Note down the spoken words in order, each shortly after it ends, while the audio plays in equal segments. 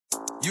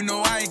You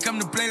know I ain't come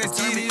to play, let's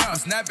turn me up. I'm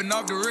snapping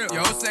off the rip.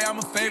 Yo, say I'm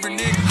a favorite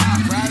nigga.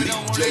 Probably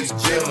don't want to let you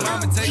chill, but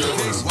I'ma take a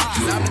picture.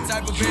 Cause I'm the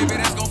type of baby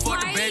that's gon'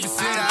 fuck the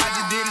babysitter. I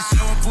just did a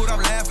show and put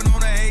up laughing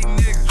on the hating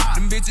nigga.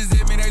 Them bitches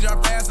hit me, they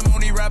drop fast. I'm on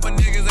these rapper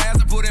niggas' ass.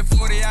 I put that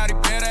 40 out, he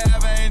better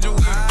have an angel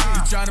with him.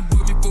 You tryna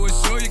book me for a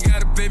show, you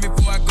gotta pay me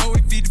before I go. We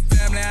feed the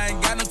family, I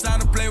ain't got no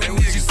time to play with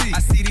niggas. You see? I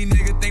see these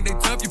niggas think they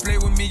tough, you play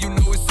with me, you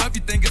know it's up.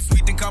 You think it's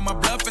sweet, then call my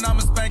bluff and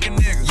I'ma spank a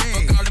nigga.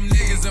 Fuck all them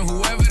niggas and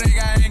whoever they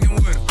got hanging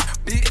with them.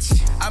 Bitch,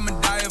 I'ma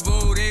die of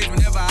old age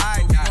whenever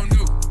I die.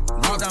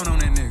 Walk down on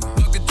that nigga,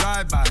 fuck a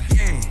drive-by.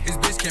 Yeah, his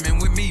bitch came in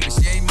with me, but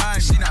she ain't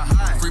mine. She not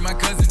high. Free my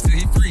cousin till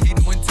he free, he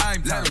doing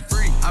time. Let her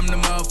free. I'm the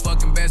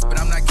motherfucking best, but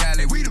I'm not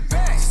Cali. We the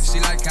best.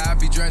 She like how I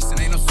be dressed and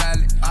ain't no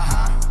salad.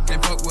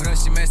 Can't fuck with her,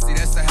 she messy,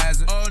 that's a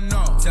hazard. Oh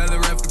no, tell the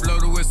ref to blow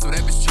the whistle,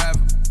 that bitch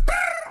travel.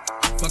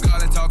 Fuck all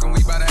that talking,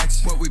 we bout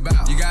action. What we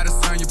bout? You got a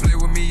son, you play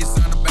with me, your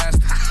son a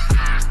bastard.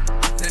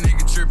 That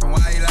nigga trippin',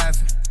 why he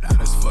laughing? Nah,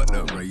 that's fucked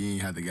up, bro. You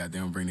ain't have to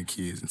goddamn bring the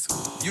kids into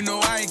it. You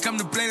know I ain't come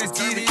to play, let's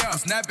turn me up. I'm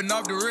snapping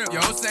off the rip. Yo,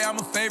 say I'm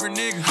a favorite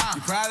nigga.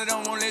 You probably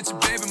don't wanna let your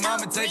baby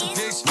mama take a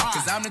picture.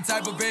 Cause I'm the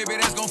type of baby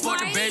that's gon'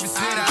 fuck the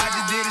babysitter. I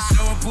just did a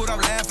show and put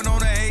up laughing on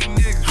the hating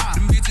nigga.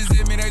 Them bitches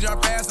hit me, they drop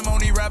fast. I'm on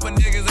these rapper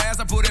niggas' ass.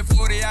 I put that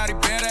 40 out, he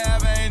better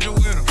have an angel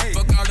with him.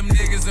 Fuck all them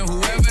niggas and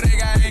whoever they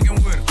got hanging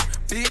with him.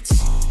 Bitch.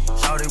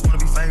 Shawty wanna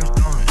be famous,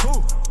 don't it?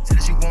 Cool.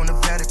 Said that she want a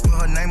paddock, put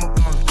her name up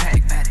on it.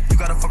 Paddock. You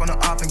gotta fuck on the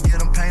op and get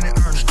them paid and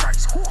earn it.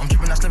 I'm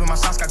drippin', I slip in my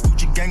socks, got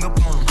Gucci gang up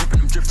on them.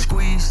 Drippin',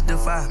 squeeze,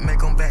 defy, make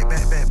them back.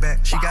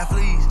 She got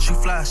fleas, she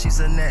fly, she's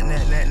a net.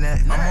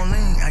 I'm on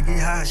lean, I get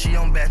high, she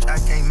on batch, I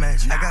can't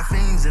match. I got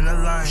fiends in the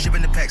line,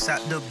 shipping the packs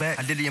out the back.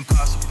 I did the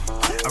impossible,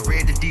 I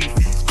read the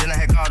defense, then I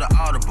had called the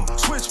audible.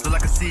 Switch, look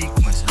like a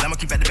sequence, I'ma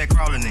keep at the back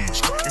crawling in.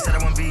 They said I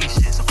wouldn't be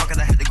shit, so fuck it,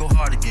 I had to go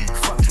hard again.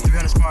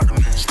 300 Sparta,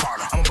 man.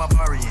 I'm a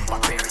barbarian,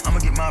 I'ma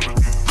get my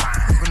revenge.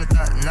 From the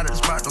thought, not at the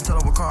spot, don't tell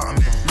her what car I'm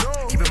in.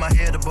 Keeping my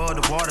head above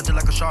the water just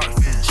like a shark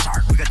fin.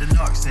 We got the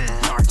knocks in,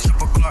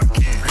 Super Clark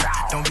in.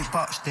 Don't get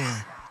boxed in.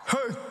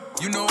 Hey.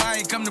 You know I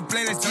ain't come to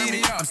play, let's turn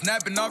me up. I'm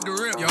snapping off the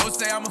rip. Yo,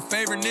 say I'm a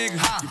favorite nigga.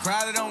 You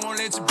probably don't wanna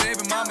let your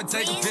baby mama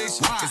take a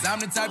picture. Cause I'm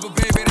the type of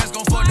baby that's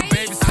gon' fuck the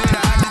babysitter.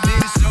 I just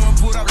did a show and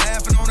put up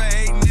laughing on the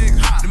hating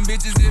nigga. Them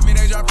bitches hit me,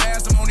 they drop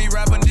fast. I'm on these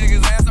rapper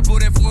niggas' ass. I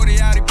put that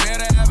 40 out, he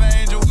better have an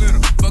angel with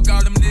him. Fuck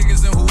all them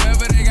niggas and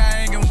whoever they got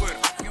hanging with him.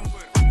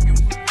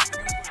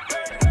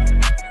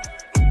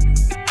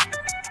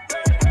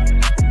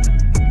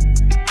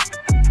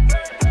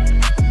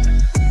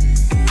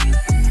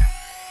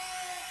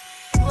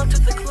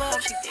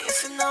 She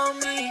dancing on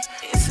me,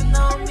 dancing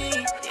on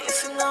me,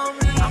 dancing on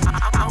me.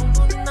 I don't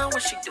wanna know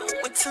what she doing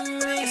to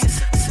me.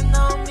 Dancing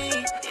on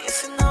me,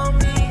 dancing on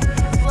me.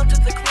 Pull up to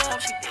the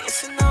club, she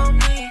dancing on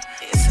me,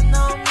 dancing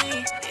on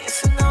me,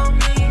 dancing on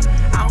me.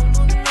 I don't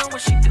wanna know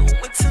what she doing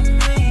to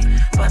me,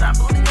 but I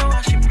really know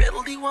how she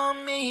really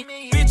want me.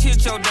 Bitch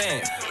hit your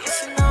dance,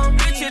 dancing on me,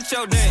 bitch hit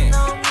your dance,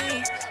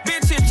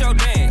 bitch hit your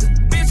dance,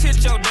 bitch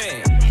hit your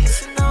dance,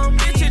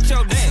 bitch hit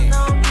your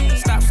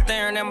dance. Stop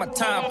staring at my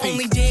timepiece.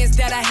 Only dance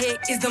that I hit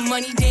is the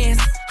money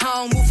dance. I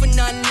don't move for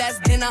nothing less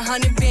than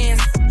 100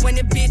 bands. When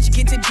the bitch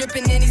get to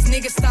dripping and these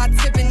niggas start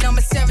tipping, I'm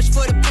a savage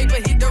for the paper,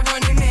 hit the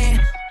running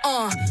man.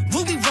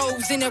 Ruby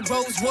Rose in a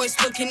Rolls Royce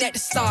looking at the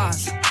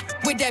stars.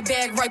 With that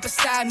bag right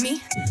beside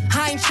me.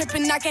 I ain't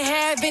tripping, I can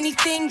have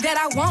anything that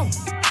I want.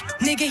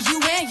 Nigga, you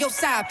and your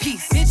side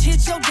piece. Bitch,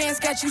 hit your dance,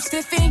 got you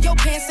stiff in your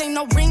pants. Ain't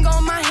no ring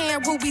on my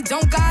hand, Ruby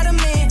don't got a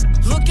man.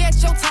 Look at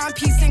your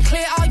timepiece and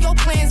clear all your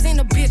plans. And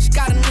a bitch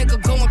got a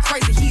nigga going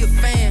crazy, he a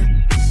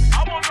fan.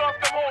 I wonder if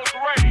them hoes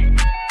ready.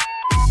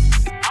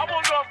 I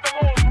wonder if them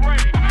hoes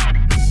ready.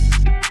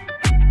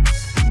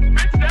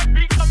 Bitch, that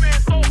beat come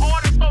in so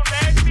hard and so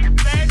nasty.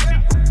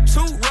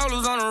 Two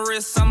rollers on the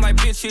wrist, I'm like,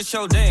 bitch, hit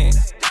your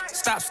dance.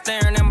 Stop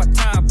staring at my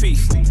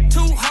timepiece.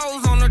 Two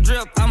hoes on the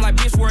drip, I'm like,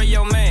 bitch, where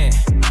your man?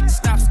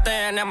 Stop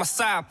staring at my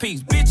side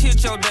piece. Bitch,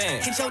 hit your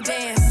dance. Hit your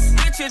dance.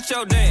 Bitch, hit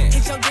your dance.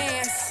 Hit your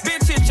dance.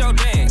 Bitch, hit your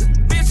dance.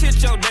 Bitch,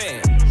 hit your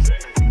dance.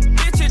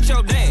 Bitch, hit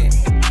your dance.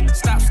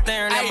 Stop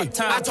staring at my timepiece.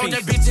 I told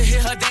that bitch to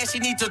hit her dance, she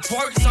need to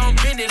twerk some.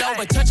 Bend it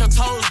over, touch her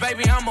toes,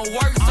 baby, I'ma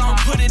work some.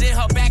 Put it in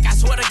her back, I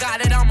swear to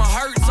God that I'ma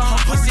hurt some.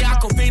 Pussy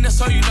Aquafina,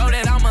 so you know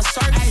that I'ma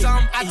search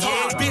some. I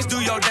told her, bitch, do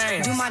your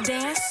dance. Do my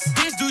dance?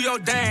 Bitch, do your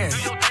dance.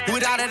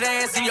 Without a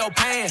dance in your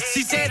pants.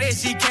 She said that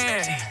she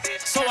can,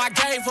 so I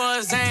gave her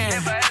a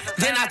Zan.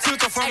 Then I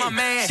took her from my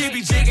man. She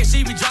be jigging,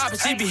 she be dropping,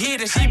 she be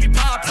hitting, she be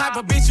pop. Type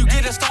of bitch you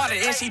get her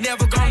started, and she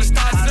never gonna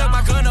start. Slip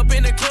my gun up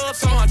in the club,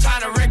 so I'm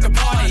trying to wreck the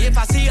party. If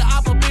I see her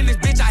up in this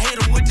bitch, I hit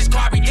him with this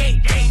carbon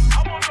gate.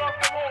 I wonder if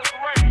them hoes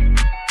ready.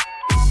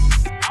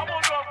 I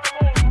wonder if them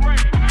hoes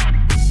ready.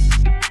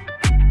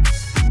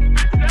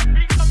 Bitch, that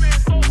beat come in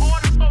so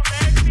hard and so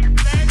nasty.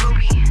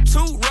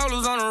 Two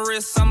rollers on the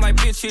wrist, I'm like,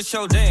 bitch, hit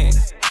your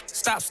dance.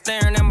 Stop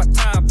staring at my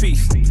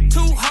timepiece. Two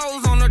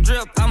hoes on the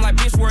drip, I'm like,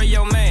 bitch, where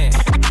your man?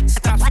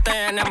 Stop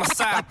staring at my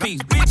side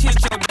piece. Bitch, hit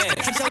your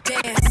dance. Hit your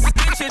dance.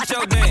 Bitch, hit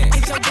your dance.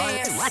 Hit your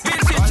dance.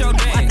 Bitch, hit your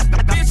dance.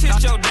 Bitch,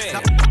 hit your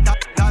dance.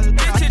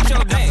 Bitch, hit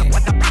your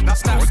dance.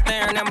 Stop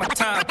staring at my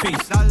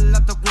timepiece. Dale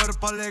a tu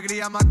cuerpo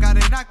alegría,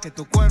 Macarena, que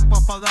tu cuerpo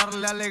es pa'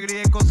 darle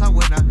alegría y cosas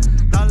buenas.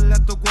 Dale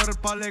a tu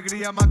cuerpo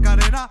alegría,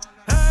 Macarena.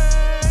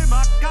 Hey,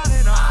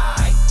 Macarena.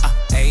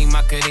 Ayy,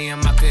 Macarena,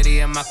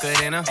 Macarena,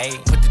 Macarena.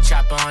 Ayy, put the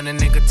chopper on the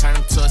nigga, turn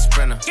him to a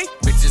sprinter.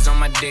 Bitches on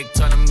my dick,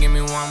 told him give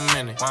me 1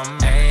 minute.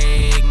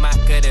 Ayy,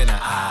 Macarena.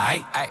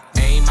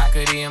 Ayy,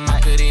 Macarena,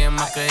 Macarena,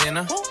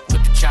 Macarena.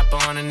 Put the chopper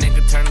on a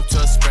nigga, turn him to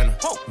a sprinter.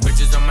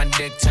 Bitches on my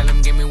dick, tell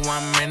him give me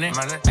 1 minute.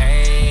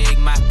 Ayy,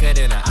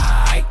 Macarena.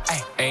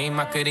 Ayy,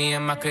 Macarena,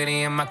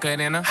 Macarena,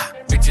 Macarena.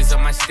 Bitches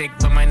on my stick,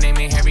 but my name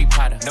ain't Harry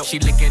Potter. Nope. She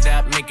lick it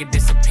up, make it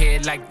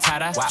disappear like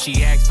Tata. Wow.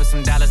 She asked for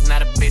some dollars,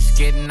 not a bitch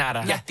getting out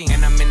of. Yeah.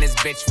 And I'm in this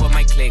bitch for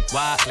my click.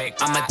 Why?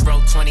 I'ma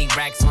throw 20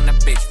 racks on the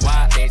bitch.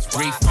 Why?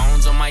 3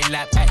 phones on my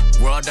lap,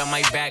 world on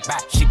my back.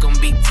 She gon'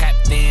 be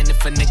tapped in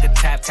if a nigga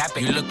tap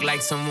it. You look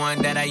like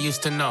someone that I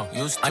used to know.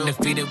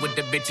 Undefeated with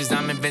the bitches,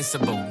 I'm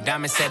invincible.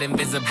 Diamond said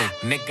invisible.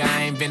 Nigga,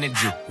 I ain't invented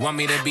you. Want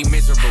me to be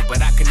miserable,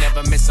 but I could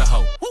never miss a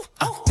hoe.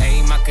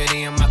 Ayy,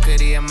 Macarena,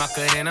 Macarena,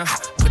 Macarena.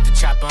 Put the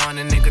chopper on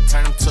a nigga,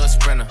 turn him to a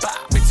sprinter.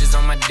 Bitches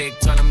on my dick,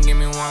 told him give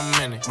me 1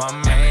 minute.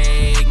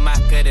 Ayy,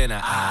 Macarena.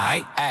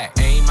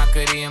 Ayy,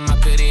 Macarena,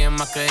 Macarena,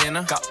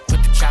 Macarena.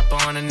 Put the chopper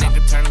on a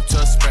nigga, turn him to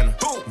a sprinter.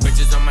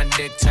 Bitches on my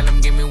dick, tell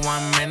him give me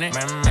 1 minute.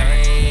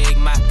 Ayy,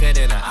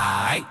 Macarena.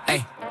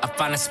 Ayy. I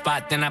find a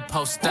spot, then I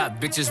post up.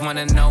 Bitches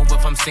wanna know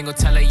if I'm single,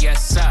 tell her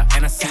yes, sir.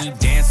 And I see you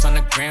dance on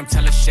the gram,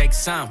 tell her shake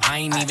some. I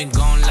ain't even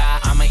gon' lie,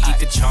 I'ma eat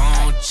the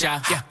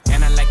choncha. Yeah,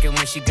 and I like it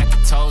when she got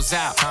the toes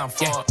out.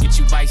 Yeah, get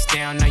you vice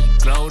down, now you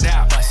glowed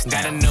out.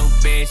 Got a new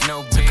bitch,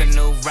 took a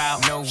new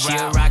route. She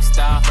a rock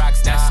star,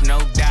 that's no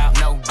doubt.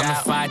 I'ma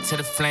fight to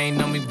the flame,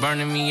 don't be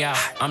burning me out.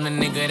 I'm the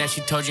nigga that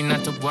she told you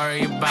not to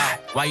worry about.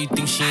 Why you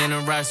think she in a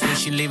rush when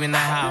she leaving the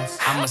house?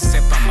 I'ma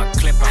sip, I'ma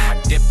clip,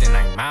 I'ma dip, then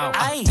I'm out.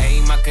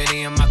 Ayy,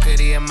 Macarena,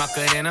 Macarena,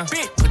 Macarena.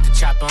 Put the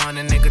chopper on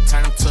a nigga,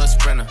 turn him to a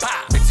sprinter.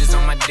 Bitches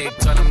on my dick,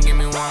 told him give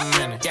me 1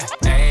 minute.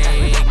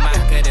 Ayy,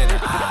 Macarena.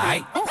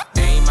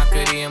 Ayy,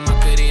 Macarena,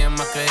 Macarena,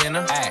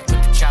 Macarena.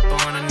 Put the chopper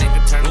on a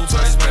nigga, turn him to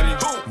a sprinter.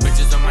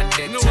 Bitches on my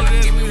dick, tell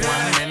him give me 1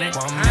 minute.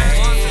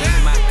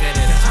 Ayy,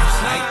 Macarena.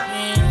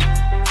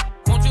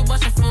 Won't you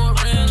bust it for a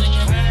real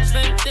nigga?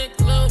 Slim, thick,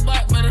 little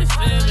butt, but it's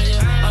feeling ya.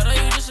 Although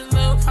you just a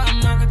little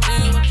problem, I could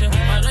deal with you.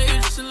 Although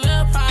you just a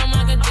little problem,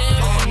 I could deal with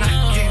you. All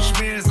night, getting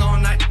spins, all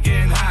night,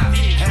 getting high.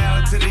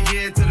 Hell to the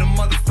year, to the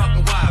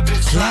motherfucking wild.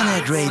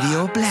 Planet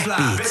Radio Black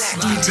Beats.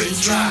 DJ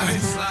Slide.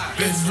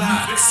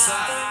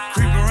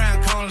 Creep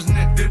around corners and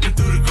then dipping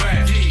through the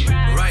grass.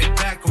 Right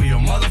back with your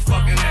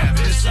motherfucking ass.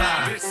 Bitch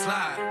slide. Bitch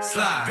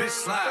slide. Bitch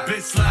slide.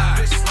 Bitch slide.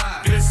 Bitch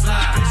slide. Bitch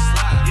slide.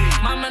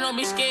 Mama, don't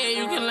be scared,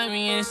 you can let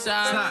me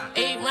inside.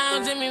 8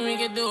 rounds in me, we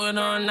can do it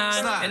all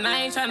night. And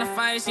I ain't tryna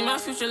fight, see my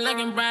future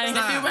looking bright.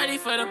 If you ready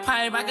for the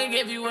pipe, I can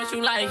give you what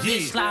you like.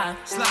 Bitch slide.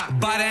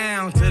 Bow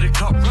down to the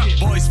cup.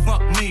 Boys,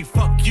 fuck me,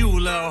 fuck you,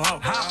 little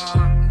hoe.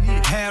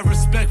 Have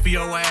respect for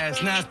your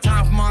ass. Now it's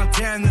time for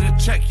Montana to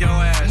check your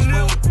ass.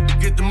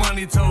 Get the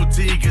money, told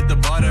T, get the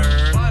butter.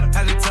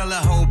 Had to tell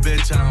that whole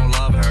bitch I don't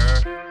love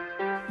her.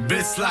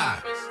 Bitch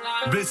slide.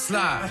 Bitch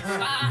slide.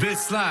 Bitch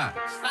slide.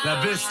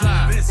 Now bitch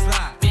slide. Bitch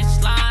slide. Bitch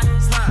slide.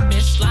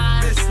 Bitch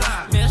slide. Bitch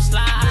slide. Bitch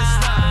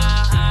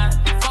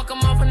slide. Fuck 'em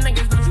off for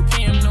niggas, don't you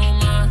pay 'em no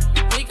mind.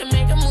 We can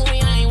make a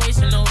movie, I ain't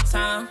wasting no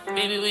time.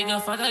 Baby, we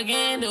can fuck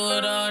again, do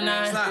it all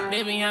night.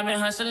 Baby, I've been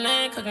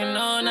hustling, cooking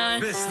all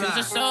night.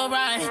 Future so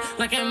bright,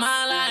 look at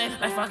my life.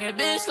 Like fuck it,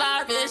 bitch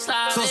slide, bitch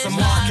slide. So some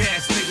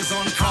mark-ass niggas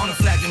on the corner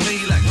flagging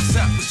me like, what's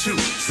up with you?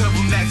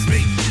 Silver Max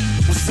B.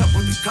 What's up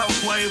with the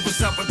coke wave?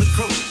 What's up with the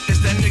crew?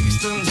 Is that nigga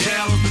still in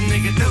jail? What the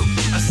nigga do?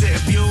 I said,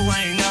 if you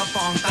ain't up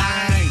on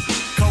things,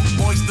 coke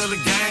boy still a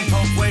gang,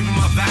 coke waving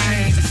my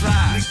veins.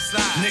 Slide,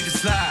 nigga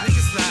slide,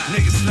 nigga slide,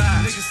 nigga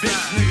slide, bitch,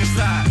 nigga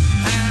slide.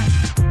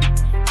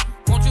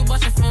 Won't you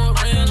bust it for a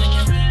real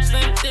nigga?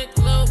 Slim, thick,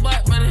 little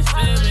butt, but it's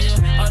feeling ya.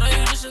 Although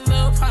you just a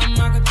little problem,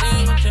 I could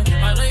deal with you.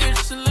 Although you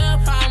just a little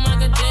problem, I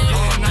could deal with you.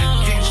 All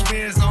night, getting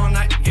spins, all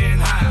night, getting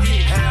high.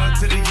 Hell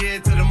to the year,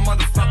 to the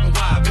motherfucking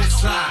wild. Bitch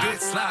slide, bitch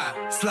slide,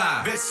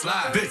 slide, bitch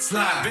slide, bitch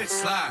slide, bitch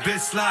slide, bitch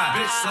slide,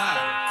 bitch slide.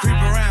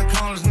 Creep around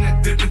corners and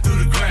then dipping through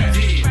the grass.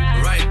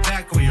 Right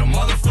back with your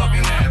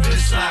motherfucking ass. Bitch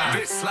slide,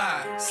 bitch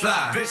slide,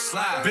 slide, bitch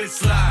slide, bitch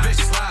slide, bitch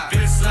slide,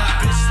 bitch slide,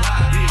 bitch slide.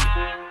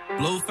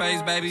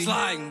 Blueface, baby.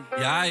 Sliding.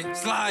 Yeah, I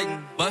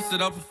sliding.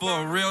 Busted up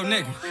for a real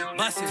nigga.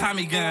 Busted.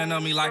 Tommy gun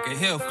on me like a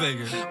hill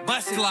figure.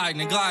 Busted.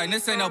 Sliding and gliding.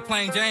 This ain't no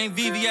plain Jane.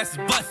 VVS is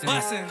busting.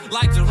 Busting.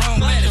 Like Jerome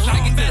Lettuce. I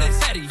can get a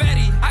fetty.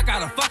 I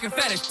got a fucking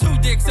fetish. 2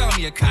 dicks on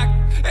me, a cock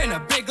and a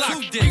big lock.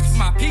 2 dicks.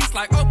 My piece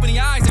like opening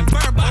eyes and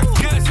bird box.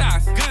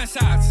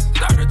 Gunshots.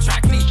 Start a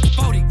track me.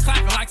 40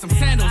 clapping like some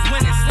sandals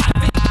when it's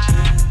slapping.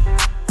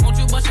 Won't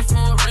you bust it for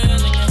a real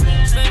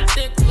nigga? Slim,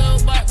 thick,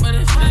 little butt, but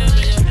it's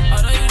feeling ya.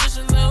 Although you just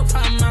a little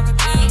problem, I could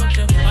deal with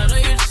you. Although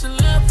you just a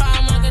little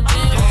problem, I could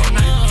deal with you. All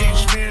night,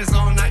 getting spins,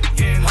 all night,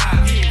 getting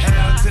high.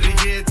 Hell to the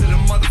year, to the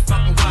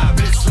motherfucking wild.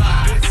 Bitch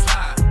slide, bitch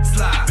slide,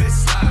 slide, bitch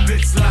slide,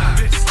 bitch slide,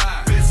 bitch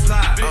slide, bitch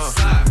slide, bitch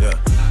slide.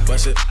 Yeah,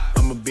 bust it,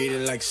 I'ma beat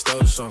it like a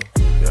stove song.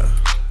 Yeah,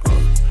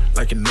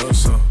 like an know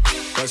some.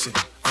 Bust it,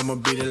 I'ma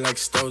beat it like a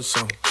stove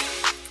song.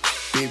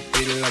 Beat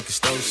it like a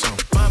stove song.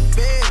 My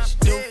bitch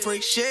do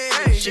freak shit.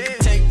 She can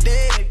take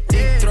dick,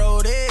 deep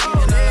throat it,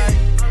 and I like.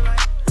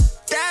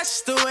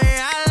 That's the way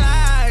I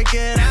like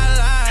it.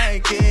 I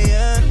like it,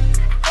 yeah.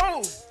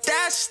 Oh,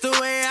 that's the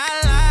way I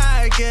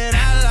like it. I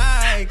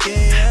like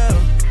it, yeah.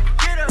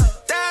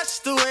 That's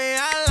the way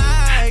I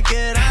like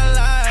it. I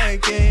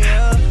like it,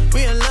 yeah.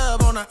 We in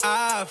love on the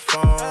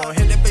iPhone.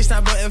 Hit that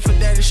FaceTime button for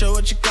daddy, show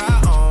what you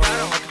got on.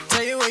 I can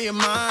tell you where your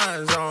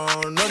mind's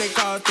on. Know they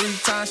called 3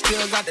 times,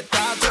 still got the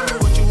dial. Tell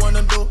me what you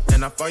wanna do,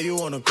 and how far you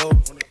wanna go.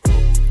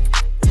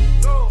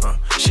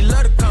 She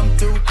love to come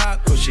through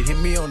hot, cause she hit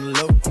me on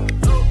the low.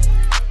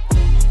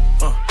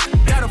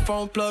 Got her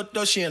phone plugged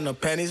up, she in her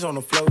panties on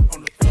the floor.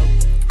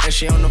 And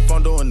she on the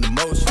phone doing the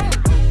most.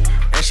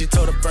 And she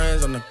told her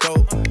friends on the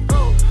go.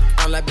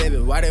 I'm like, baby,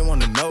 why they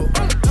wanna know?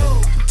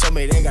 She told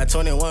me they got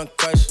 21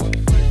 questions.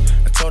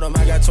 I told them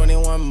I got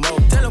 21 more.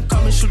 Tell them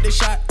come and shoot the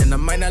shot, and I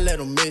might not let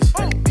them miss.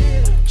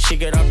 She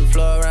get off the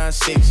floor around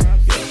 6. Yeah.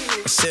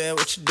 I said,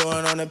 what you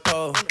doing on that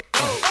pole?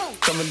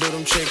 Come and do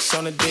them tricks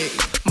on the dick.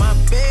 My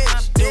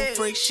bitch do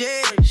freak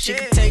shit. She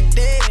can take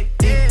dick,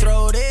 deep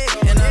throat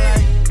it, and I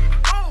like.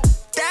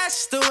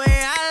 That's the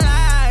way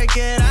I like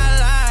it.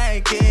 I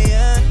like it,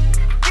 yeah.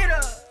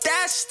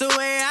 That's the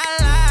way I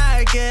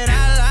like it. I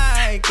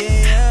like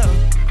it, yeah.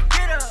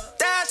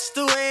 That's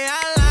the way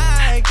I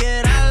like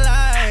it. I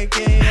like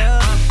it, yeah.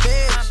 My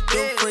bitch do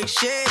freak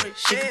shit.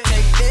 She can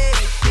take dick,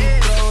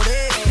 deep throat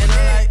it, and I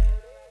like.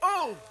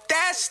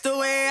 That's the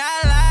way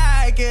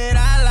I like it.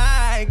 I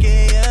like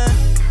it, yeah.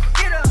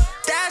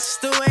 That's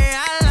the way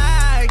I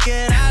like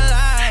it. I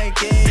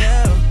like it,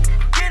 yeah.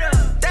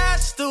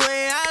 That's the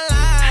way I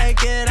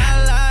like it.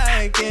 I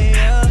like it,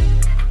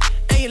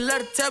 yeah. And you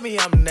love to tell me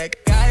I'm that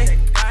guy.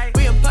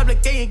 We in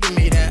public and you give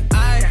me that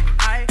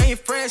eye. And your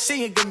friends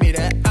see you give me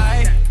that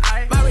eye.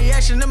 My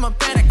reaction to my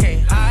pen I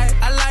can't hide.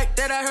 I like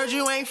that I heard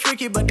you ain't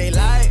freaky, but they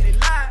lie.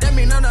 That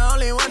mean I'm the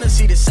only one to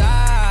see the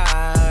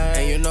side.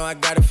 And you know I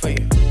got it for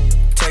you.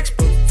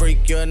 Textbook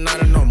freak, you're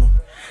not a normal.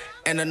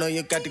 And I know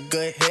you got the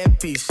good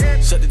headpiece.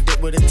 Suck the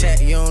dick with a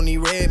tat, you don't need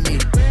red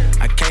meat.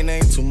 I can't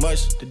name too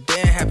much, the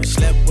damn happened.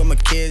 Slept with my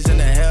kids in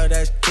the hell,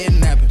 that's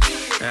kidnapping.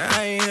 Now,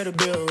 I ain't here to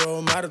be a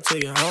role model to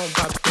you. I don't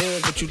pop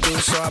pills, but you do,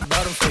 so I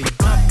bought them for you.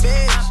 My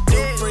bitch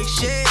do freak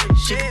shit.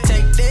 She can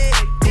take dick,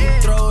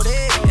 deep throat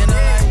it, and I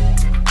like.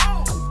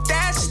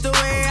 That's the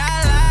way I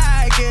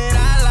like it. I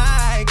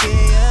like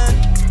it, yeah.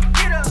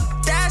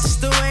 That's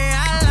the way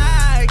I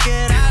like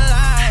it. I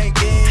like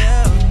it,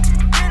 yeah.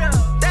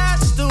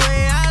 That's the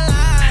way I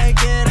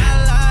like it. I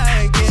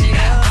like it,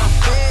 yeah. My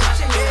bitch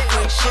do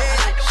freak shit.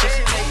 She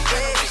can take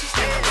dick,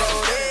 deep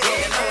throat it,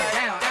 and I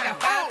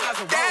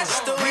like. That's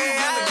the way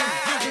I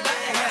like it.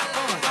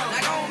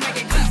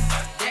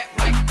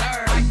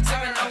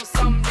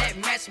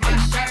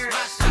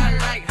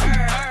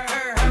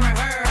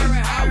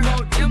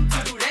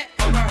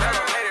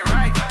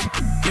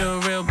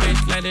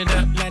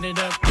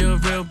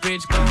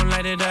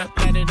 Light it up,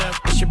 light it up.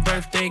 It's your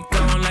birthday,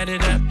 gon' light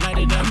it up, light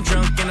it up. I'm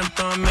drunk and I'm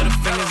throwing middle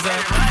fingers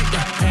up.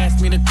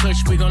 Pass me the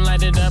kush, we gon'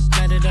 light it up,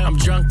 light it up. I'm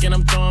drunk and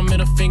I'm throwing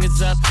middle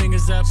fingers up,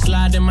 fingers up.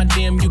 Slide in my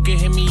DM, you can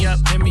hit me up,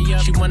 hit me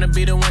up. She wanna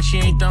be the one, she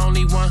ain't the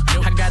only one.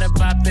 I got a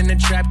bop in the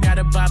trap, got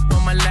a bop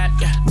on my lap,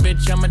 yeah.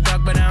 Bitch, I'm a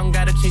dog, but I don't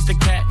gotta chase the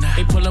cat.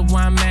 They pull a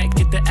wine mat,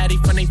 get the addy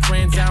from they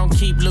friends. I don't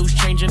keep loose,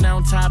 changing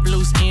on top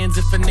loose ends.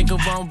 If a nigga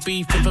won't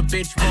beef, if a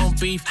bitch won't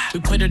beef, we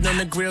put it on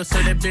the grill,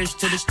 send that bitch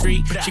to the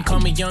street. She call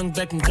me Young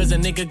Beckham, cause a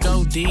nigga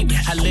go deep.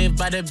 I live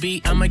by the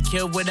beat, I'ma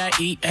kill what I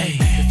eat, ayy.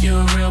 If you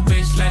a real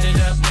bitch, light it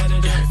up, light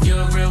it up. If you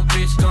a real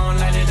bitch, gon'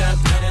 light it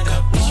up, light it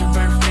up. It's your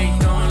birthday,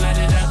 gon' light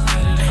it up,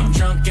 light it up. I'm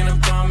drunk and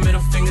I'm throwing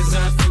middle fingers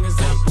up, fingers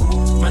up.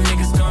 My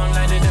niggas gon'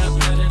 light it up,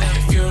 light it up.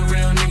 If you a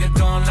real nigga,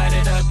 gon' light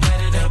it up,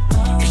 light it up.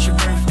 It's your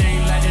birthday,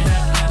 light it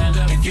up, light it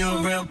up. If you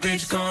a real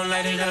bitch, gon'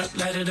 light it up,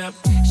 light it up.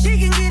 She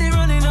can get it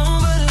running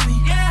over to me.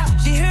 Yeah.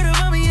 She heard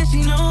about me and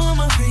she know I'm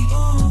a freak.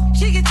 Ooh.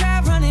 She get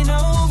tired running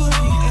over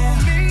me.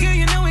 Yeah. Girl,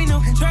 you know ain't no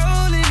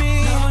controlling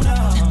me. No,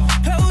 no.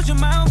 Close your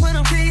mouth when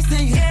I'm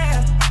tasting you.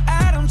 Yeah.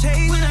 I don't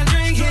taste when I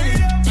drink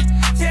it.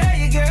 Tell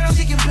your girl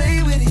she can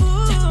play with it.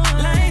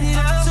 Ooh. Line it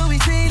up so we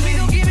say we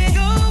gon' keep it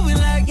going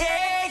like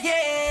yeah,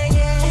 yeah,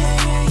 yeah,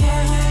 yeah,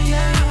 yeah,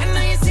 yeah. I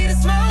know you see the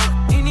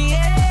smoke in the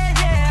air,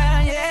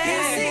 yeah, yeah. You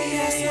see,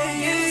 yeah,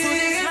 yeah, yeah. So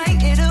just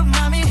light it up,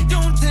 mommy.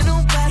 Don't tell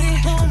nobody.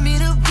 Want me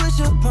to push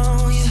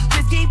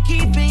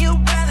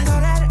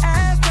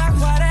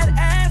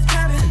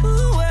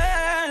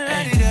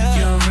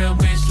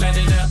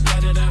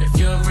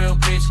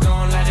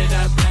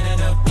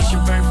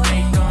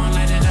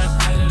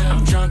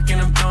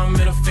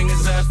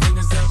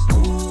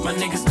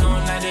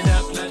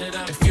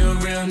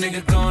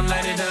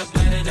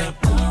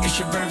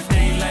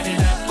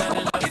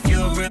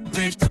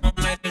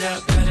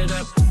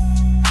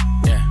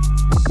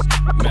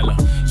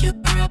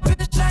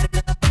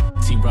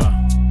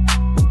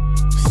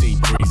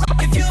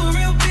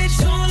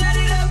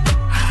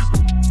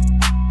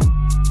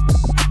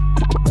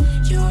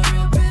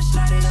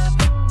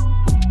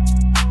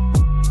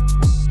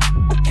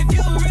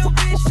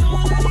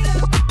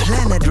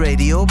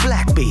Radio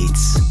Black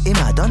Beats.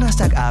 Immer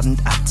Donnerstagabend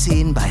ab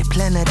 10 bei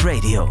Planet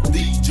Radio.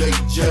 DJ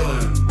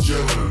Jellin.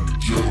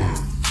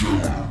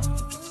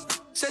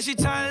 Said she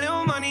tired,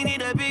 little money,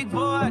 need a big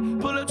boy.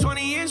 Pull up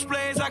 20-inch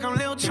blades like I'm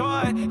Lil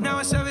Troy. Now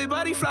it's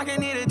everybody flocking,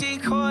 need a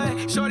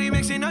decoy. Shorty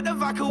mixing up the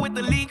vodka with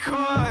the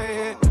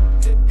liquor.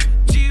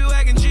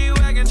 G-Wagon,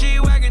 G-Wagon,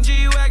 G-Wagon,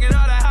 G-Wagon.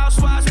 All the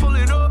housewives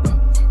pulling up.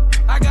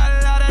 I got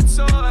a lot of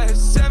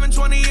toys.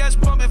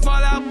 720S pumping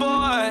Fallout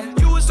Boy.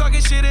 You was talking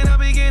shit in the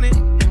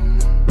beginning.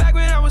 Back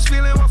when I was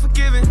feeling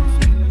unforgiving.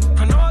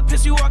 I know I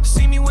pissed you off to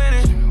see me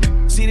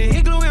winning. See the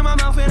hit glue in my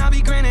mouth and I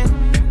be grinning.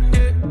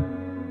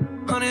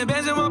 100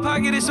 bands in my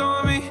pocket, it's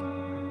on me.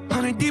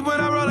 100 deep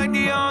when I roll like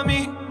the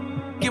army.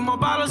 Get more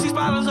bottles, these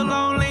bottles are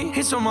lonely.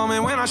 It's a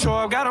moment when I show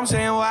up, God, I'm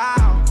saying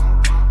wow.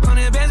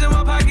 100 bands in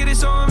my pocket,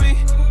 it's on me.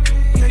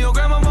 Yeah, your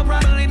grandma will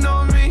probably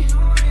know me.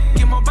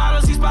 Get more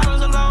bottles, these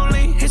bottles are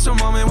lonely. It's a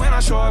moment when I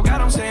show up,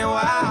 God, I'm saying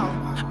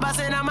wow.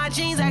 Bustin' out my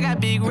jeans, I got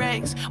big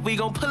racks. We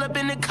gon' pull up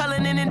in the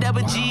Cullinan and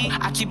Double G.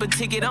 I keep a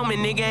ticket on me,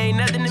 nigga, ain't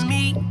nothing to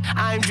me.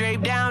 I'm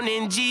draped down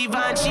in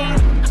Givenchy.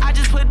 I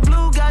just put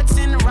blue guts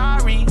in the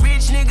Rari.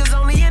 Rich niggas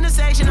on the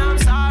intersection, I'm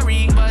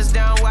sorry. Bust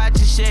down, watch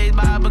your shades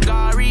by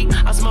Bulgari.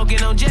 I'm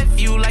smoking on jet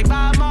fuel like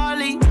Bob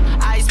Marley.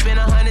 I spent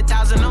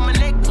 100,000 on my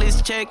necklace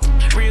check.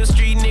 Real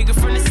street nigga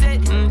from the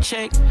set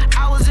check.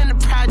 I was in the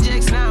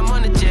projects, now I'm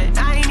on the jet.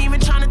 I ain't even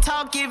tryna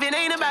talk if it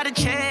ain't about a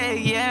check,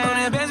 yeah.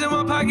 100 bands in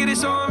my pocket,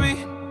 it's on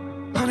me.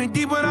 100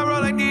 deep when I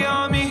roll like the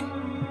army.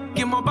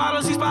 Get more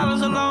bottles, these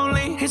bottles are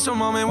lonely. It's a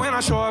moment when I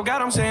show up,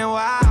 God, I'm saying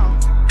wow.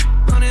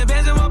 100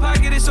 bands in my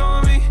pocket, it's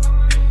on me.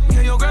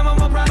 Yeah, your grandma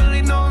will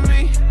probably know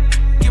me.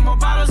 Get more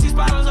bottles, these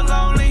bottles are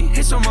lonely.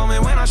 It's a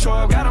moment when I show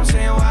up, God, I'm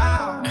saying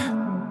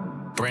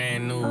wow.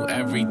 Brand new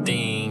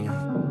everything.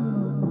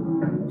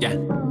 Yeah.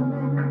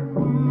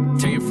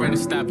 Tell your friend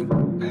to stop it.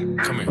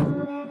 Come here.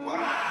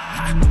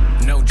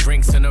 No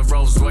drinks in a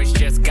Rolls Royce,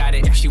 just got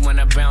it. She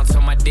wanna bounce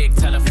on my dick,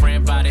 tell a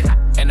friend about it.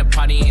 And the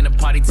party ain't a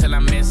party till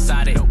I'm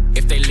inside it.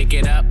 If they lick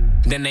it up,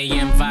 then they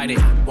invited.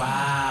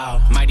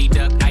 Wow, Mighty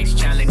Duck Ice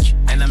Challenge.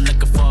 And I'm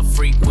looking for a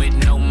freak with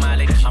no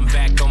mileage. I'm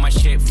back on my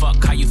shit,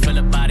 fuck how you feel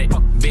about it.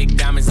 Big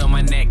diamonds on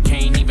my neck,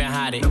 can't even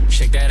hide it.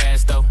 Shake that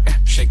ass though,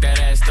 shake that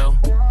ass though.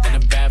 In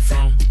the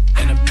bathroom,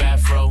 in the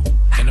bathrobe,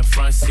 in the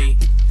front seat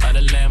of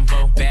the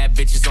Lambo. Bad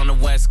bitches on the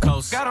West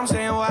Coast. God, I'm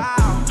saying wow.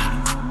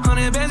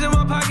 100 bands in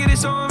my pocket,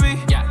 it's on me.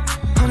 Yeah.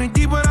 100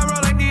 deep when I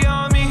roll like the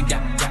army.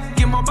 Yeah.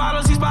 Get more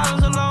bottles, these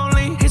bottles are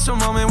lonely. It's a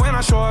moment when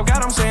I show up,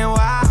 God, I'm saying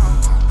wow.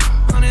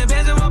 100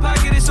 bands in my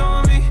pocket, it's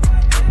on me.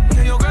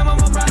 Yeah, your grandma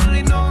will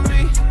probably know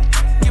me.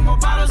 Get more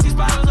bottles, these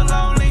bottles are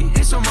lonely.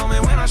 It's a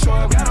moment when I show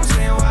up, God, I'm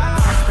saying wow.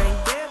 Spring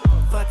dip,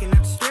 fucking up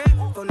the strip.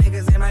 For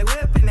niggas in my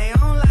whip and they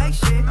don't like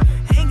shit.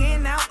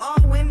 Hanging out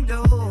all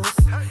windows.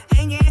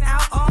 Hanging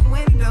out all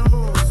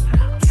windows.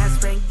 Gas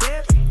spring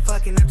dip,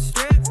 fucking up the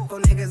strip. For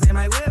niggas in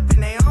my whip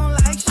and they don't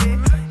like shit.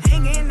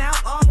 Hanging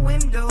out all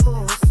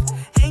windows.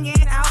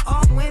 Hanging out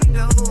all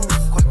windows.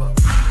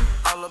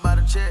 All about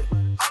a check.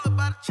 All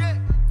about a check.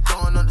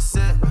 Going up the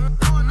set.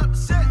 Going up the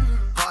set.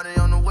 Party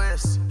on the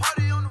west.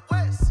 Party on the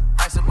west.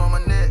 Ice up on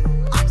my neck.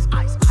 Ice,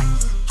 ice,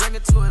 ice. Drink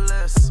it to it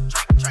less.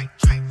 Drink, drink,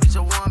 drink. Bitch, I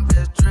want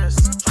best dress.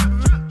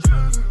 Drink, drink,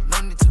 drink.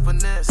 No need to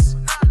finesse.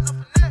 Nah, no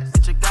finesse.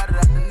 Bitch, I got it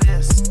out the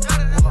nest.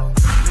 Whoa.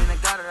 Then I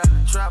got it out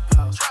the trap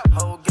house.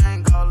 Whole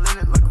gang all in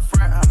it like a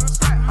frat house.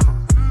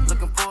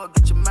 Looking for it,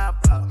 get your map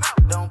out.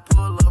 Don't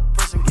pull up,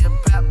 person get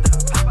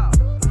papped out.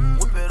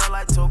 Whip it up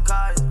like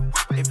Tokaya.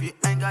 If you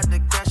ain't got the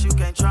cash, you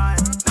can't try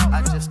it.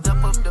 I just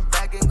step up the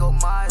bag and go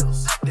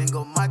miles. Then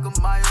go Michael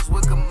Myers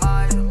with a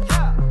mile.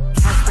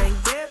 Gas spring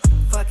dip,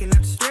 fucking up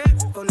the strip.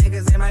 For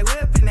niggas in my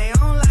whip and they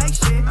don't like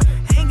shit.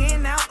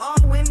 Hanging out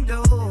all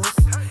windows.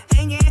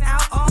 Hanging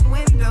out all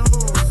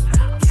windows.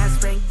 Gas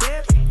spring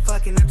dip,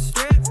 fucking up the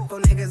strip. For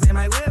niggas in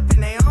my whip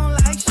and they don't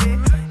like shit.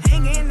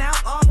 Hanging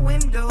out all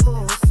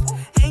windows.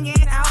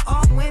 Hanging out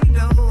all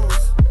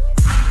windows.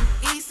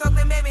 East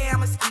Oakland, baby,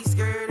 I'm a ski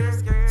skirter.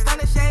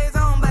 Stunning shades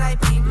on, but I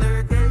peep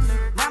lurkers.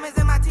 Diamonds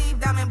in my teeth,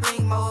 diamond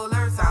bling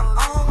molars. I'm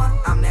on one,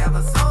 I'm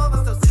never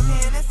sober. So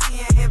sipping and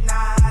seeing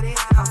hypnotic.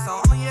 I'm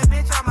so on your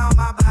bitch, I'm on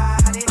my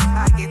body.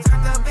 I get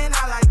turned up and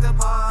I like to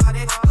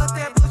party. Fuck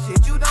that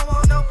bullshit, you don't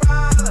want no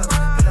problem.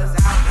 Cause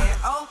out in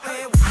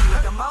open, we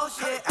with the most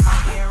shit.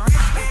 Out in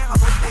Richmond,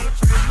 hoes they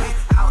trippin'.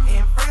 Out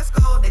in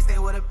Frisco, they stay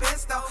with a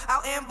pistol.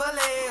 Out in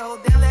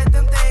Vallejo, they let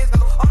them things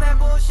go. All that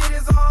bullshit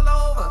is all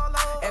over.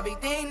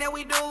 Everything that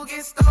we do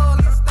gets stolen.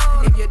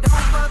 If you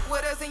don't fuck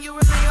with us and you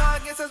really are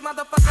against us,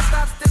 motherfucker,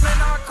 stop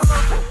stealing our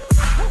culture.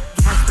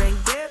 Gas spring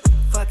dip,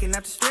 fucking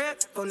up the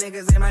strip. For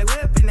niggas in my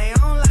whip and they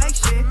don't like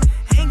shit.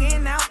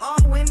 Hanging out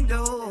all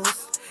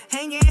windows.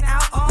 Hanging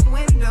out all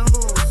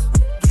windows.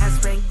 Gas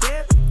spring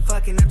dip,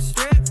 fucking up the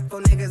strip.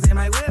 For niggas in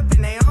my whip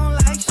and they don't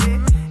like shit.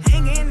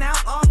 Hanging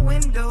out all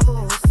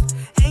windows.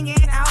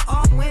 Hanging out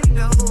all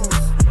windows.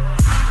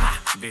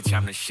 Bitch,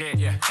 I'm the shit.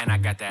 Yeah. And I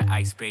got that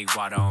ice big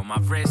water on my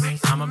wrist.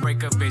 I'ma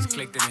break a bitch,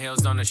 click them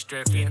heels on the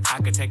strip. Yeah. I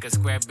could take a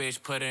square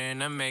bitch, put her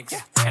in a mix.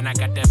 And I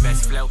got the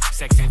best flow,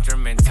 sex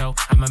instrumental.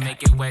 I'ma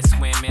make it wet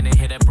swim and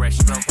hit a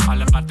breaststroke.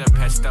 All about the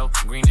pesto,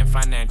 green and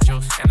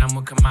financials. And I'm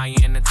with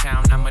Kamaya in the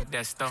town, I'm a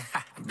desto.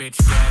 Bitch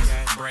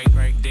gas,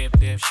 break, dip,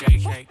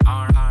 shake,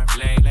 arm,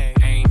 leg,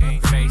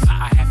 aim, face.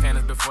 I had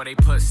fans before they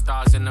put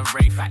stars in the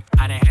race.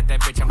 I done had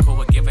that bitch, I'm cool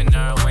with giving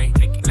her away.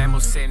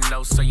 Lambo sitting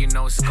low, so you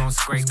know it's gon'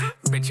 scrape.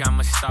 Bitch, I'm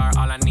a star,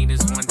 all I need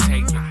is one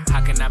take.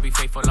 How can I be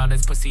faithful, all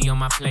this pussy on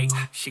my plate?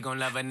 She gon'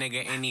 love a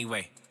nigga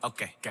anyway.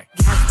 Okay.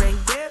 Gas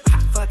brake dip,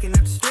 fucking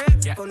up the strip.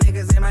 Yeah. 4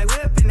 niggas in my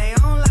whip and they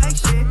don't like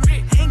shit.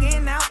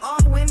 Hanging out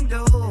all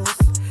windows.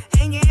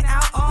 Hanging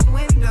out all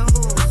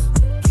windows.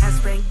 Gas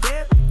brake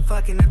dip,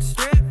 fucking up the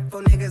strip.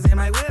 4 niggas in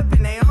my whip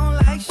and they don't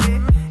like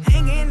shit.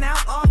 Hanging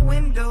out all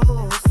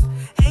windows.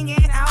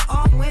 Hanging out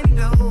all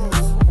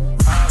windows.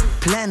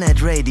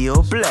 Planet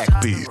Radio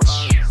Black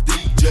Beats.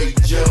 DJ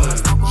Jellin.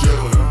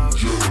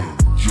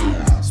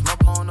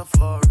 Smoke on the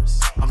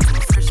forest. I'm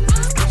too fresh in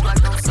this bitch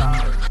like I'm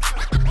sorry.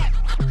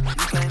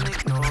 You can't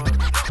ignore it.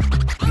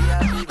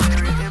 VIP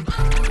very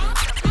important.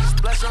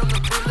 Splash on the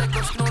bullet,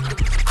 go snorkel.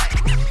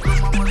 Put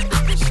my mother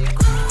think that she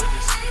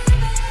gorgeous.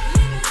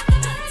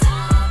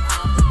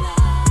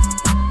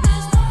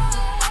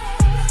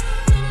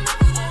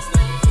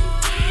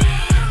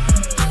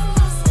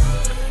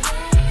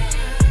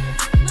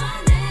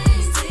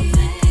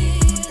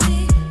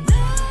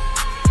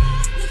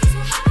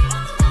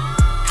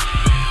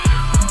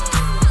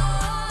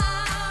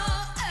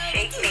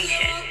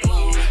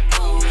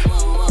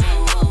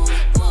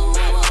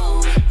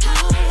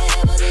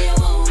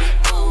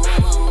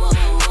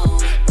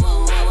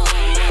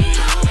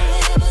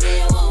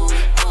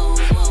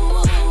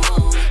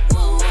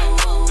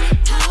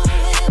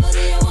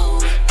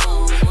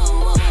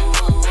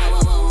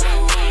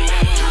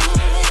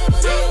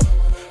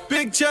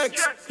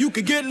 Checks, you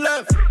can get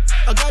left.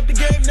 I got the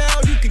game now,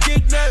 you can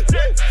get next.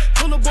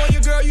 Pull up on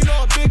your girl, you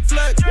know a big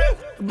flex.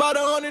 About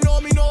 100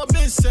 on me, know I've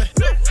been set.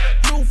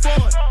 New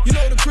phone, you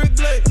know the quick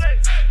blade.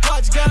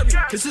 Watch Gary,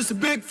 cause it's a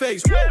big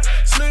face.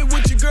 Slim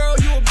with your girl,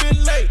 you a bit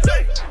late.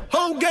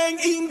 Whole gang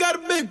eating, got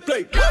a big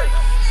plate.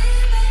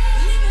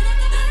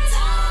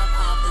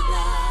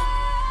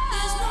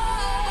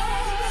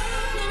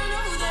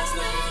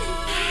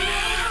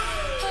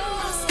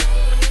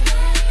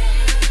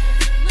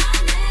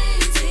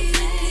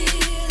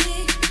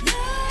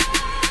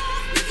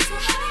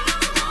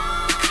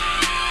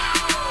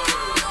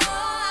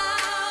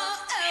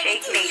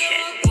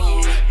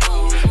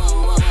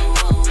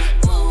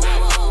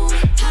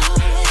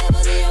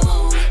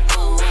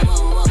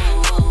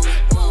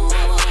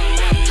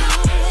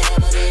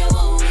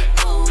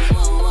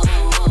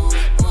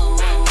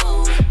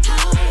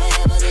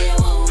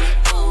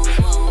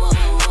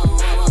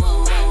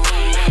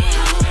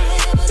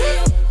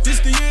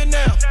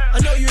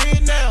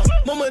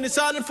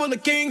 Silent full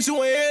of kings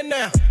who ain't here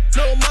now.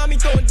 Little mommy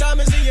throwing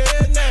diamonds in your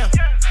head now.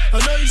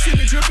 I know you see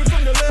me dripping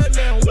from the lead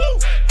now. Woo!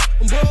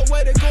 On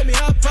Broadway they call me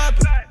Hot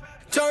Poppin'.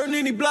 Turn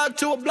any block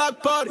to a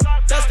block party.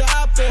 That's the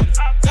hop on it.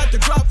 Got the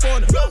drop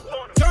on it. Woo!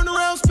 Turn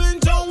around, spin,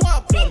 Joe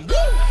Wop on it. Woo!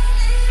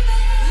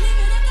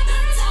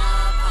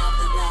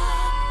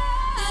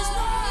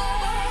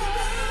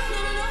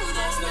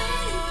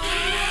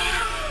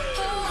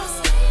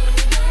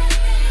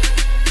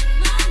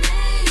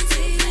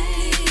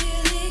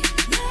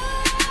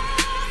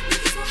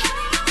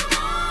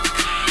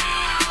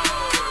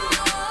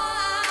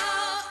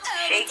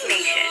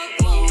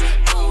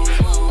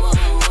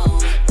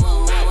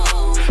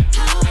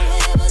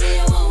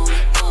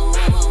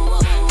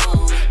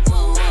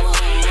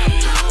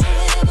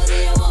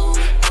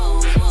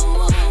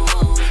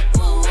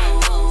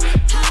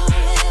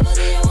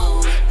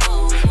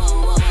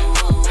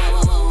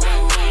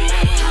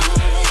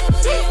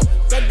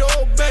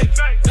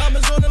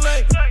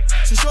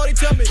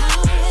 Tell me,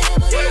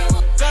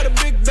 got a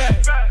big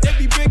bag, they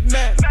be big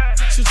mad.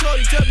 So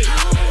shorty tell me,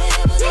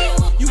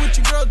 you with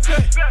your girl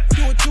today,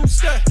 do a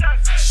 2-step.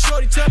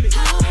 Shorty tell me,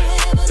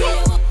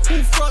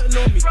 who frontin'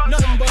 on me,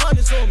 nothing but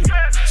hundreds on me.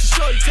 So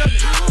shorty tell me.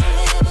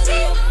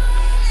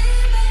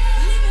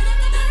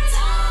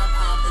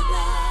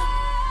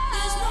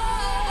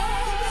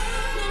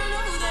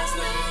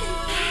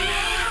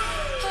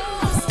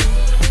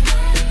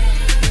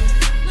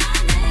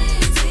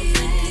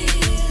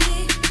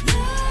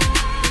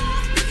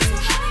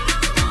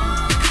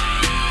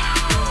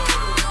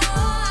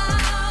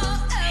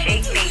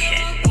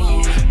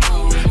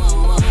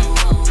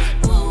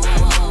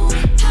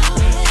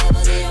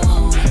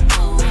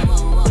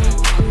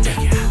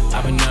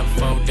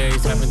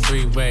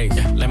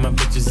 Let my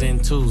bitches in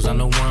twos, I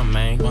know one,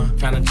 man.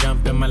 Tryna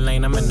jump in my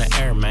lane, I'm in the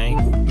air,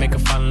 man. Make her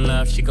fall in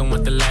love, she gon'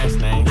 want the last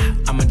name.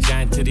 I'm a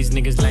giant to these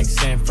niggas like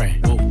San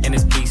Fran. And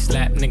this beat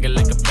slap nigga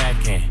like a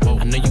backhand.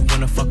 I know you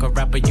wanna fuck a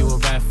rapper, you a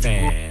rap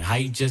fan. How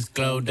you just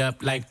glowed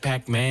up like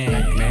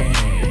Pac-Man,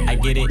 man. I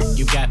get it,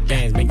 you got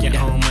bands, make your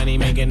own money,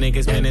 make a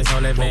nigga spend his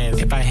whole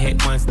advance. If I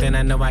hit once, then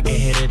I know I can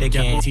hit it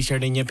again.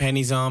 T-shirt and your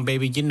panties on,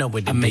 baby, you know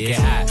what it is. I make it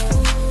hot.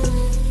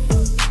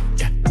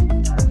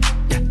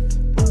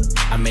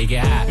 I make it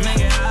hot. Make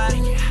it hot.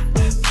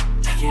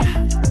 Make it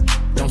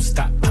hot. Don't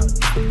stop.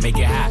 Make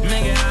it hot.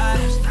 Make it hot.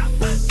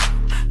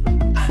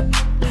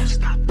 Don't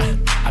stop.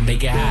 I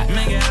make it hot.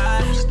 Make it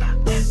hot.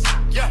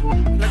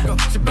 Let's go.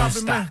 Si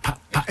papi man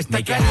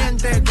está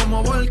caliente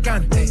como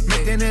volcán, me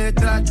tiene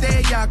detrás de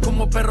ella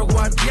como perro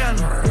guardián.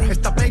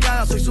 Está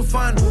pegada, soy su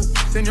fan.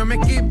 Señor mi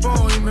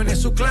equipo y me une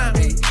su clan.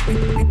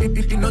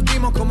 Y nos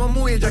dimos como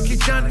muy Jackie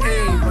Chan.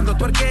 Cuando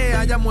tu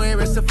arquea ya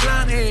mueve ese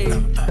flan.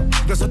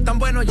 Besos tan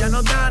buenos ya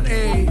nos dan.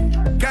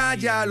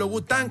 Calla, lo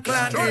Wu-Tang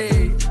Clan.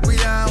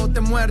 Cuidado, te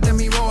muerde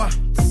mi boa.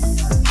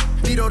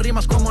 Tiro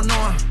rimas como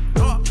Noah.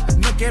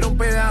 No quiero un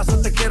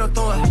pedazo, te quiero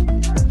toda.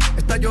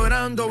 Está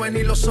llorando, ven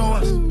y lo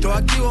sobas. Yo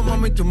activo,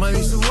 mami, tú me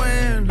dices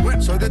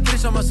buen. Soy de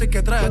Trisom, así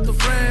que trae a tu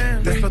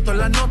friend. Te explotó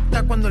la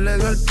nota cuando le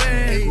dio el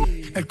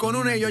pen. Él con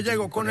una y yo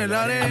llego con el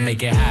arena. I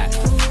make it hot.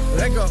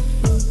 Let's go.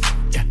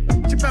 Yeah.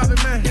 Chip out,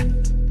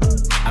 man.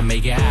 I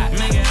make it hot.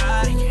 Make it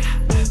hot.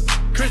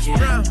 Chris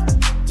Brown.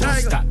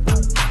 Tiger. Stop.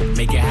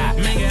 Make it hot.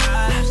 Make it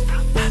hot.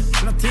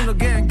 Latino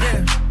gang,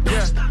 yeah.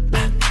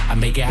 I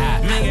make it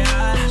hot. Make it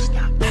hot.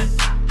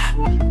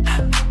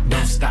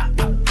 Don't stop.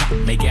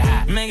 Make it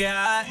hot. Make it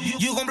hot.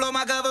 You gon' blow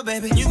my cover,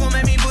 baby. You gon'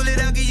 make me pull it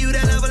out, give you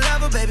that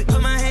lover, baby.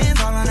 Put my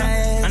hands all on her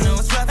ass. I know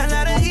it's rough. A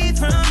lot of heat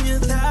from your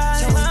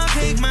thighs, so I'll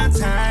take my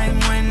time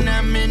when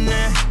I'm in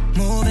there.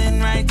 Moving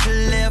right to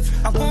left.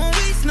 I won't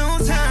waste no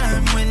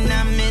time when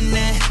I'm in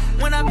there.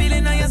 When I'm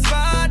feeling on your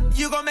spot,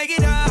 you gon' make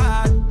it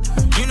hard.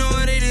 You know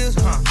what it is,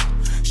 huh?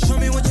 Show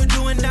me what you're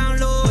doing down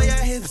low with your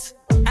hips.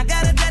 I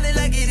gotta tell it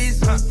like it is,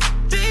 huh?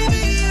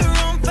 Baby, you're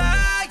on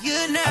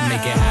fire now. I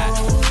make it hot.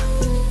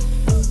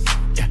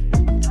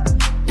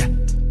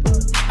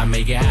 I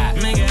make it hot.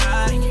 Make it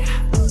hot.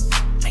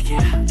 Make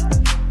it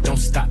hot. Don't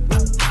stop.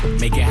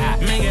 Make it hot.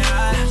 Make it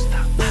hot.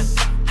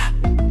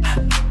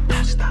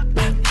 Don't stop.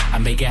 I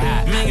make it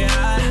hot. Make it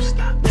hot.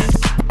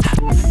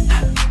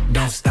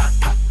 Don't stop.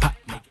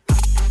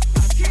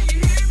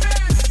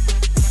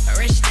 A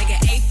rich nigga,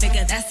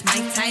 8-figure, that's my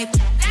type.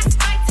 That's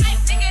my type,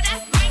 nigga,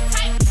 that's my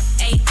type.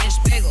 8-inch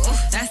bagel,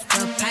 that's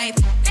the pipe.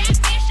 That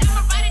bitch,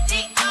 I'ma ride a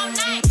dick all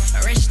night. A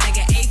rich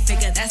nigga,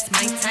 8-figure, that's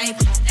my type.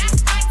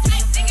 That's my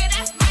type, nigga,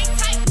 that's my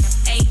type.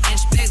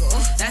 8-inch bagel,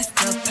 that's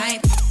the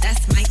pipe.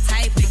 That's my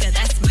type, nigga,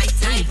 that's my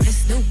type. This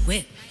new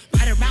whip,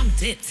 right around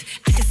dipped.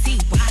 I can see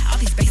why all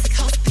these basic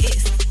hoes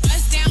pissed.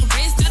 Bust down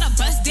wrist, not a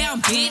bust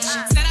down bitch.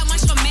 Said I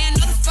want your man,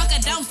 no the fuck I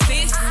don't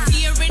sis.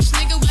 See a rich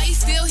nigga, why he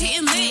still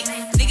hitting licks?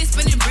 Niggas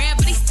spinning bread,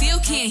 but he still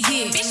can't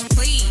hit. Bitch,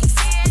 please.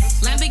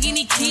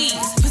 Lamborghini keys,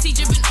 pussy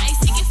dripping ice,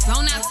 he get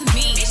flown out to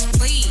me. Bitch,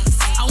 please.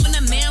 I want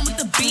a man with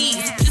the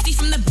beads. Pussy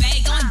from the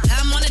bag, going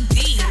dumb on a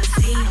D.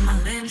 See on my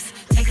lips,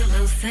 take a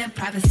little sip.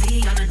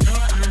 Privacy on the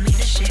door, I'ma make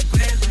the shit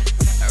grip.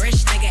 A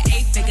rich nigga,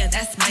 8-figure,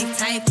 that's my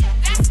type.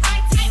 That's my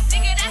type,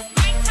 nigga, that's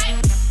my type.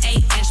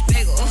 8-inch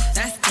bagel,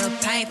 that's the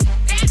pipe.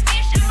 That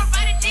bitch, I'ma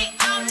ride a dick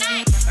all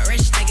night. A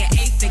rich nigga,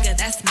 8-figure,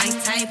 that's my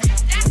type.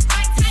 That's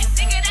my type,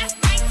 nigga, that's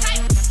my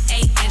type.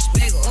 8-inch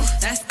bagel,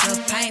 that's the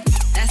pipe.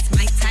 That's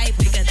my type,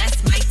 nigga,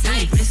 that's my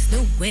type. This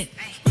new whip,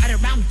 right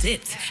around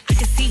dipped. I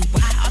can see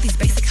why all these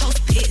basic hoes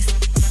pissed.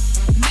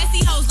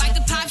 Messy hoes like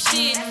to pop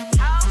shit.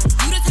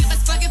 You the type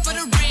that's fucking for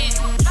the rent.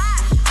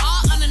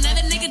 All on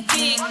another nigga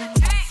dick.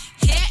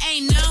 Hair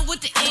ain't none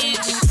with the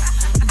inch.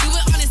 Do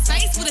it on his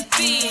face with a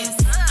fizz.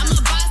 I'm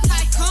a boss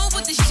tycoon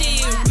with the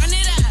shit. Run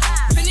it up,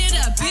 print it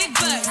up, big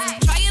bucks.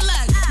 Try your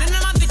luck, none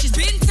of my bitches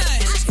been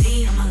touched.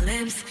 See on my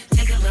lips,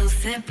 take a little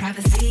sip.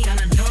 Privacy on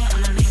the door,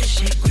 I'ma make the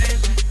shit grip.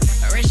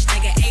 A rich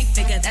nigga,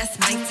 8-figure, that's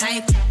my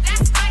type.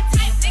 That's my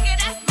type, nigga,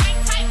 that's my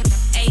type.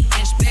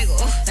 8-inch bagel,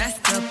 that's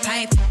the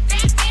pipe.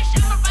 That bitch,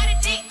 I'ma ride a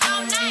dick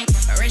all night.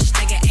 A rich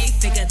nigga,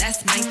 8-figure,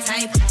 that's my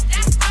type.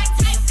 That's my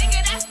type,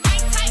 nigga, that's my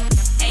type.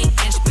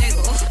 8-inch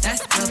bagel,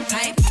 that's the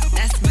pipe.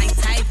 That's my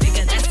type,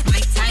 nigga, that's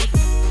my type.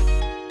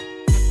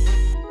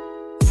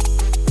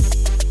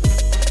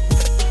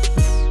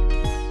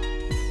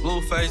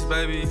 Blueface,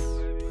 baby.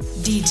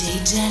 DJ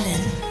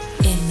Jellin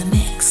in the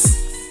mix.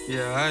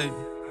 Yeah,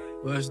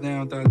 bust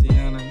down,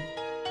 Tatiana.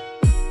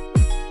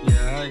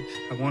 Yeah,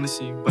 I wanna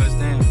see you bust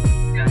down.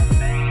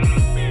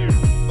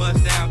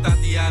 Bust down,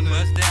 Tatiana.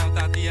 Bust down,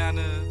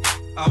 Tatiana.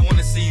 I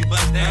wanna see you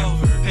bust down.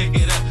 Pick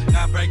it up,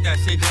 now break that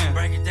shit down.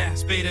 Break it down,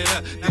 speed it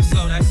up, now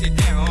slow that shit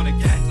down on the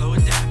gas. Slow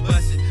it down,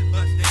 bust it,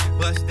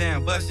 bust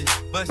down, bust it,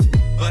 bust it,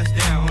 bust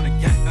down on the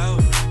gas.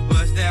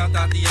 Bust down,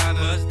 Tatiana.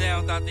 Bust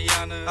down,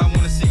 Tatiana. I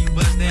wanna see you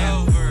bust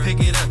down. Pick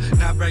it up,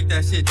 now break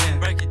that shit down.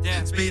 Break it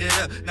down, speed it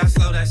up, now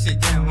slow that shit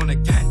down on the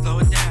gas. Slow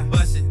it down,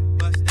 bust it,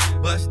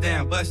 bust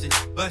down, bust it,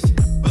 bust it,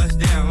 bust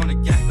down on the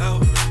gas.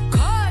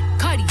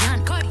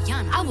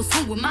 Cardiana, I was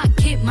home with my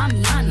kid,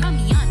 Mamiana.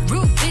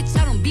 Real bitch,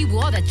 I don't be with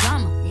all that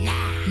drama.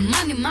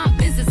 Money, my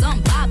business,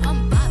 I'm Bob.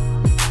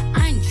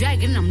 I ain't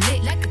dragging, I'm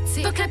lit like a tick.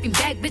 Still clapping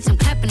back, bitch, I'm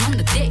clapping on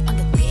the dick.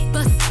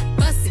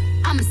 Bust it,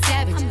 I'm a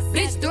savage.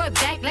 Bitch, throw it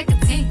back like a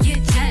 10-year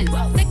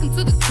challenge. Take him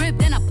to the crib,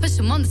 then I push him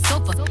him on the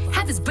sofa.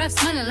 Have his breath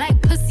smelling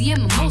like pussy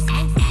and mimosa.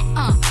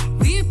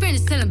 We ain't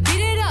finished, tell him beat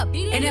it up.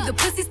 And if the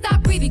pussy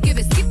stop breathing, give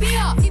it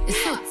CPR.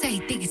 It's so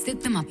tight, think it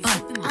slipped in my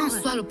butt. I don't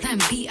swallow plan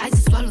B, I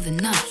just swallow the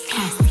nut.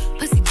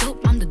 Pussy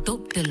dope, I'm the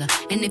dope dealer.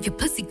 And if your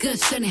pussy good,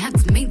 shouldn't have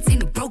to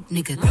maintain a broke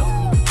nigga.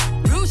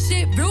 Real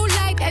shit, real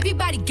life,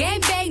 everybody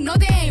gang bang. No,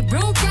 they ain't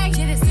real right.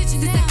 Since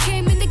I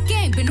came in the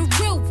game, been a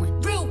real one.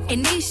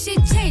 And ain't shit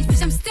changed,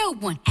 bitch, I'm still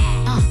one.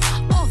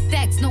 All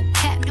facts, no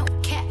cap, no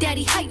cap.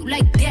 Daddy, how you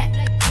like that?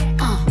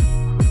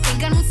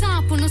 Ain't got no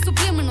time for no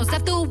subliminals.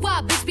 After a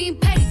while, bitch, being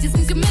petty just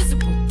means you're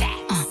miserable.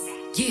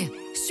 Yeah,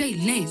 straight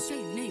lame.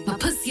 My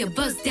pussy a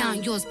buzz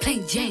down, yours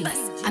plain Jane.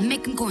 I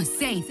make him go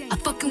insane. I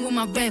fucking with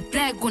my red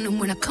flag on him.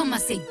 When I come, I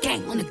say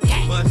gang on the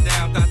gang. Buzz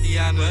down,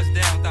 Tatiana. Buzz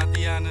down,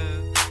 Tatiana.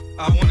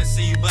 I wanna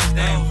see you bust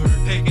down.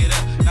 Pick it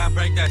up, now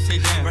break that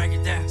shit down. Break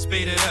it down,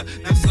 speed it up,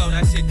 then slow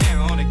that shit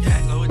down on the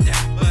gang. Slow it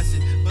down, bust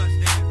it,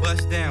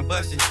 bust down,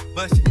 bust it,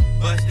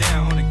 bust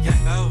down on the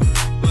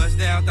gang. Bust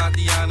down,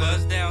 Tatiana.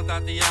 Bust down,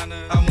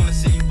 Tatiana. I wanna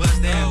see you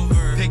bust down.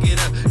 Pick it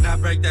up, now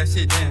break that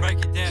shit down. Break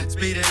it down,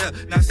 speed it up,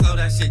 now slow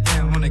that shit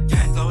down on the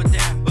gang. Slow it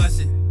down, bust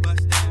it,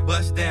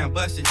 bust down,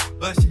 bust it,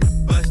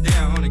 bust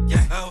down on the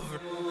gang.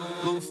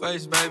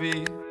 Blueface,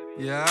 baby.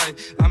 Yeah,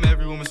 I'm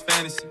every woman's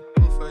fantasy.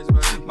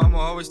 Mama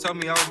always told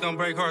me I was gonna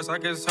break hearts. I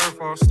guess it's her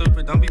fault,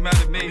 stupid. Don't be mad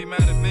at me.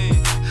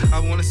 I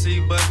wanna see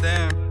you bust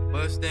down.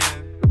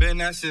 Bend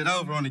that shit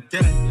over on the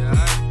gang.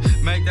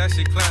 Yeah, make that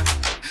shit clap.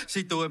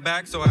 She threw it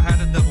back, so I had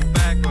to double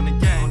back on the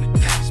gang.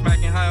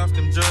 Smacking high off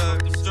them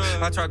drugs.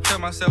 I tried to tell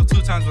myself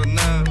 2 times was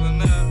enough.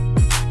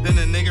 Then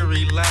the nigga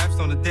relapsed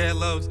on the dead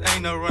lows.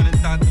 Ain't no running,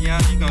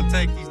 Tatiana. You gon'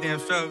 take these damn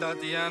strokes,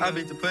 Tatiana. I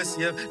beat the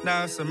pussy up,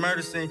 now it's a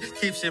murder scene.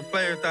 Keep shit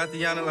player,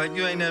 Tatiana, like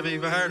you ain't never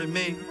even heard of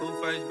me.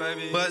 Blueface,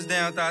 baby. Buzz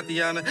down,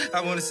 Tatiana.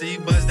 I wanna see you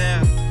buzz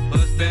down.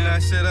 Bend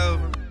that shit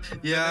over.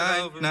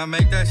 Yeah, now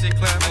make that shit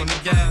clap on the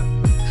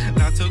gang.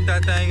 Now toot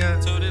that thing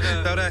up,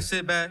 throw that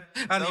shit back.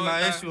 I need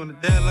my issue on the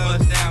dead low.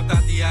 Buzz down,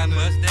 Tatiana.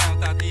 Buzz down,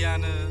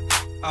 Tatiana.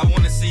 I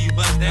wanna see you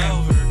bust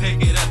down.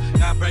 Pick it up,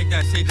 now break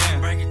that shit down.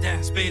 Break it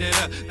down, speed it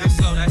up, then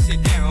slow that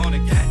shit down on the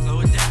gang.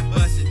 Slow it down,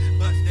 bust it,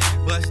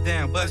 bust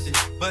down, bust it,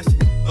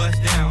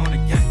 bust down on the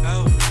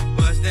gang.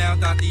 Bust down,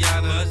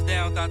 Tatiana. Bust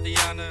down,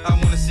 Tatiana. I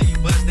wanna see you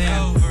bust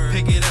down.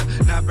 Pick it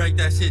up, now break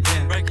that shit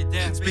down. Break it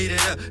down, speed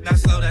it up, now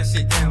slow that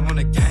shit down on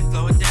the gang.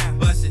 Slow it down,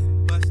 bust it,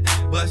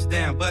 bust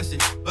down, bust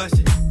it, bust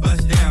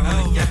down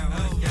on the gang.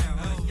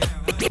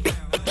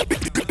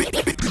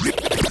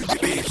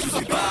 Bitch, you's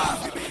a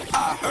vibe.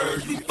 I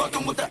heard you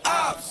fucking with the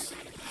ops.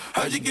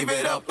 Heard you give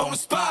it up on the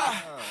spot.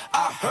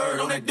 I heard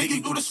on that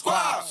diggy through the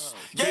squads.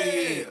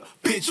 Yeah,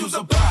 bitch, you's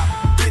a bop.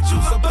 Bitch,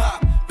 you's a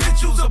bop.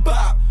 Bitch, you's a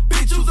bop.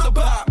 Bitch, you's a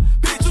bop.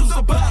 Bitch, you's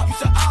a bop. You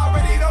should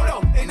already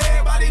know, and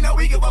everybody know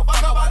we give a fuck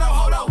about no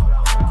hold-o.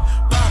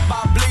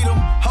 Bop, bleed them,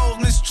 hoes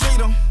mistreat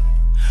them.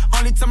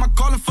 Only time I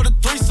call him for the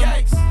threesome.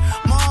 Yikes.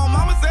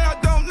 Mama say I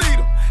don't need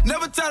him.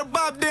 Never tell the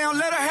Bob down,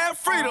 let her have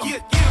freedom.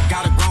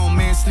 Got a grown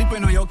man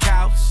sleeping on your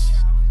couch.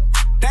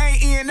 They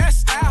ain't in,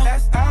 that's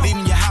out.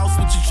 Leaving your house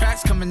with your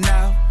tracks coming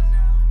out.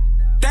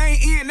 They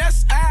ain't in,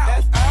 that's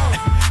out.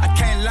 I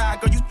can't lie,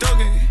 girl, you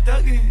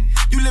thuggin'.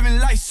 You living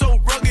life so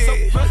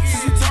rugged.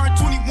 Since you turned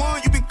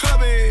 21, you been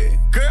clubbing.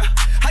 Girl,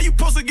 how you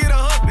supposed to get a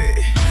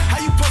hubby? How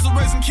you supposed to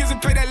raise some kids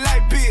and pay that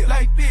light bill?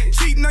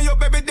 Cheating on your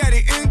baby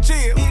daddy in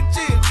jail.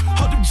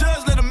 Hope the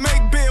judge let him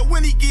make bail.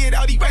 When he get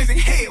out, he raising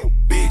hell.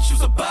 Bitch,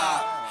 you's a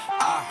bop.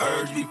 I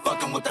heard you be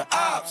fucking with the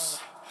ops.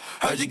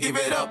 Heard you give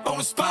it up on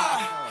the spot.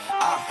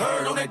 I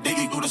heard on that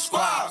diggy through the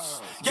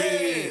squads.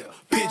 Yeah,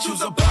 bitch,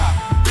 you's a bop.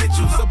 Bitch,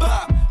 you's a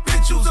bop.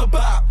 Bitch, you's a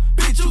bop.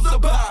 Bitch, you's a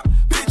bop.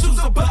 Bitch, you's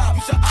a bop.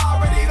 You should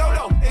already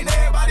know, and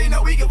everybody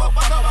know we give a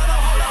fuck about no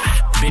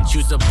hold-o. Bitch,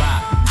 you's a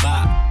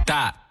bop,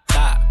 dot.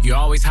 You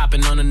always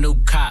hopping on a new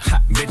cop.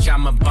 Bitch,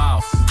 I'm a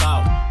boss,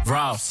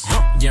 Ross.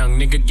 Young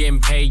nigga getting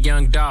paid,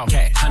 young dog.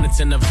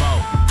 Hundreds in the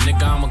vote,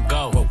 nigga, I'ma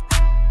go.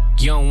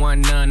 You don't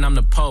want none, I'm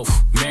the Pope.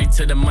 Married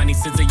to the money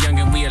since a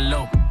youngin', we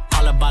elope.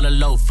 All about a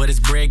loaf, for this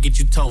bread, get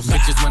you toast.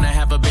 Bitches wanna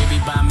have a baby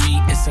by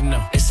me, it's a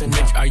no. It's a no.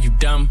 Bitch, are you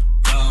dumb?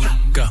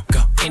 Go.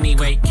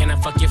 Anyway, can I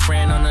fuck your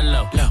friend on the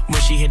low?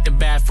 When she hit the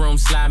bathroom,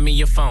 slide me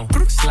your phone.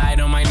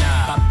 Slide on my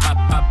knob.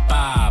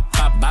 Pop.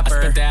 I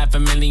spent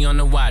 $500,000 on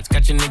the watch.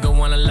 Got your nigga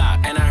wanna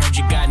lock. And I heard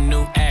you got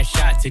new ass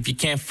shots. If you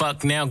can't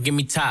fuck now, give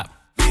me top.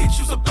 Bitch,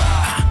 you's a bop.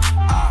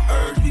 I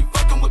heard you be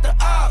fucking with the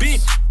ops.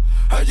 Bitch.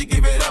 Heard you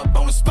give it up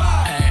on the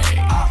spot. Hey.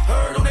 I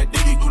heard on that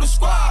diggy through the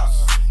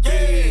squads.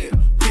 Yeah,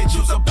 bitch,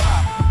 you's a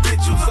bop.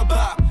 Bitch, you's a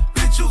bop.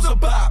 Bitch, you's a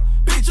bop.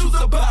 Bitch, you's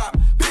a bop.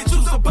 Bitch,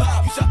 you's a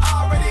bop. You should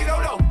already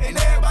know, and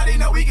everybody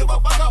know we give a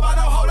fuck about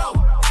no hold-o.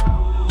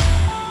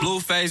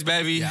 Blueface,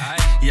 baby.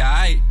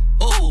 Yeah,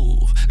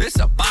 ooh, this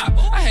a bop.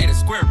 I hate a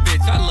square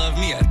bitch. I love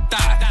me a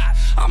thot.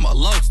 I'm a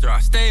lobster. I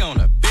stay on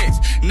a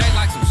bitch. Neck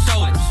like some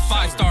shoulders.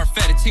 5-star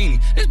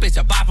fettuccine. This bitch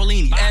a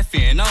Boppolini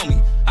effing on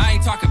me. I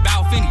ain't talking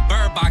about Finny.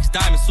 Bird box,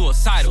 diamond,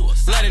 suicidal.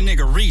 Let a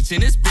nigga reach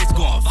and this bitch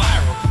going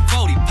viral.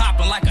 40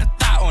 popping like a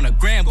thot on a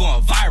gram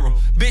going viral.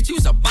 Bitch,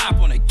 you's a bop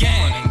on a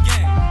gang.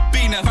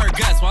 Beating clean up her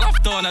guts while I'm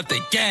throwing up the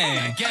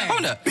gang.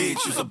 On the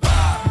bitch, you's a bop.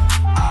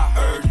 I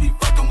heard you be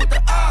fucking with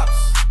the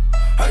ops.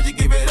 Heard you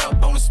give it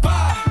up on the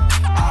spot.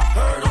 I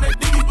heard on that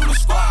diggy through the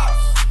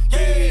squats.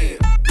 Yeah,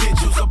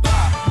 bitch, you's a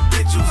bop.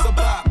 Bitch, you's a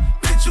bop.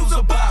 Bitch, you's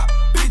a bop.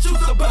 Bitch,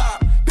 you's a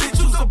bop. Bitch,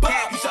 you's a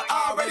bop. You should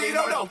already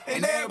know though.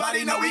 And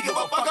everybody know we give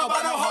a fuck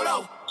about no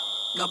holo.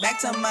 Go back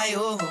to my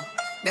ooh,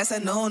 that's a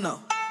no-no.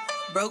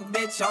 Broke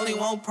bitch only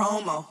want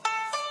promo.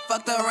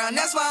 Fucked around,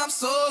 that's why I'm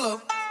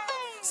solo.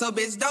 So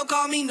bitch, don't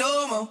call me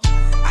no more.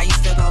 I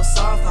used to go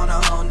soft on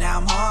a hoe, now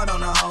I'm hard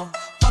on a hoe.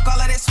 Fuck all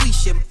of that sweet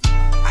shit.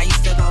 I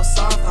used to go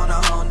soft on a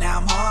hoe, now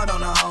I'm hard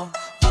on a hoe.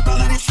 Fuck all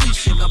of that sweet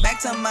shit. Go back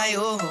to my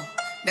ooh,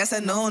 that's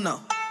a no-no.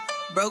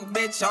 Broke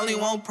bitch only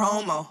want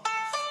promo.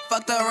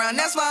 Fucked around,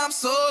 that's why I'm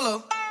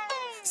solo.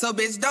 So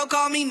bitch, don't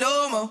call me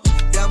no more.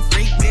 Dumb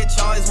freak bitch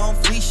always want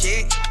free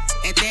shit.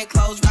 And then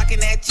clothes rockin'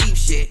 that cheap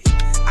shit.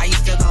 I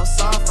used to go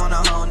soft on a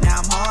hoe, now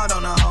I'm hard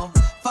on a hoe.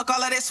 Fuck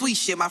all of that sweet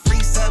shit, my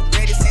freaks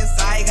upgraded since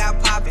I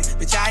got poppin'.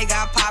 Bitch, I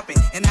got poppin',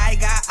 and I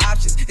got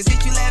options. And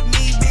since you left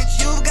me,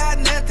 bitch, you got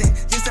nothing.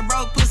 Just a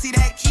broke pussy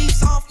that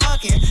keeps on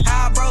fucking.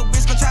 How a broke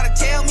bitch gon' try to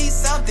tell me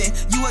something?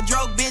 You a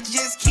broke bitch,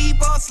 just keep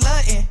on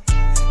slutting.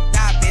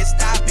 Stop bitch,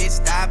 stop bitch,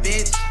 stop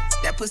bitch.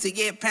 That pussy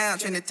get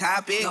pound, trying to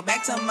top it. Go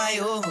back to my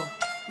ooh,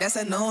 that's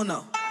a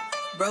no-no.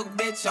 Broke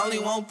bitch only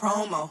want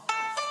promo.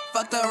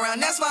 Fucked around,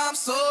 that's why I'm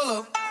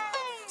solo.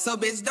 So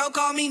bitch, don't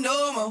call me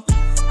no more.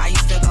 I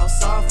used to go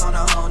soft on a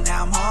hoe,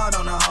 now I'm hard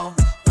on a hoe.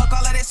 Fuck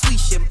all of that sweet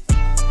shit.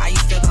 I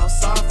used to go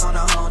soft on a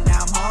hoe,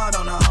 now I'm hard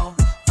on a hoe.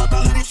 Fuck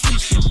all of that sweet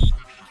shit.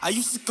 I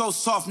used to go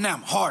soft, now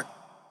I'm hard.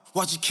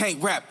 Watch you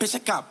can't rap, bitch, I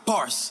got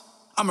bars.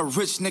 I'm a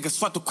rich nigga,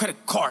 swipe the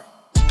credit card.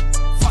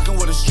 Fucking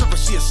with a stripper,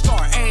 she a star,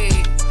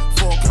 ayy.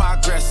 Full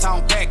progress, I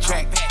don't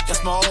backtrack.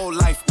 That's my old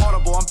life,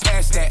 audible, I'm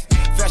past that.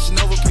 Fashion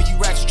over, pay you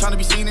racks, you tryna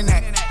be seen in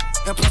that.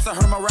 And plus I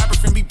heard my rapper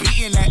friend be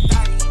beating that.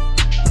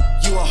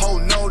 You a whole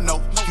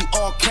no-no, you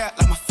all cap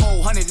like my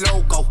 400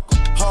 logo.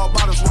 Hard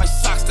bottoms, white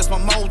socks, that's my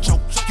mojo.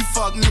 You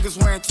fuck niggas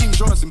wearing Team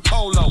Jordans and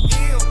Polo.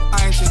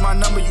 I ain't changed my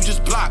number, you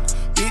just blocked.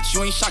 Bitch,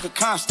 you ain't Shaka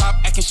Khan, stop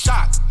acting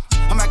shocked.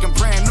 I'm acting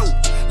brand new,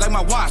 like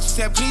my watch. She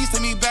said, please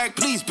take me back,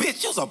 please,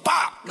 bitch, you's a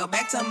bop. Go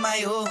back to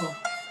my ooh,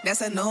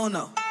 that's a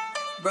no-no.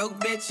 Broke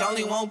bitch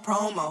only want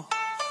promo.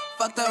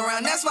 Fucked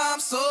around, that's why I'm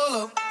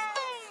solo.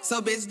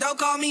 So bitch, don't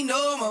call me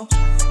no more.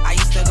 I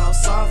used to go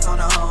soft on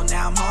a hoe,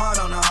 now I'm hard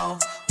on a hoe.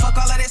 Fuck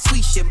all of that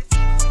sweet shit.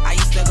 I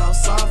used to go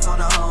soft on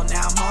a hoe,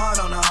 now I'm hard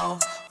on a hoe.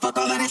 Fuck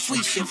all of that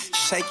sweet shit.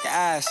 Shake your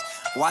ass,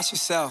 watch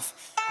yourself.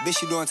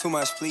 Bitch, you doing too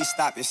much, please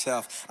stop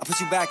yourself. I put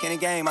you back in the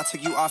game, I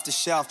took you off the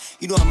shelf.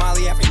 You doing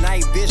Molly every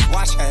night, bitch,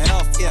 watch your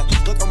health, yeah.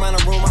 Look around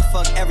the room, I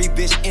fuck every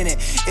bitch in it.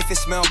 If it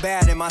smell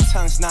bad and my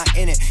tongue's not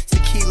in it.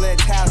 Tequila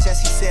towel,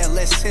 Jesse said,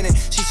 let's send it.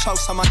 She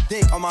chokes on my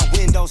dick, on my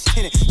windows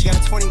tinted. She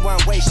got a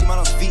 21 waist, she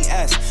models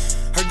VS.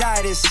 Her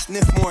diet is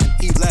sniff more and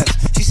eat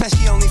less. She said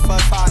she only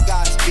fuck 5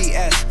 guys,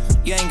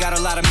 BS. You ain't got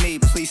a lot of me,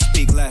 please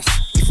speak less.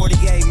 Before they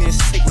gave me this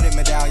sick with it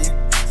medallion.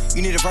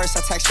 You need a verse,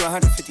 I text you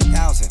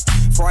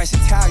 150,000. For Ice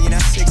Italian,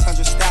 that's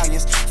 600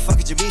 stallions. Fuck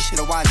a Jamisha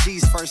to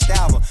YG's first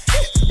album.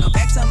 Go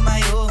back to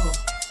my ooh,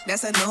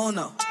 that's a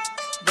no-no.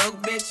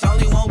 Broke bitch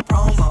only want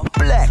promo.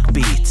 Black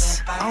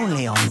Beats,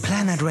 only on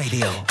Planet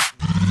Radio.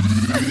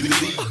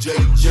 DJ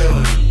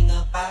Jellin.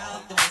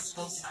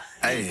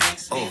 Hey,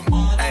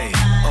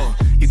 oh.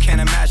 You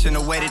can't imagine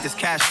the way that this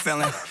cash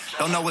feeling.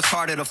 Don't know what's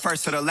harder, the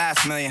first or the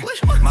last million.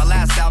 My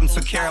last album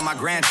took care of my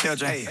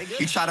grandchildren.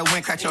 You try to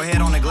win, crack your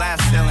head on the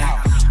glass ceiling.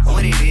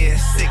 What it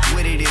is, sick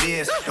with it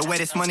is. The way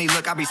this money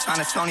look, I be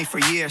signing Sony for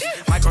years.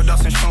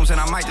 Microdosing shrooms and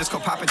I might just go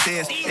pop it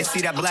this. They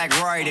see that black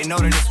Rory, they know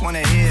that it's one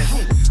of his.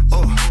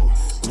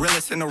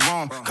 Realest in the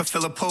room, could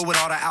fill a pool with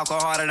all the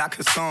alcohol that I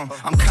consume.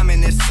 I'm coming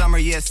this summer,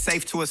 yeah, it's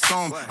safe to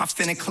assume. I'm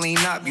finna clean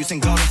up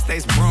using Golden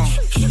State's broom.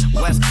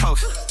 West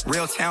Coast,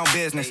 real town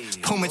business.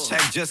 Puma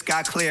check just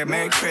got cleared,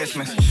 Merry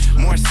Christmas.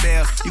 More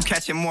sales, you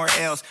catching more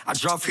L's. I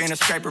drove here in a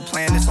scraper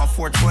playing this on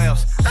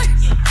 412s.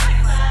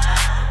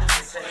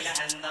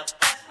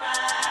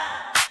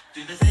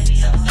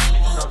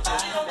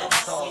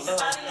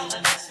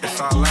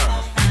 It's all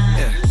love,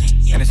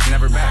 yeah, and it's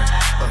never better.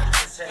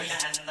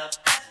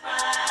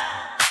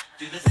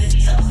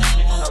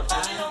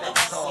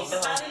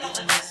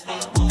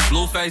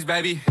 Blueface,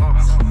 baby.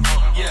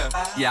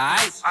 Yeah,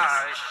 aight.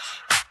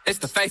 It's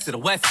the face of the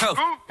West Coast.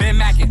 Ben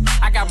Mackin,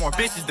 I got more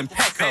bitches than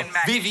Petco.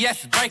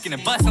 VVS is breaking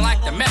and busting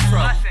like the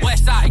Metro.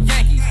 West Side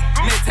Yankees,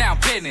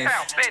 Midtown business.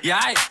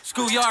 Yeah, aight.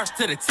 Schoolyard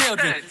to the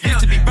children.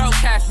 Used to be broke,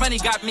 cash money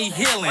got me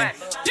healing.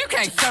 You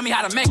can't show me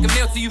how to make a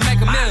meal till you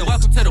make a million.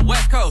 Welcome to the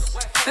West Coast.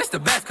 This the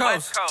best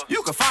coast.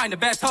 You can find the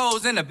best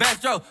hoes and the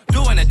best Joe.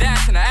 Doing the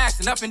dash and the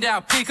action up and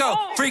down Pico.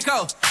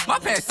 Frico. My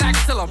pants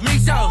sagging till I'm me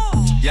show.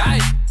 Yeah,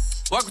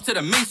 aight. Welcome to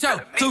the me show.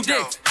 2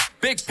 dicks,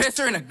 big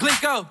pisser and a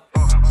Glico.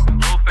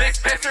 Big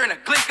pisser and a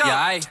Glico.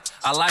 Yeah,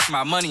 I like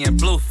my money in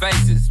blue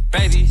faces,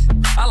 baby.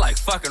 I like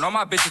fucking. All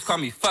my bitches call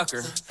me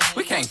fucker.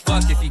 We can't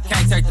fuck if you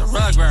can't take the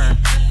rug burn.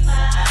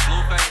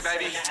 Blue face,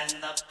 baby.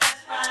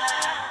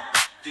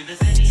 Is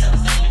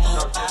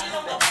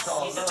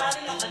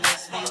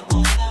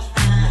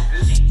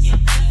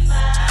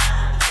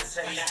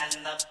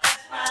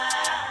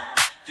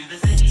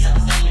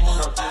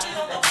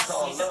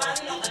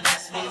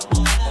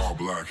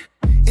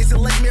it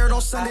Lake Merritt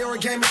on Sunday or a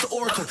game at the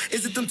Oracle?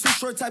 Is it them two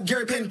short type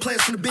Gary Payton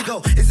players from the Big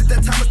O? Is it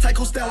that Thomas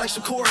Tycho style like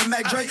Shakur and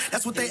Mac Dre?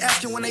 That's what they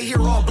asking when they hear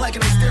all black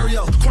in their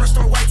stereo. Corner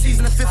store white tees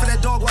and a fifth of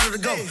that dog water to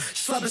go.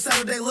 Slapping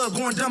Saturday love,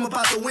 going dumb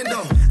about the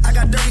window. I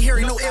got dirty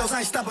hairy, no L's, I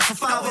ain't stopping for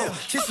 5-0.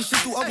 Kissing shit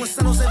through Oakland,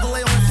 San Jose,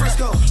 Vallejo, and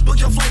Frisco. Book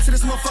your flight to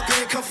this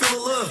motherfucker and come feel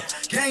the love.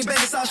 Gang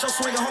banging, side show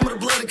swinging home of the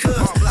blood and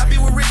cubs. I be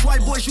with rich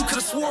white boys you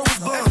could've swore was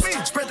bums.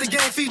 Spread the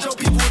game, feed your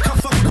people and come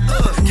fuck with the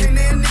thug. Can't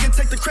that nigga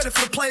take the credit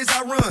for the plays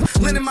I run.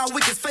 Lending my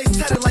wicked face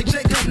tatted like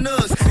Jacob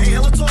Nugs. Ain't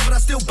hella tall, but I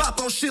still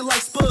bop on shit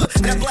like Spud.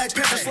 That Black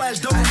Panther slash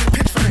Doberman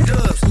pitch for the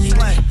Dubs.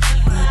 Black.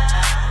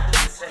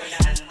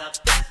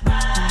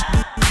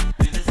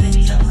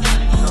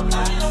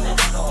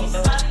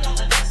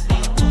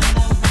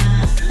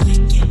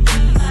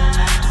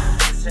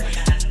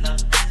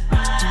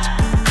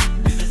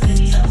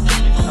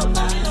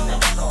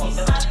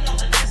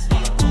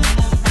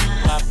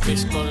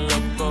 Bitch go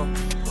loco,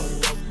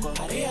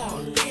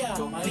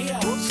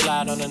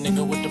 slide on a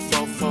nigga with the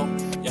fofo.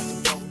 Yeah,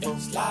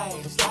 slide.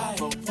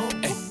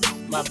 Ay,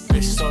 my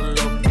bitch so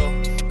loco,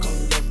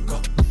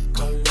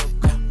 go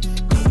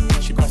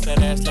loco. She bounce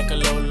that ass like a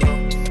Lolo.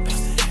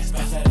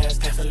 Bounce that ass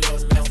like a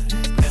Lolo.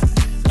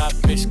 My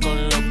bitch go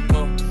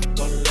loco,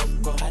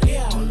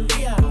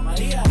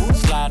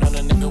 slide on a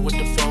nigga with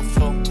the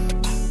fofo.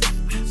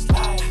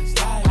 Slide,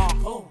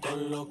 go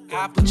loco. I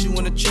put you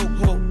in a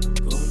chokehold.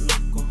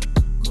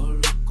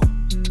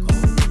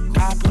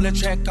 I pull that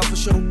track off for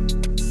show.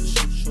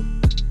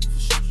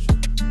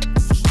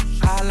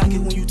 I like it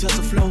when you touch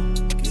the flow.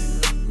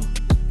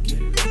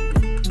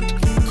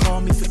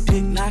 Call me for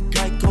dick, not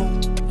Geico.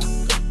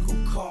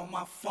 Call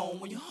my phone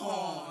when you're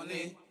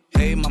horny.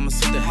 Hey,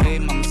 mamacita,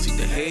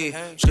 hey.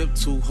 Trip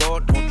too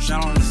hard, don't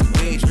drown on this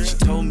wave. She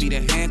told me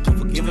to hand, don't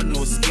forgive her,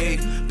 no escape.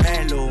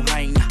 Bad little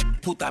hyena,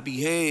 puta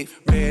behave.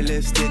 Red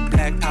lipstick,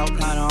 black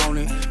outline on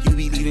it. You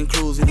be leaving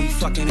clues and we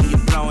fucking and you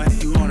blowing.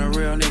 You want a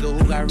real nigga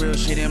who got real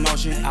shit in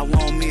motion. I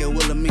want me a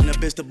Wilhelmina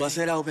bitch to bust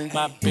it open.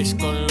 My bitch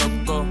go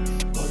loco.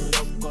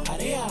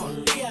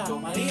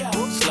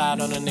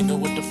 Slide on a nigga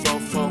with the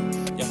fofo.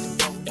 Yeah,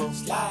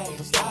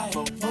 slide.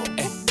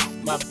 Ay,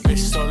 my bitch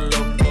so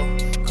loco.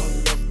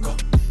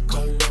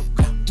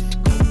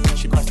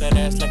 She bounce that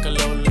ass like a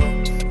Lolo.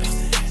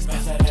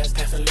 Bounce that ass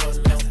like a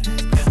Lolo.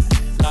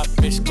 My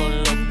bitch go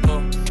loco.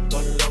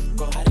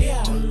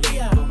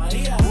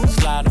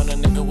 Slide on a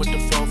nigga with the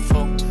fofo.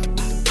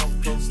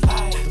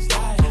 Slide.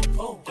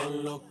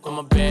 I'm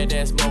a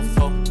badass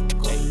mofo.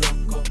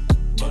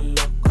 Go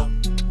loco.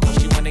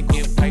 She wanna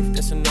get wife,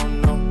 that's a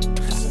no-no.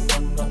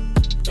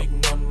 Big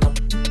no-no.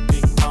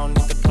 I don't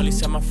need the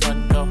police at my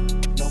front door.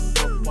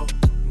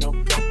 No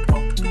popo.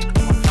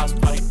 House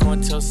party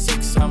going till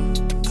 6,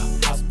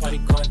 house party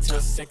going till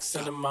 6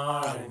 in the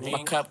morning.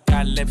 My cup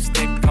got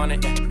lipstick on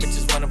it.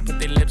 Bitches wanna put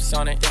their lips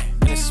on it.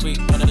 And it's sweet,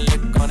 wanna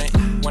lick on it.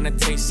 Wanna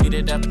taste, eat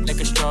it up like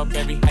a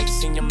strawberry.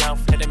 Ice in your mouth,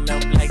 let it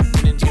melt like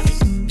Ben and Jerry.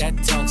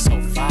 That tongue so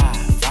fire.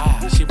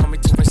 She want me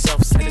to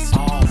herself, said it's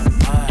all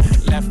mine.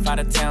 Left out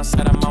of town,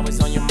 said I'm always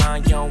on your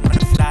mind. You don't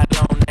wanna fly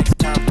alone next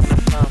time when I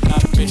come. My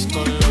bitch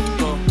go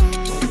loco.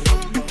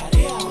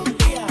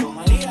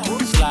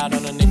 Slide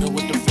on a nigga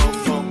with the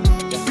fofo.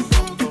 Yeah.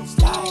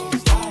 Slide.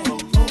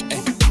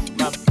 Ay,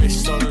 my bitch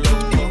so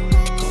loco.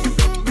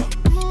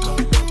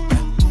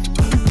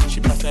 She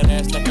bounce that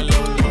ass like a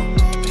Lolo.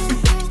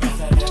 Bounce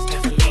that ass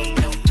like a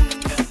Lolo.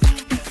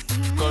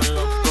 Go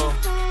loco.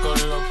 Go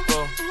loco.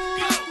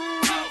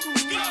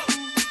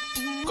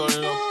 Go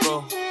loco.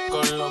 Go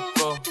loco.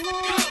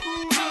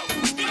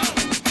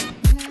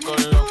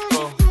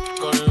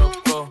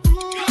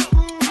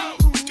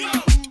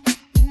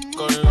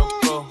 Go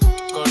loco.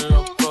 Go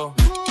loco.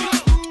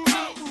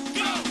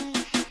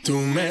 Tú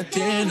me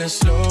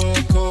tienes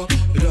loco,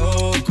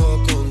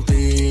 loco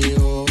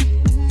contigo.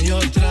 Yo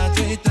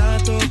trato y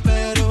trato,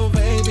 pero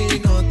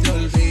baby no te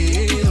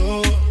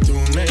olvido. Tú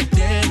me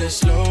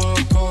tienes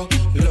loco,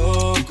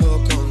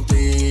 loco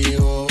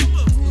contigo.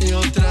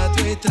 Yo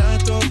trato y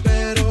trato,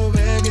 pero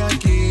baby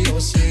aquí yo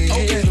sigo.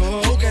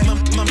 Okay.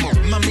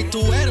 Mami,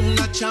 tú eres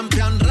una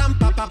champion,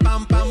 rampa, pa,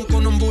 pam, pam,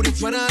 con un booty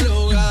fuera del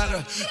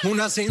hogar.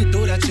 Una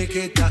cintura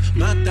chiquita,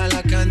 mata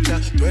la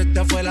cancha, tú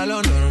estás fuera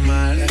lo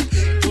normal.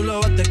 Tú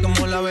lo bates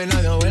como la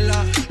vena de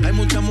abuela. Hay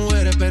muchas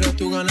mujeres, pero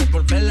tú ganas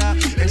por verla.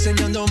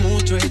 Enseñando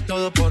mucho y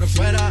todo por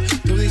fuera.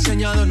 Tu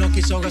diseñador no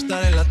quiso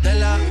gastar en la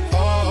tela.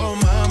 Oh,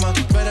 mama,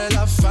 tú eres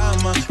la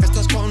fama.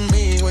 Estás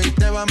conmigo y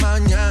te va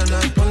mañana.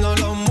 Cuando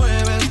lo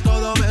mueves,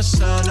 todo me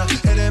sana.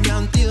 Eres mi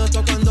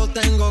antídoto cuando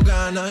tengo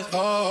ganas.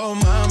 Oh,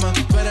 mama,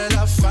 tú eres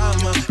la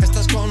fama.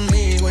 Estás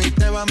conmigo y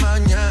te va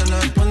mañana.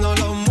 Cuando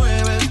lo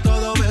mueves,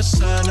 todo me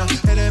sana.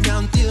 Eres mi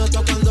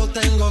antídoto cuando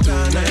tengo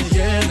ganas. Me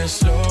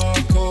tienes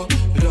loco,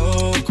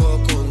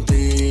 loco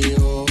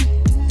contigo.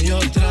 Yo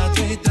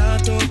trato y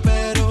trato,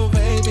 pero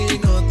baby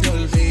no te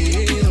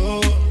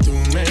olvido. Tú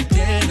me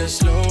tienes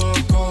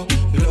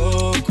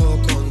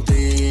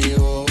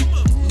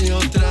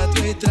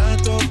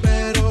trato,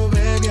 pero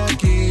baby,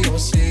 aquí yo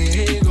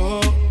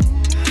sigo.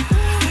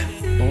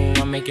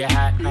 I make it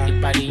hot, your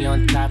body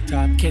on top,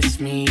 kiss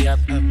me up,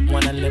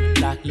 wanna lip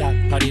lock,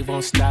 party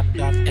won't stop,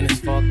 and it's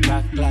 4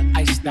 o'clock,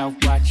 iced out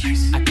watch,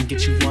 I can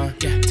get you one,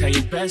 yeah. Tell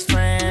your best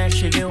friend,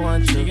 she get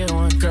one,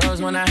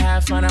 girls wanna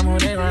have fun, I'm who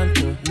they run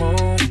to,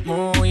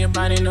 move, your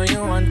body know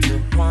you want to,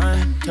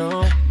 1,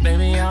 2,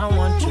 baby I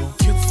want you,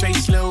 cute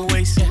face, little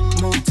waist, yeah.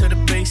 Move to the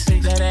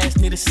basics, that ass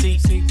need a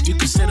seat, you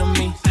can sit on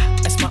me,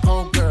 that's my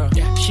old girl,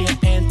 yeah. She an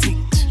antique,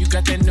 you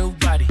got that new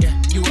body, yeah.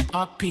 You an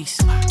art piece,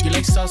 you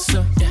like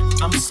salsa, yeah.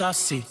 I'm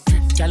saucy,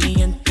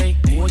 caliente,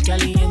 muy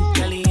caliente,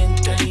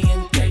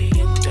 caliente,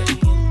 caliente,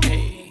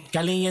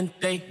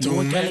 caliente.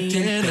 Tú me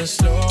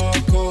tienes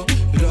loco,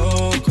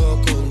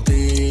 loco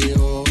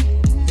contigo.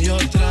 Yo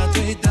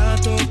trato y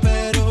trato,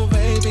 pero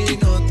baby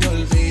no te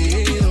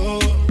olvido.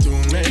 Tú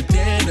me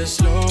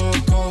tienes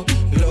loco,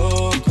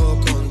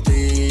 loco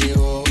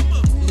contigo.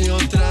 Yo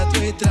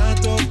trato y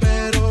trato,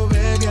 pero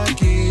baby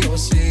aquí yo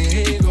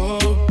sigo.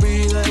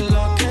 Pide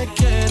lo que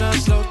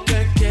quieras, lo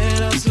que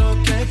quieras, lo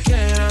que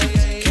quieras.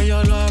 Que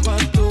yo lo hago a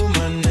tu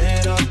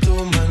manera, a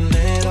tu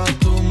manera, a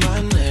tu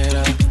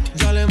manera.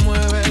 Dale,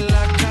 mueve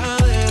la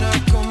cadera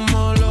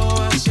como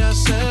lo hacía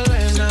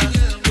Selena.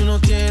 Tú no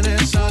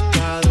tienes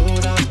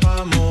ataduras,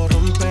 vamos,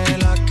 rompe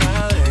la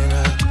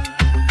cadena.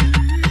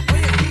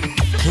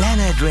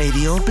 Planet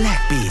Radio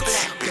Black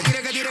Beats.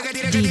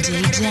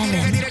 DJ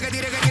Jalen.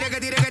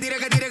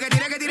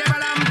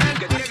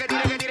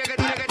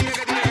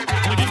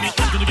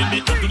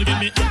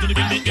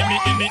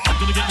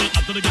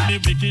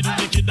 Wicked,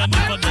 wicked, and if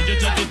I don't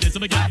get you this,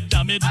 I'm get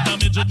damage,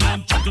 you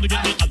don't. Gonna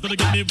get me, gonna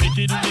get me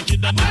wicked,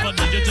 wicked, and if I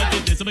don't get you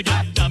this, I'm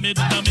get damage,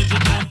 you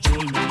don't.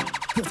 Control me,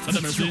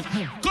 have mercy.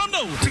 Come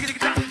now.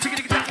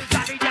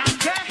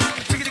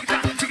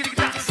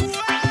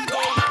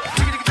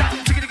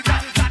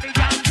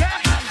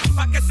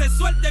 Pa' que se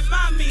suelte,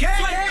 mami.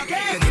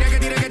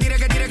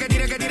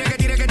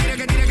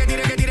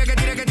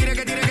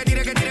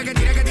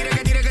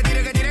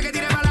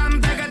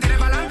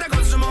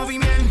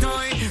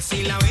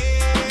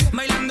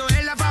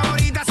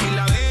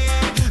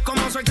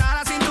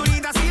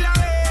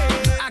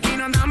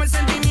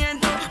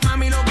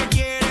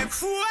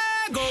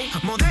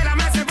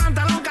 Modélame ese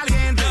pantalón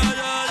caliente.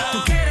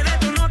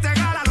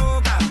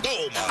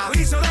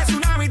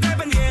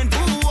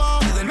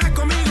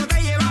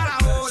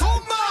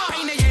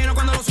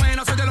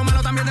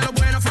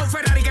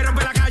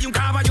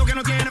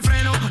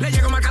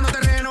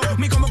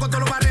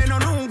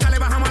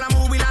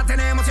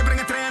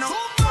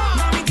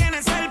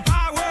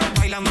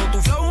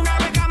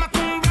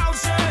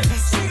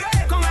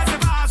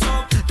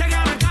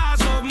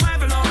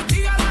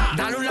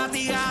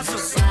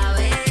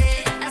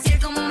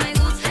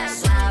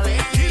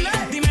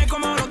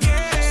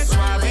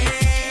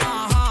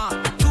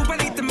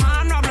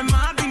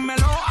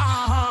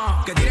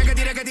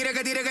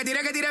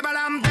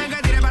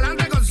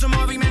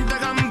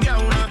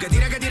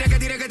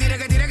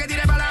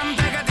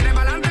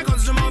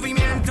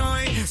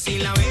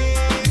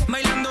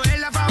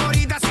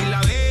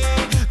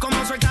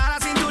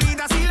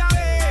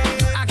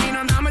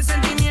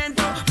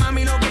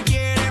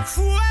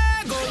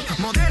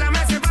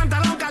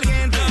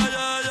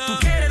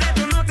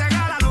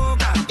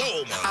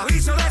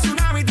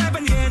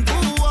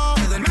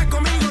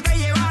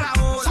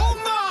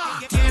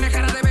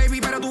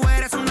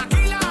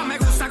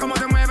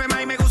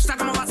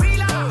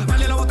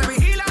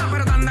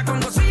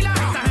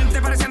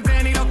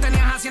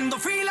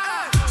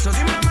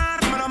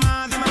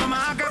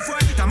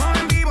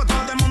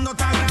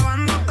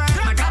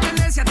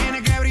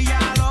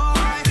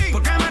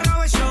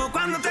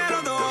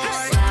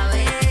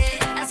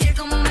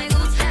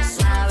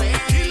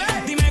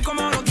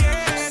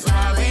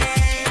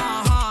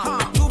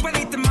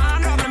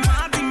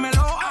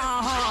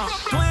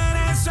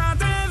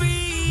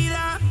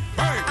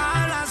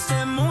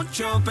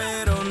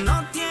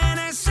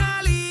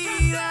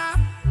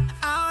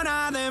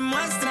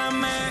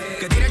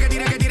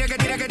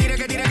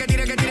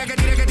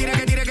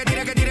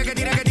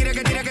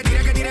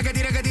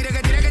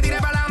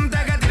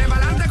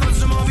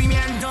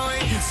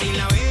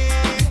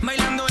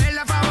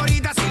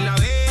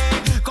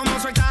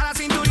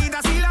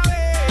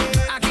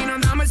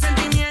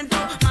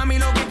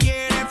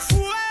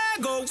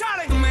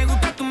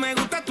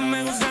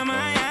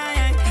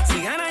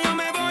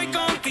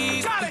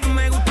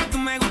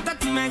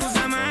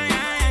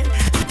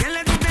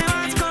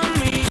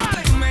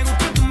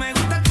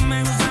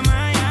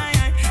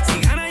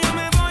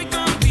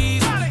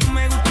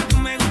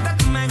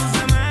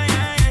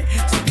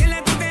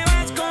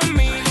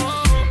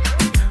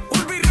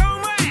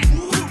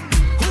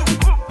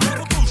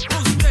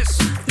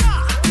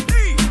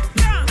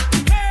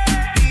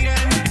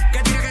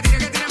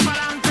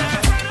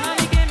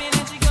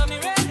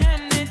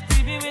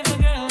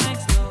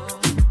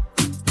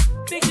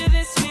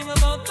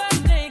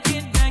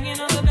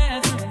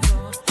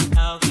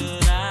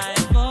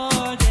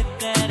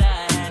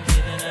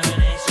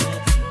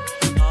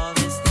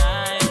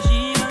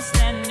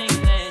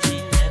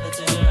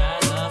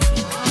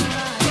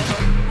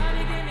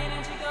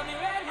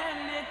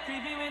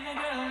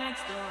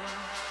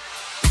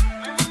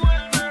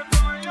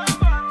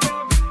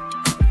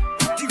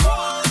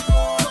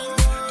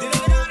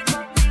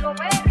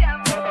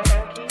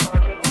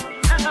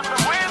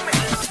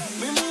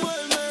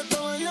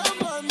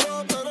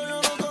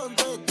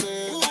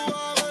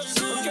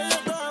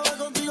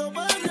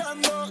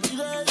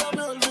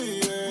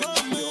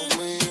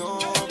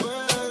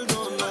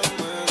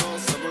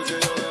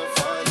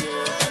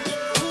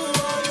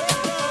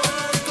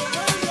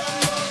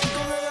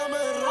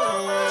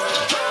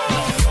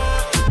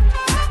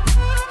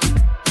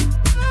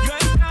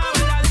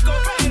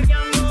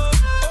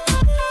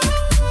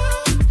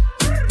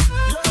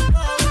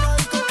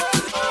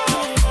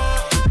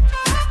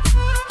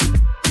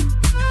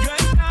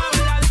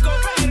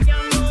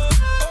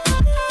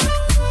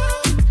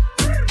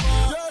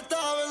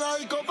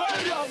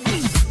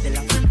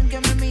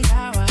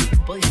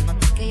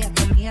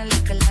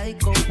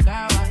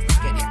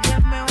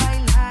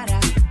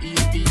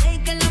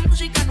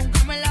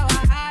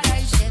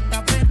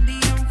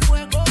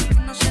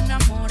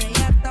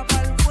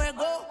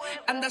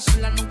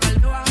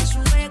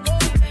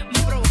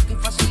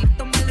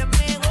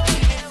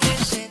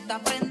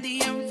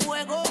 body en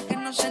fuego. Que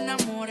no se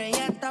enamore,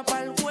 ella está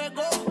pa'l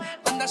juego.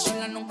 Anda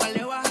sola, nunca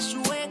le baja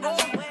su ego.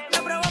 Me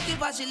provoca y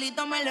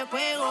facilito me le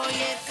pego.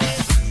 Y es que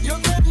yo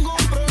tengo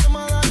un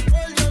problema de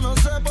alcohol, yo no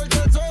sé por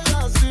qué soy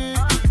así.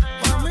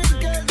 Pa' mí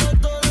que el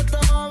doctor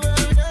estaba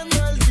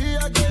bebiendo el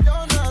día que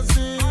yo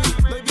nací.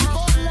 Baby,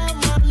 pon la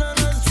mano en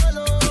el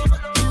suelo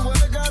y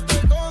huélgate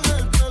con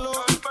el pelo.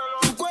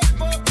 Tu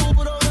cuerpo es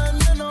puro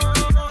veneno,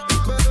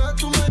 bebé,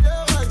 tú me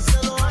llevas al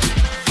cielo.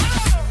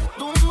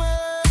 Tú me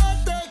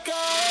dejaste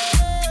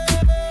caer,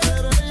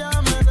 pero ella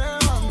me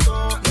levantó.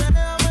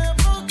 Déjame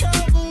poca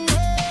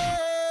mujer,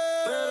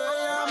 pero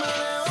ella me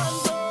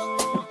levantó.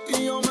 Y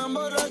yo me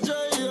emborraché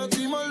y de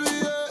ti me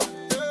olvidé.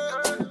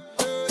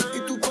 Y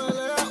tú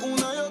peleas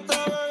una y otra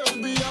vez,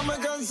 baby, ya me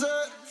cansé.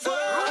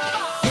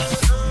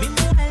 mi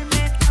mujer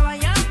me estaba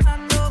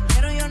llamando,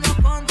 pero yo no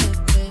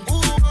contesté.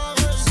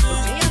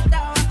 Ella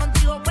estaba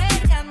contigo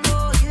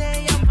peleando y de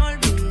ella me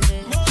olvidé.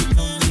 Dios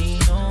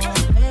mío,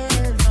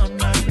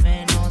 perdóname,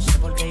 no sé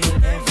por qué yo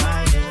te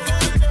fallé.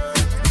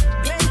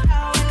 Yo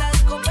estaba en la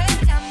disco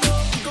peleando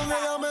y con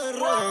ella me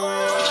regué.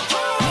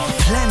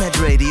 Planet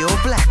Radio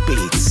Black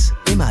Beats.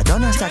 Immer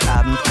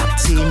Donnerstagabend ab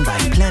 10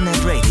 bei Planet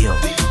Radio.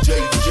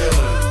 DJ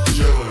Jellin.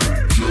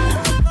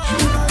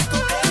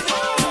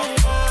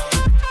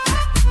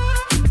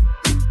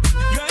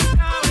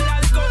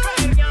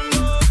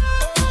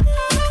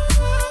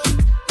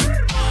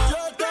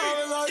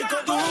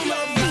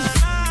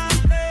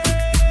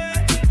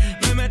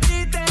 me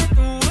metiste en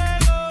tu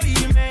juego y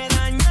me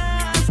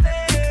dañaste.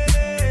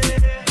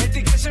 El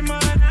que se me va a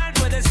ganar,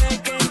 puede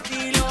ser que en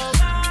ti lo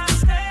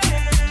gaste.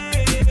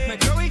 Me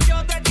creo y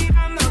yo te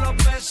tirando los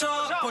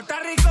pesos. Puerto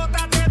Rico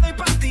te doy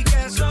pa' ti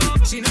queso.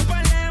 Si no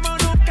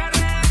perdemos nunca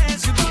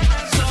regreso y por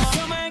eso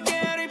yo me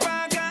quiero ir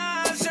pa'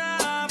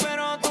 casa,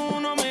 pero tú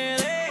no me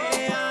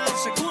dejas.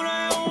 Ese culo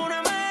es una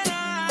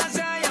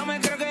amenaza, ya me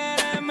creo que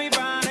eres mi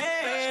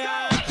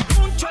pareja.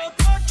 Un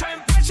chotocho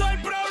empezó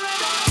el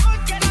problema,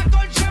 porque la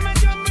colcha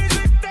metió en mi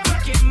sistema.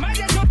 Quien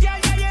vaya a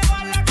chotear ya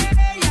lleva la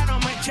querella. No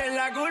me eches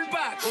la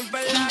culpa,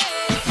 culpa es la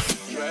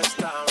Yo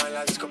estaba en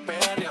la disco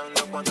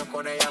peleando cuando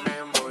con ella me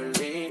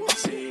envolví.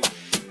 Sí,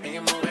 mi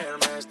mujer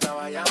me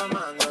estaba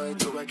llamando y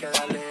tuve que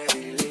darle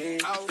delete.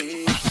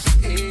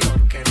 Y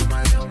aunque no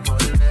me dejo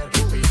volver,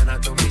 villana,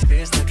 tú me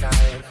hiciste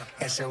caer.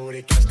 Es seguro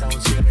que hasta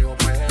un ciego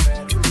puede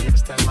ver. Y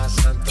hasta el más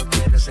santo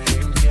quiere ser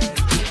infiel.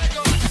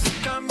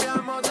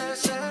 Cambiamos de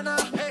escena,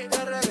 de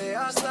RD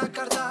hasta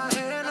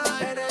Cartagena.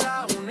 Eres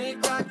la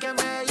única que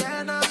me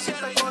llena. Si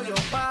tengo yo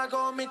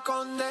pago mi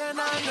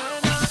condena,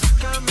 nena.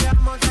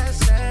 Cambiamos de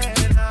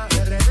escena,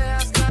 de RD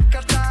hasta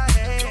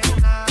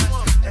Cartagena.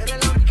 Eres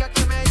la única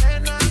que me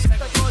llena. Si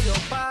tengo yo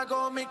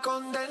pago mi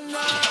condena.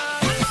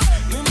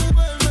 Mi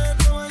mujer me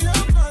estaba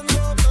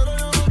llamando, pero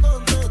yo no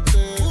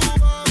contesté.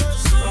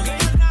 porque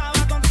yo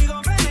estaba contigo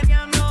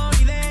peleando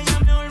y de ella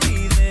me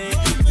olvidé.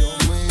 Dios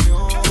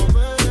mío,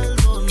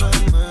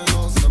 perdóname,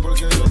 no sé por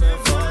qué yo te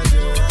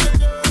fallé.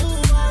 Yo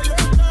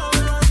estaba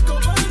en la disco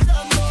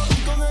peleando y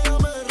con ella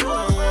me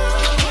regué.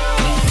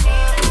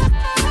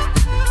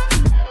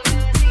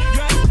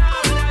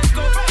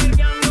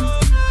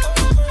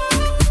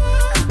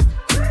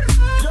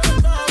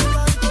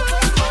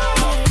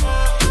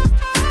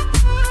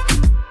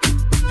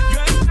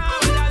 Yo estaba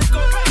en la disco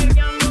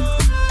peleando.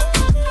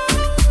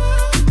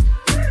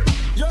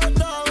 Yo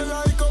estaba en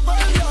la disco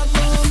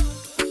peleando.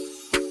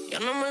 Ya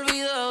no me he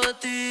olvidado de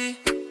ti.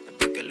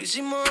 Desde que lo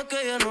hicimos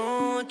aquella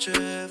noche,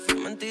 fue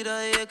mentira,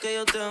 dije que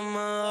yo te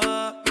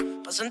amaba.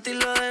 Pa'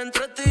 sentirlo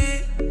adentro de ti.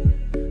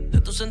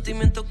 De tus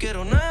sentimientos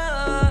quiero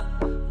nada.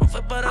 No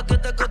fue para que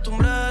te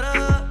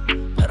acostumbraras,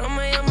 pero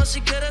me llamas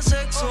si quieres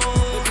sexo.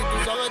 Baby, tú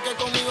sabes que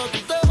conmigo tú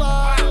te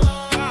vas,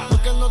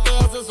 porque él no te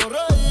hace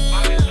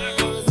sonreír.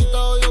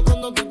 Bebecita odio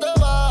cuando tú te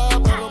vas,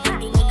 pero por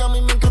tu nega a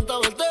mí me encanta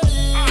verte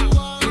ir.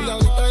 Y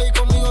ahorita ahí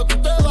conmigo tú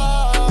te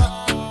vas,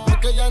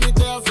 porque ya ni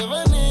te hace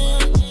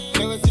venir.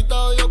 Bebecita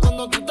odio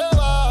cuando tú te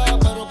vas,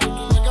 pero por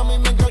tu nega a mí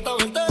me encanta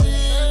verte ir.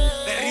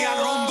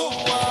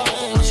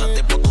 Con ese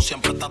tipo tú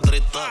siempre estás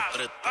triste.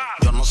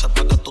 Yo no sé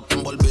para qué tú te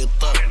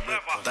envolviste.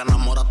 Te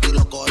enamoraste y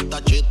lo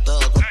cogiste chiste.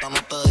 Cuesta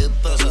no te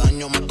diste. Ese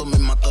daño más tú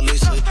misma te lo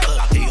hiciste.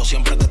 Y yo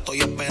siempre te estoy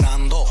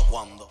esperando.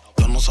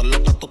 Yo no sé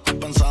lo que tú estás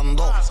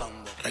pensando.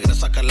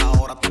 Regresa que la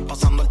hora está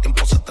pasando, el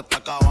tiempo se te está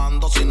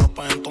acabando. Si no,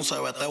 pues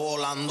entonces vete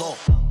volando.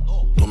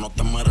 Tú no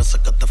te mereces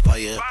que te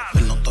falle.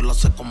 Él no te lo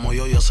hace como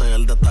yo y ese es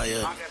el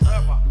detalle.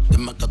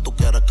 Dime que tú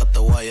quieres que te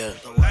guaye.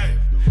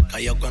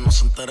 Callao que no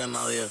se entere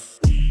nadie.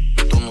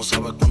 Tú no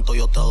sabes cuánto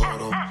yo te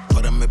adoro. Tú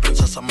eres mi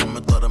princesa,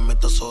 mami, tú eres mi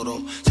tesoro.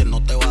 Si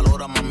no te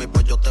valora, mami,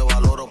 pues yo te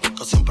valoro.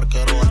 Porque siempre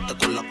quiero darte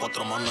con las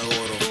 4 manos de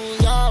oro. Tu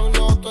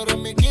diablo, tú eres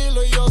mi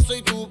kilo y yo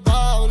soy tu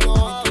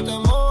Pablo. Y tú te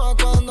mojas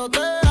cuando te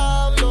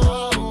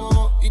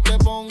hablo y te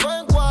pongo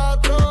en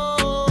 4.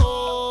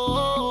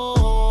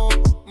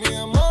 Mi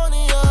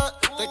demonia,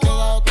 te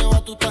queda o te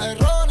va, tú estás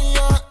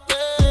errónea.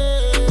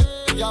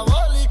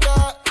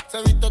 Diabólica,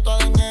 se viste toda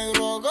de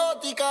negro,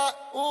 gótica.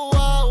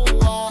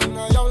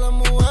 Nadie habla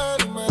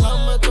mujer y me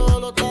lame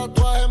todos los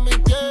tatuajes en mi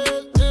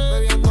piel.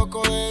 Bebiendo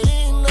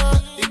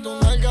codeína y tú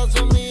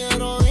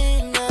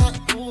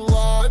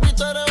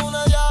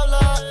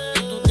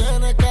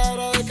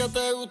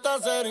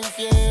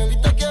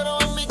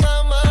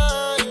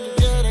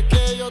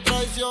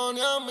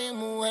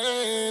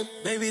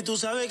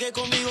que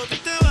conmigo tú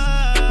te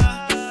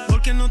vas,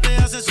 porque no te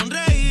hace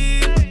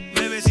sonreír.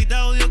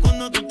 Bebecita, odio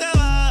cuando tú te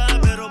vas,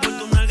 pero por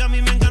tu nalga a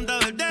mí me encanta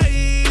verte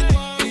ir.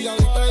 Y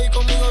ahorita ahí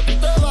conmigo tú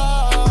te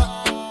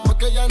vas,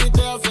 porque ya ni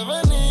te hace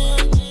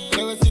venir.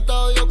 Bebecita,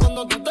 odio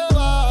cuando tú te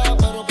vas,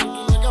 pero por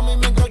tu nalga a mí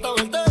me encanta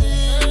verte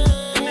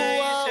ir.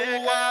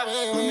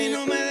 Mami,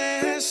 no me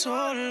dejes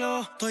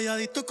solo, estoy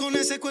adicto con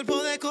ese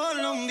cuerpo de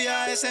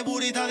Colombia, ese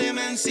burita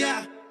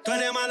demencia. Tú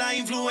eres mala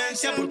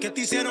influencia porque te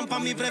hicieron pa'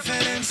 mi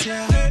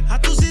preferencia. A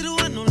tu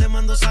cirujano le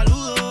mando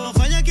saludos. No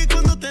falla que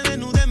cuando te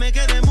desnude me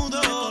quedé mudo.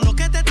 De todo lo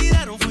que te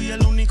tiraron fui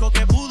el único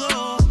que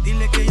pudo.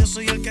 Dile que yo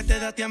soy el que te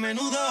date a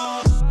menudo.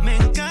 Me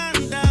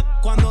encanta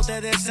cuando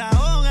te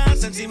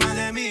desahogas encima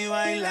de mí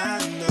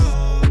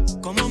bailando.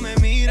 Cómo me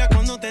mira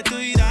cuando te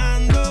estoy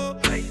dando.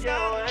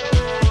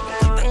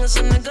 En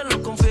ese nega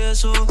lo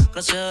confieso.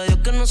 Gracias a Dios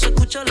que no se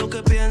escucha lo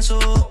que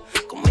pienso.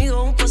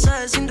 Conmigo un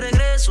pasaje sin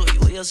regreso. Y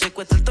voy a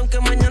secuestrarte aunque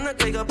mañana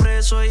caiga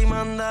preso. Y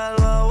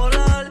mandarlo a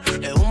volar.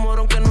 Es un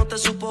morón que no te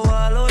supo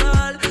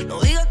valorar.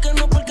 No digas que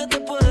no porque te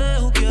puedes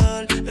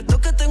juquear.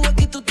 Esto que tengo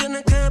aquí tú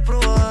tienes que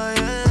probar,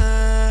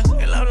 yeah.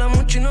 Él habla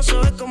mucho y no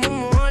sabe cómo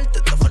moverte.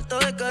 Esta falta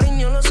de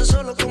cariño lo hace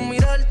solo con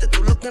mirarte.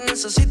 Tú lo que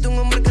necesitas un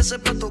hombre que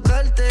sepa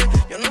tocarte.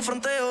 Yo no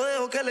fronteo,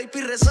 dejo que la IP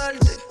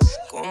resalte.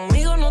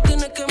 Conmigo no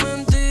tienes que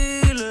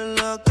mentir. En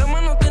la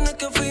cama no tienes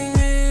que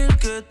fingir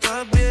que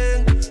estás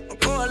bien. No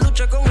cojas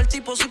lucha con el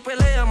tipo si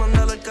pelea.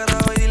 Mándalo al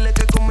carajo y dile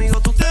que conmigo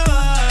tú te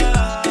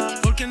vas,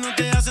 porque no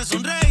te hace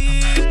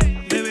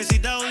sonreír.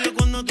 Bebecita, odio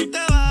cuando tú te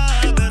vas,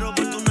 pero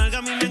por tu nalga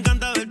a mí me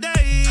encanta verte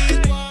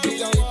ir.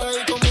 Y ahorita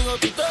ahí conmigo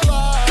tú te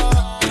vas,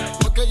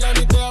 porque ya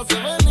ni te hace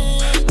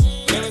venir.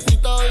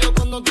 Bebecita, odio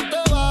cuando tú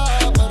te vas,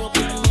 pero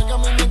por tu nalga a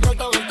mí me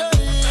encanta verte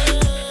ir.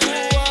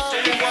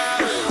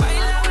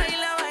 Baila,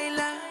 baila,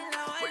 baila,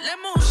 ponle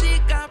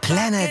música.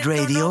 Planet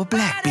Radio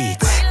Black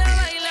Beats.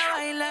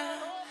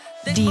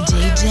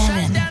 DJ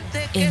Jalen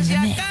in the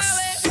mix.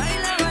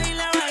 Baila,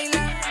 baila,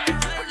 baila,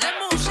 ponle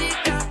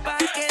música pa'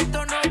 que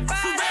esto no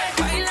pare.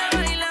 Baila,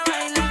 baila,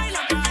 baila,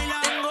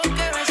 tengo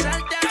que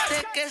besarte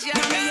antes que se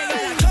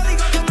acabe.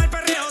 Código con el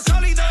perreo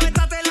sólido,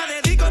 esta te la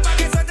dedico pa'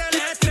 que suelte el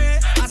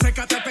estrés.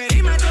 Acércate al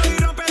perímetro y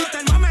rompe los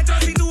termómetros.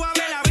 Si tú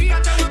abres la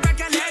vía, te voy a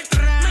pegar el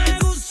estrés. Me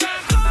gusta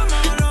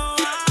cómo lo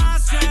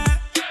haces,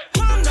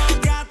 cuando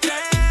te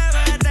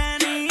atreves.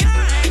 Tenía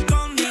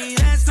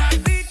escondida esa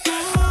actitud.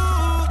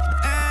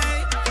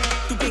 Ey,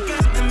 tu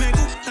piquete me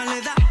gusta,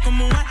 le da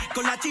como es.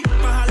 Con la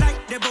chispa al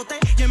aire, boté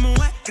y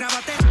mujer.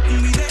 Grábate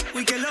un video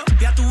y que lo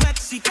vea tu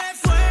ex y que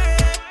fue.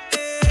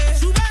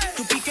 Sube,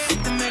 tu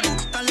piquete me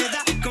gusta, le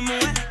da como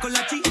es. Con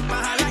la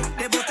chispa al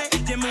aire, boté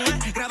y mujer.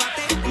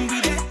 Grábate un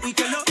video y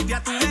que lo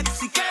vea tu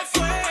ex y que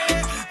fue.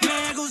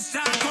 Me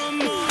gusta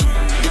como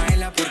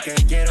baila porque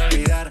quiero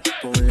olvidar.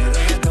 Ponle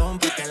reggaetón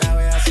pa' que la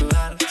vea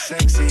sudar.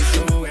 Sexy,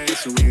 sube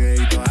su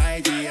videito a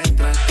IG.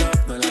 Entra al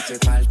top, no le hace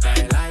falta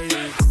el ID.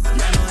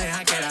 Ya no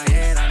deja que la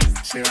hieran.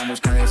 Se va a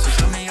buscar de sus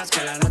amigas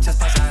que la noche es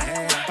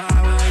pasajera.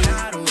 Pa'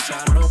 bailar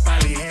usa ropa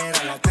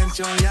ligera. La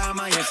atención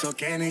llama y eso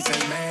que ni se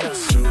esmera.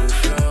 Su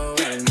flow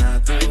es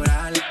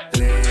natural.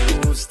 Le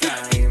gusta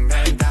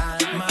inventar.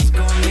 Más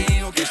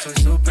conmigo que soy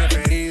su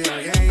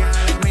preferido. Y ella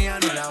la mía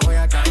no la voy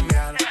a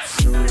cambiar.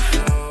 Su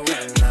flow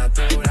es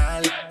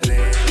natural.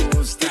 Le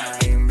gusta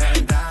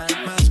inventar.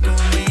 Más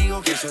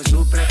conmigo que soy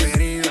su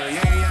preferido. Y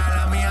ella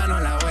la mía no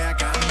la voy a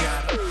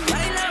cambiar.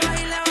 Baila,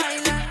 baila,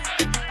 baila,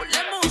 ponle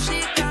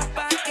música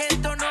pa' que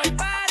esto no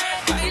pare.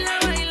 Baila,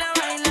 baila,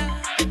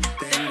 baila,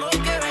 tengo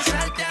que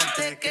besarte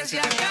antes que se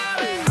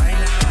acabe.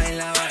 Baila,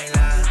 baila,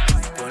 baila,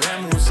 ponle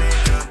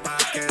música pa'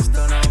 que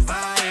esto no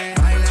pare.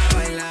 Baila,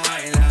 baila,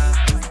 baila,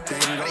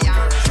 tengo que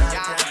besarte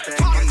antes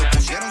que Cuando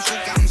pusieron su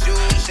canción,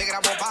 se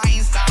grabó pa'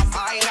 Insta,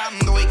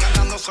 bailando y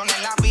cantando son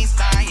en la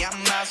pista. Y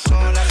anda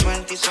sola,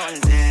 suelta y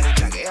soltera.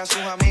 Tragué a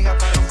sus amigas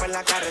para romper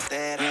la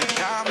carretera.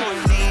 Está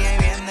mordida y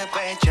bien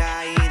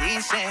despecha y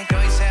dice que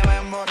hoy se va a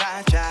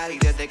emborrachar. Y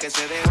desde que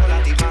se dejó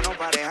la tipa no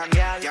para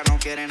janguear. Ya no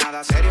quiere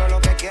nada serio, lo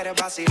que quiere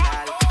es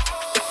vacilar.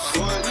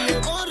 Y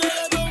con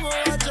reggaetón o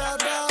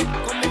bachata,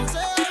 como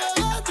sea,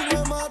 bebé, tú me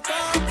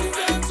matas. Sin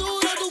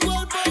censura, tu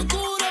cuerpo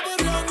oscura,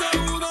 perreando es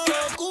una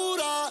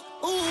locura.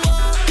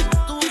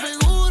 Tu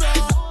figura,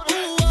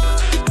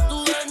 tu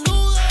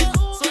desnuda.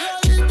 Soy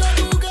adicta a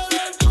tu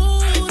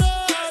calentura,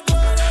 tú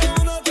eres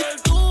una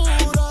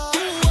tortura.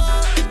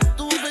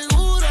 Tu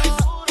figura,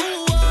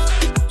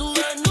 tu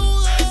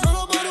desnuda.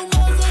 Solo por un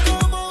beso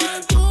como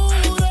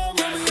aventura,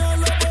 mami,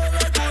 hazlo por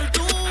la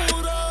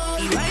cultura.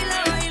 Y baila,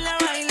 baila,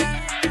 baila,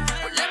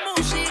 ponle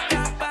música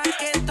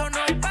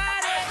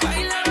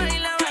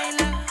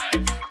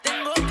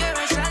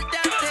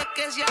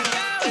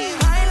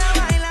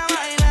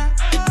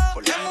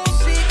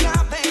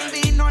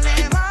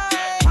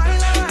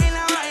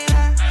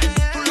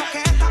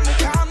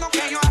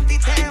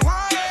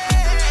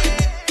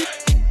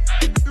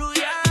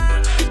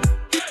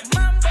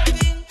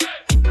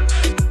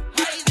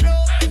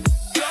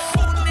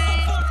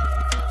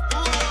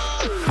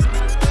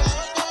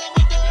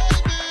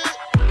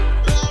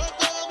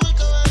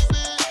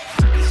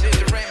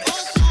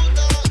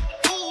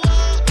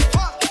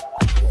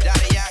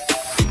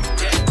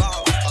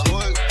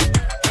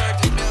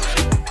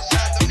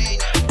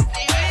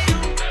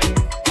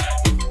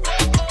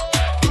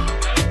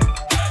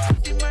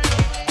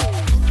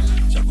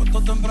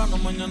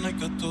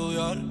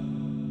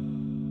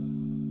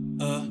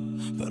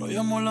pero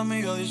llamó a la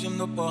amiga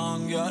diciendo pa'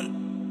 janguear.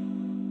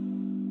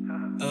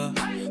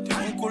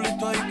 Tiene un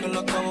culito ahí que la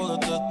acabo de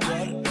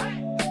testear.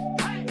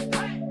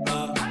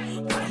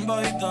 Pero en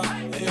bajita,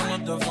 ella no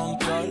es de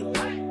frontear.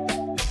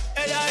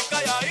 Ella es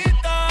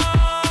calladita,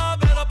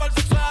 pero para el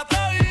sexo es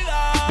atrevida.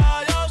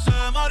 Yo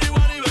sé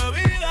marihuana y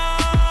bebida,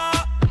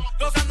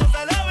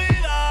 gozándose la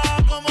vida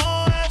como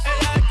es.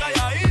 Ella es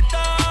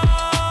calladita,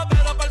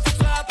 pero para el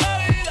sexo es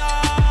atrevida.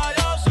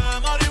 Yo sé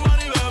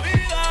marihuana y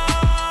bebida,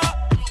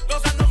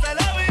 gozándose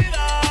la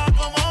vida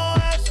como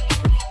es.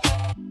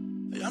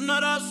 Ella no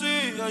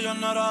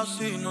era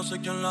así, no sé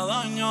quién la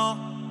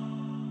dañó.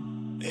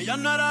 Ella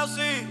no era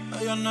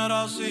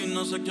así,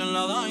 no sé quién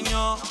la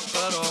dañó.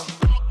 Pero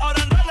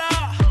ahora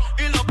enrola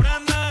y lo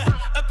prende.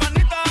 Es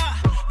panita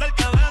del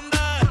que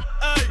vende.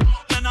 Ey,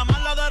 nena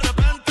mala de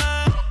repente.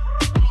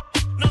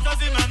 No sé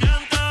si me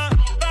miente,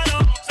 pero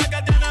sé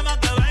que tiene más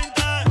de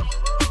 20.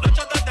 Los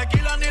shots de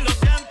tequila ni lo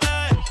siente.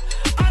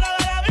 Ahora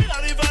de la vida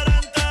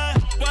diferente.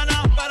 Buena,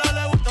 pero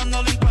le gustan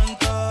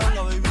delincuentes.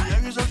 La baby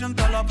llega y se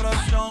siente la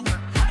presión.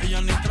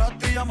 Ella ni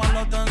trata y llama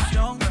la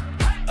atención.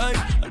 Ey,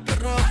 el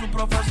perro es su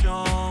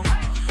profesión.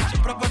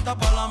 Siempre apuesta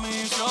pa' la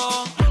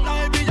misión. La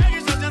baby llega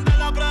y se siente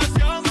la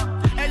presión.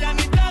 Ella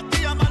ni trata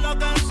y llama la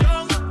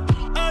atención.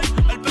 Ey,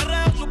 el perro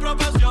es su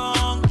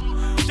profesión.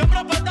 Siempre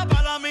apuesta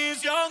pa' la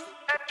misión.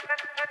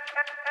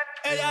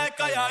 Ella es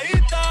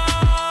calladita,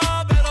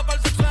 pero para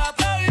el sexo es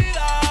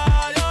atrevida.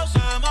 Yo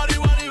sé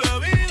marihuana y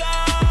bebida,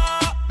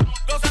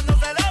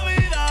 gozándose la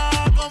vida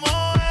como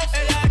es.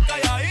 Ella es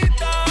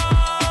calladita,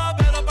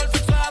 pero para el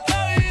sexo es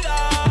atrevida.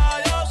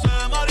 Yo sé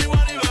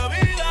marihuana y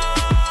bebida,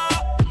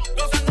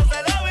 gozándose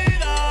la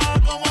vida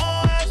como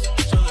es.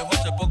 Se dejó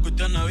hace poco y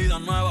tiene vida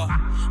nueva.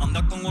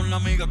 Anda con una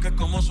amiga que es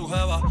como su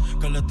jeva,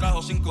 que le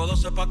trajo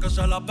 512 pa' que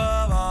se la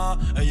beba.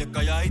 Ella es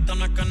calladita,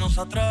 no es que no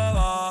se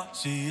atreva.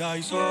 Si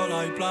hay sol,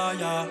 hay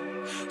playa.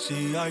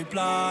 Si hay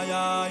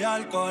playa, hay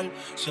alcohol.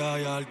 Si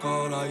hay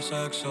alcohol, hay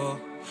sexo.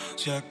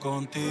 Si es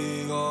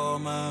contigo,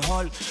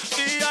 mejor.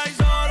 Si hay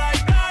sol, hay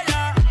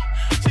playa.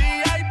 Si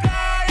hay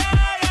playa,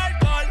 hay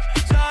alcohol.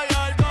 Si hay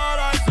alcohol,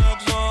 hay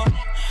sexo.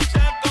 Si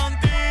es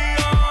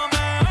contigo,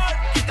 mejor.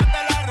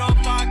 Quítate la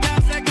ropa que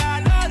hace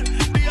calor.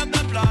 Días de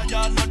playa,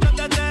 noches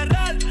de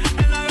terror.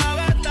 En la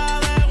gaveta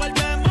dejo el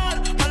temor.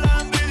 A la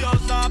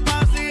envidiosa,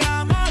 paz y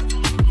amor.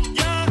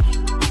 Yeah,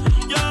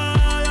 yeah,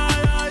 yeah,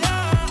 yeah,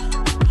 yeah.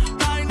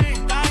 Tiny,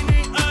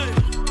 ey.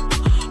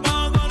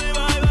 Vamos, Bunny,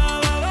 bye, bye,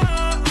 bye,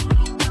 bye.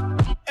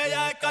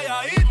 Ella es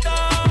calladita,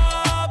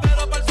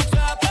 pero para el sexo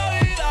es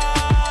atrevida.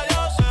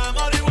 Yo sé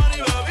marihuana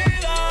y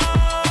bebida,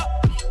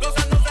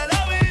 gozándose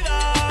la vida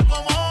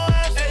como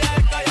es. Ella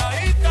es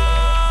calladita,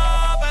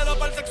 pero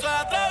para el sexo es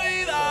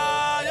atrevida.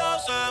 Yo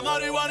sé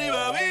marihuana y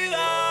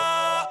bebida,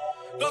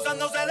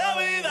 gozándose la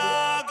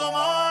vida como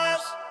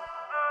es.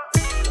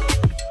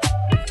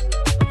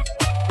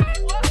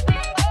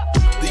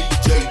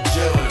 DJ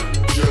Jalen.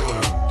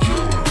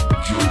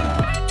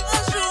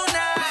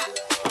 Ozuna.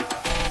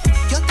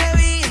 Yo te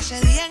vi ese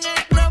día en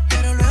el club,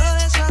 pero luego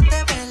de eso te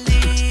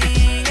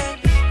perdí.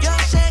 Yo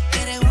sé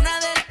que eres una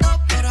del top,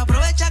 pero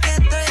aprovecha que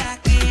estoy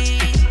aquí.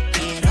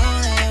 Quiero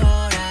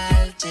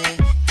devorarte,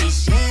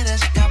 quisiera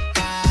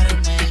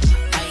escaparme,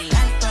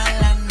 bailar toda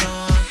la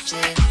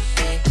noche,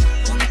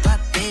 junto a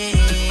ti,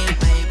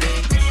 baby.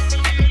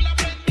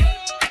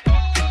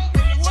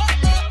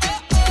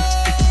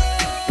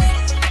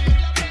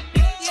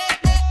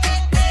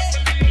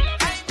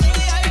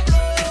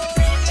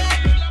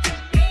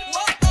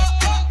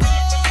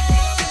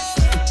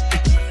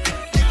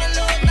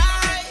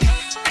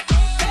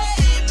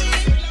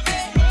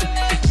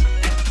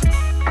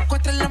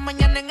 Cuatro en la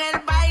mañana en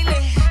el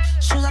baile,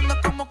 sudando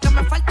como que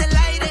me falta el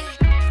aire.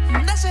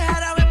 De ese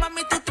jarabe,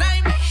 mami, tú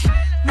tráeme.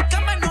 Mi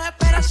cama no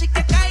espera, así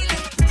que caile.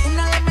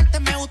 Una demente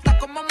me gusta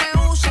como me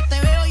usa.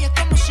 Te veo y es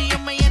como si yo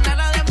me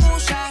llenara de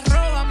musa.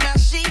 Róbame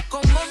así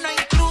como una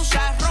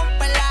intrusa.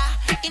 Rómpela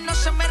y no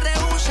se me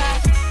rehúsa.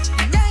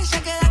 Ya y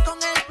se queda con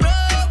el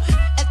club.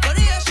 El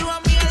corillo de su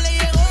amiga le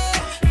llegó.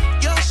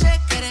 Yo sé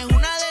que eres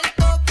una del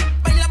top.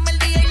 Bailame el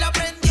día y la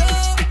prendió.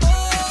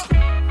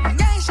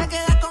 Ya y se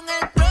queda con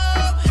el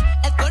club.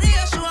 El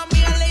corillo de su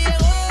amiga le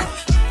llegó.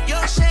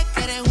 Yo sé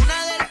que eres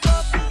una del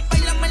top.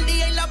 Bailame el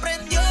día y la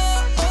prendió.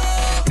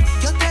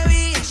 Yo te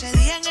vi ese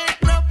día en el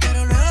club,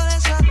 pero luego de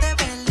eso te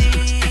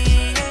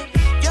perdí.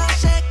 Yo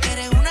sé que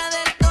eres una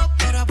del top,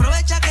 pero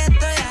aprovecha que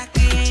estoy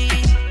aquí.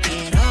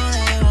 Quiero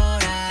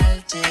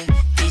devorarte,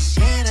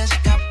 quisiera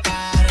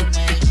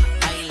escaparme,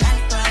 bailar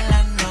toda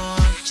la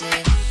noche,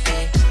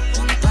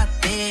 junto a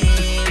ti,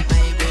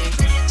 baby.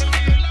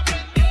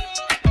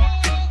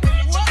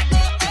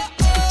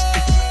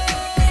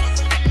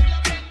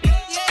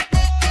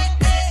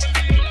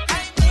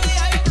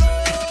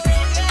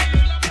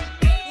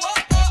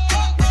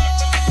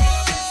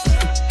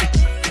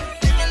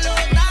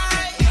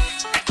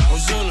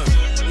 Ozuna,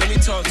 let me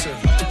talk to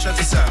her. Check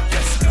this out.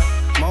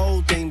 My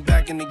old thing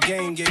back in the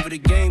game, gave her the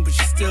game, but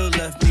she still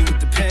left me with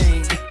the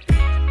pain.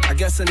 I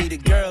guess I need a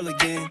girl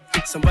again,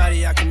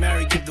 somebody I can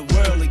marry, give the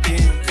world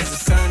again. Cause the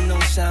sun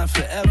don't shine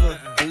forever,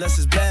 unless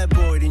it's bad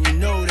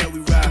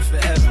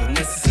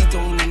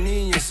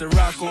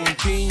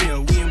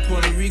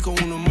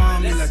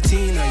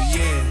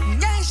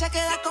se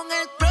queda con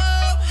el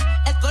club.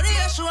 El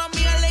corillo de su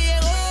amiga le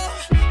llegó.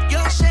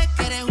 Yo sé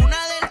que eres una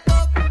del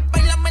top.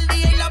 Bailame el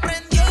día y la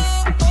prendió.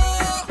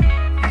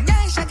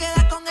 Ya se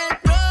queda con el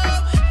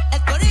club.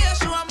 El corillo de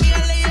su amiga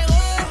le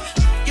llegó.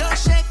 Yo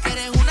sé que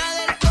eres una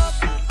del top.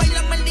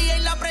 Bailame el día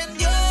y la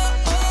prendió.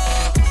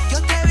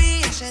 Yo te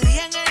vi ese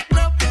día en el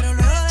club, pero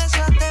luego de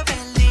eso te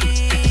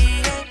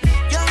perdí.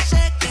 Yo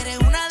sé que eres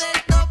una del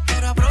top,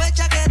 pero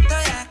aprovecha que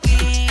estoy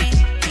aquí.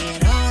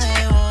 Quiero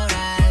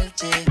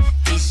devorarte,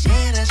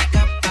 quisiera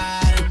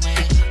escaparme,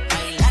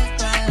 bailar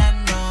toda la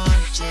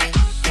noche,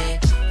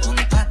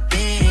 junto a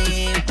ti,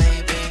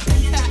 baby.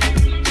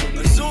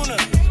 Ozuna,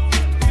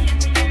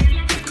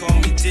 they call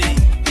me D.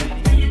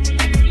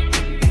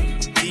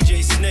 DJ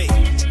Snake.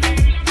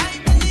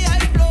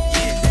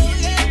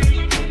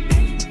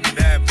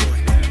 Bad boy.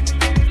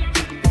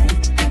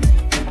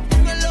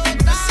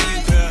 I see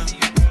you, girl.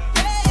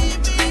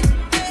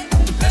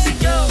 Let's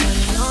go.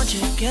 La noche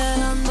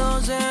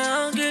quedándose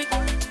aquí.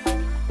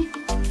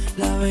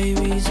 La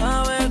baby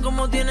sabe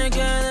cómo tiene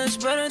que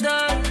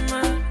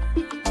despertarme.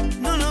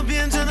 No lo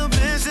piensa dos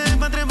veces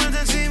pa' treparse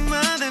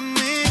encima de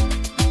mí.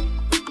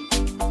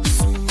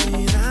 Su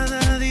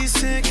mirada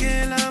dice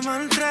que la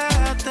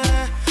maltrata.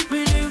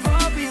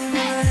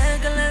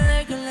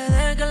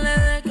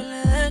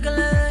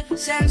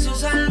 Sexo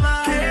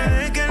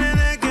salvaje. Que le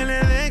dé, que le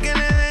dé, que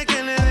le dé,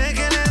 que le dé,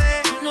 que le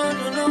dé. No,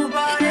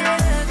 pare.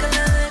 Que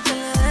le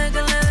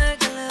dé.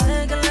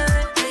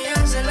 Ella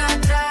se la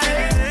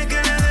trae. Que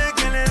le dé,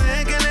 que le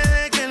dé, que le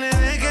dé, que le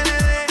dé, que le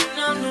dé.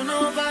 No,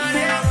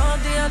 pare.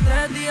 2 días,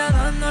 3 días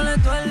dándole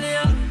todo el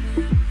día.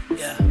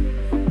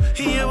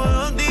 Y llevo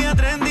 2 días,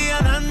 3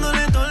 días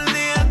dándole todo el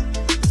día.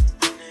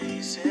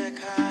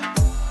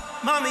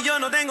 Mami, yo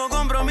no tengo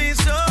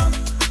compromiso.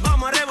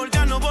 Vamos a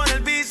revolcarnos por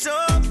el piso.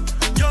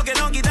 Yo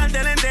quiero quitarte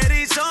el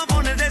enterizo,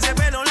 ponerte ese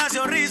pelo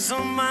lacio rizo.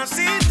 Más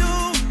si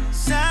tú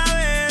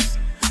sabes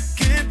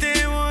que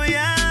te voy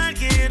a dar,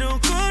 quiero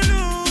con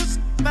luz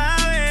pa'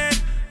 ver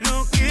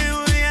lo que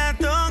voy a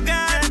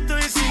tocar.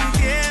 Estoy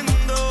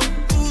sintiendo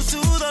tu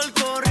sudor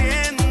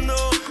corriendo,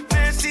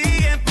 me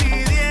sigues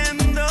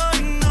pidiendo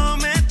y no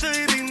me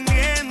estoy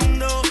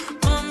rindiendo.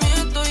 Mami,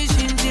 estoy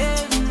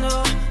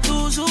sintiendo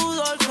tu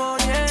sudor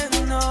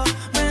corriendo,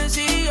 me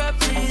sigue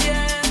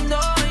pidiendo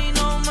y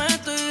no me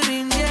estoy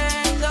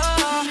rindiendo.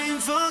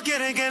 Info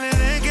quiere que le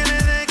dé, que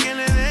le dé, que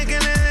le dé, que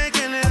le dé,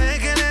 que le dé,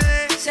 que le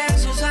dé.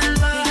 Sexo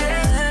salvaje.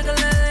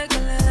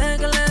 Que le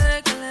dé.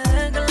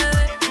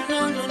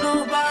 No,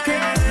 pare. Que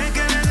le dé,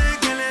 que le dé,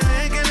 que le dé,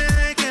 que le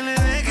dé, que le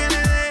dé, que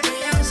le dé.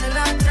 Ella se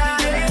la trae.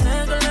 Que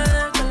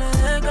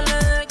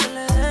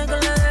le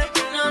dé.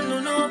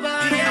 No,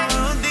 pare. Y llevo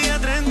 2 días,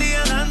 3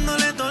 días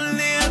dándole todo el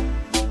día.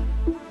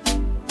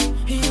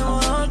 Y llevo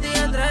 2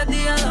 días, 3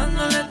 días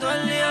dándole todo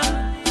el día.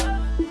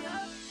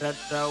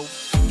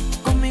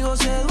 Conmigo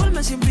se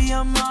duerme sin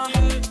pijama,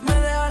 me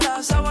deja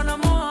la sábana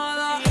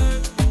mojada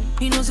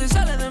y no se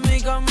sale de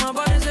mi cama.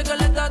 Parece que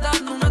le está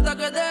dando un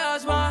ataque de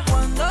asma.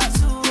 Cuando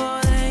subo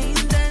de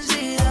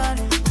intensidad,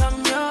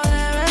 cambio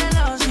de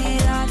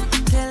velocidad,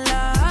 que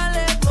la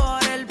jale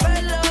por el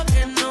pelo,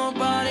 que no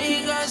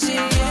pariga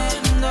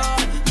siguiendo.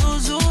 Tu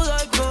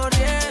sudor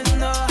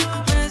corriendo,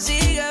 me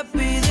sigue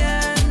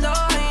pidiendo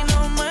y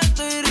no me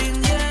estoy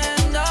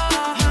rindiendo.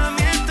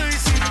 Mami, estoy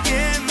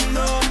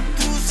sintiendo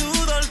tu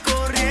sudor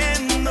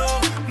corriendo,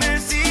 me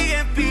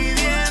sigues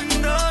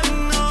pidiendo y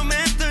no me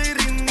estoy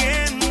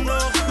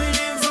rindiendo. Mi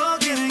info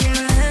quiere que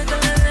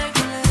le dé,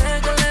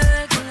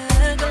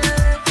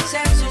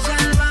 Sexo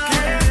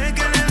salvaje.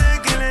 que le dé,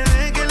 que le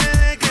dé, que le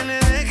dé, que le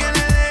dé, que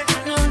le dé.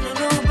 No,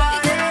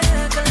 pare.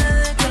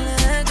 Que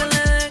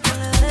le dé.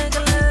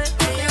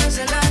 Ella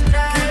se la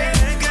trae.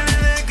 Que le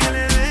dé, que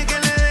le dé, que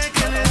le dé,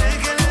 que le dé,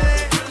 que le dé.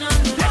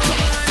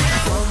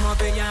 ¿Cómo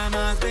te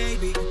llamas,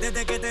 baby?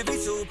 Desde que te vi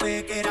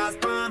supe que eras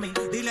pa' mí.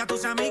 Dile a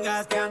tus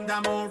amigas que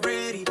andamos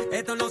ready.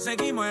 Esto lo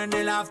seguimos en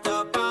el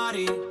after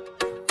party.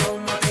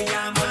 ¿Cómo te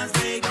llamas,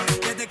 baby?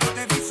 Desde que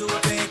te vi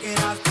supe que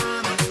eras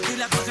pa' mí.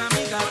 Dile a tus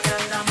amigas que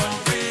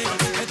andamos ready.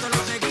 Esto lo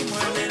seguimos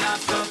en el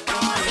after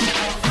party.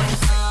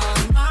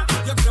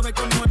 Yo quiero ver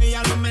cómo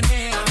ella lo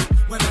menea.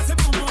 Mueve ese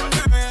pum pum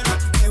girl.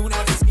 Es una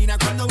asesina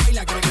cuando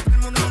baila, quiere que todo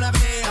el mundo la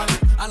vea.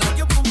 I like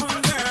your pum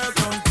pum girl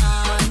con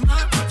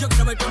calma. Yo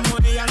quiero ver cómo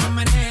ella lo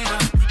menea.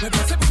 Mueve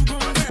ese pum pum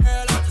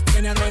girl.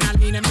 Tiene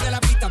adrenalina en medio de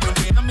la pista,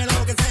 porque hazme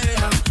lo que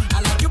sea.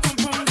 I like your pum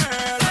pum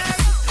girl.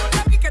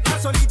 Ya vi que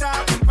estás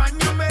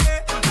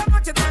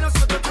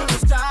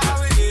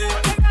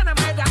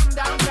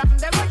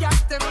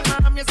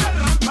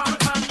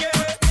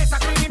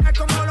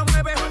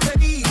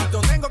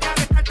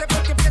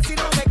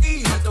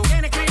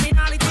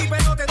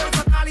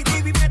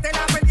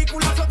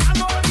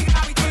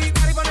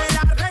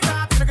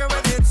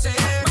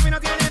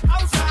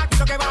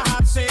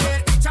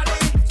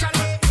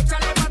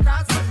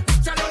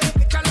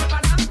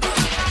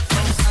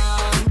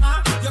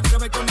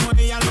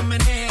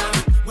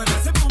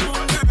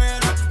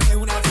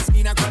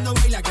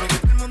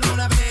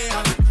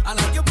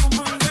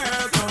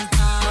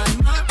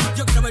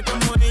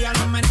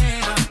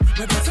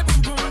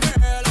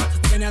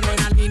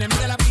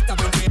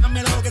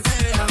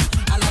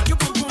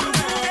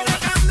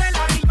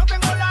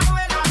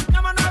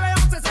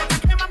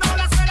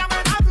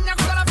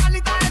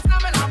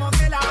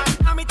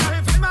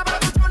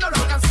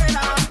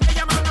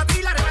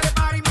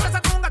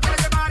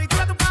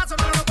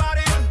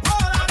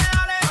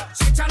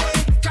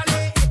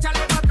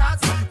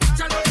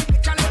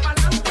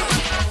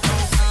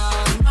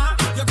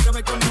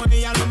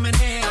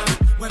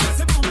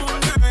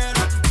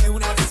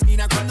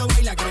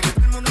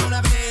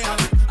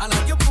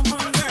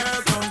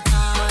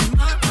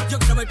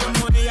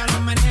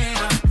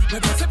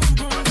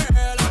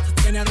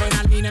Tiene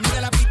adrenalina, mira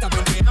la pista,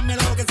 porque hazme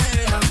lo que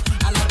sea.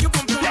 I like you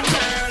pum pum girl.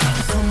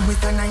 Come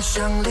with a nice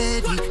young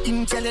lady,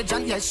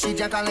 intelligent, yes, she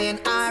Jacqueline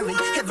Ari.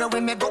 Everywhere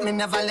me go, me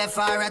never left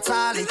her at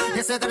all.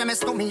 You said that I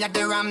miss me at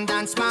the Ram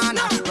Dance Man.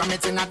 From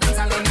it in a dance,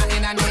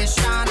 in a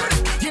nation.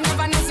 You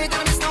never knew, say that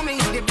I miss me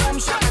in the boom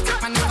shop.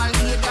 I never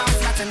lay down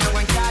flat and no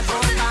one can't go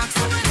back.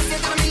 So you said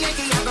that I'm a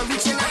Yankee, I go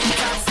reaching out the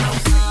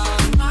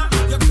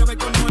top. Yo quiero ver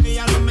como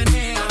ella lo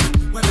menea.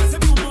 Mueve ese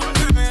pum pum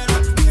girl.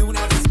 Es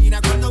una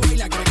asesina cuando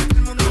baila, quiere que todo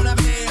el mundo la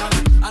vea.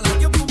 I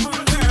like your pum pum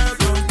girl,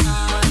 con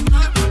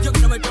calma. Yo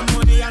quiero ver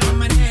como ella lo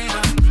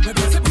menea.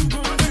 Mueve ese pum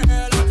pum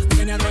girl.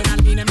 Tiene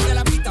adrenalina, mira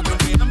la pista,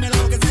 porque hazme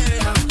lo que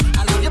sea.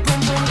 I like your pum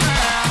pum girl.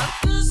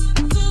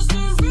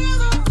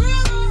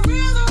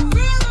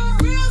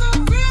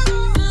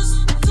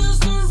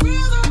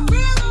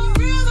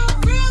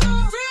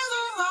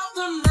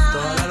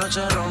 Toda la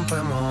noche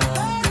rompemos,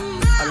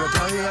 al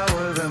otro día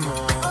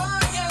volvemos.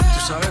 Tú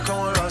sabes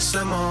cómo lo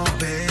hacemos,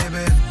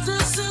 baby.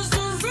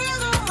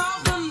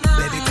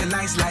 Baby,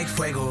 tonight's like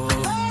fuego.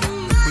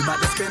 We bout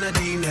to spend the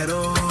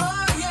dinero.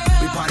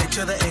 We party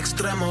to the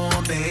extremo,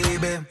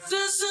 baby.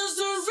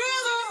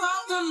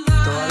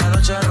 Toda la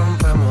noche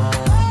rompemos,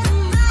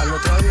 al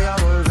otro día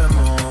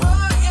volvemos.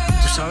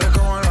 Tú sabes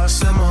cómo lo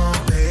hacemos,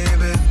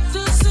 baby.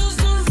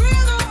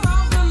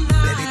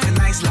 Baby,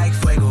 tonight's like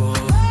fuego.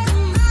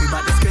 We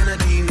bout to spend the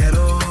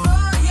dinero.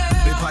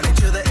 We party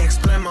to the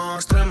extremo,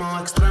 extremo,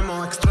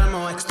 extremo,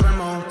 extremo,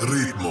 extremo.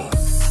 Ritmo.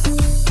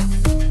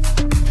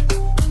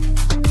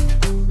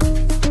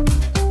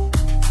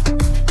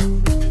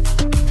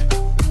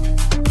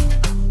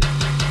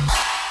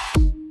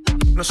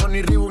 No son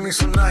ni Reebok ni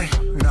Sonai,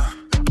 nah.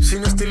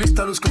 Sin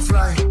estilista luzco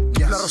fly,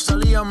 yes. La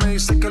Rosalía me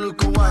dice que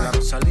luzco guay.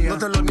 No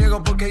te lo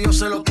niego porque yo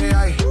sé lo que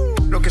hay.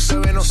 Lo que se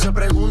ve no se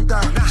pregunta.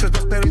 Yo te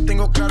espero y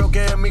tengo claro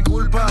que es mi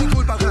culpa.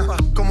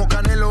 Como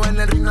Canelo en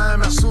el ring nadie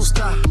me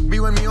asusta.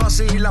 Vivo en mi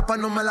oasis y la paz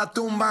no me la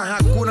tumba.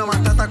 Hakuna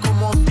Matata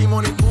como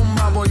Timon y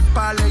Pumba. Voy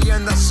pa'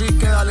 leyenda así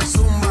que dale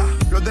zumba.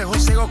 Los dejo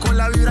ciego con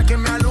la vibra que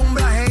me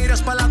alumbra.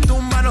 Haters pa' la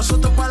tumba,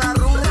 nosotros pa' la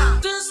rumba.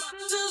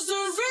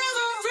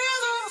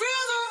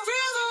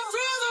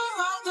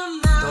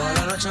 Toda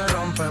la noche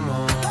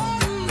rompemos,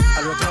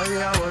 al otro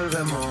día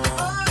volvemos.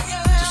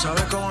 Tú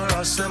sabes cómo lo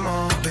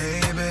hacemos,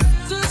 baby.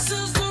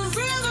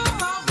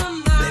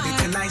 Baby,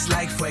 tonight's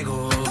like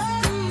fuego.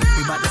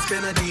 We bout to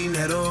spend the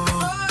dinero.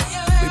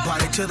 We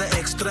party to the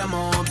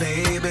extremo,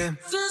 baby.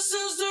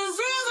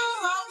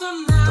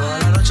 Toda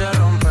la noche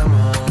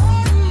rompemos,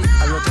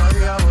 al otro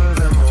día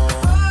volvemos.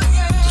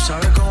 Tú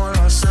sabes cómo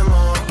lo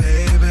hacemos,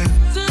 baby.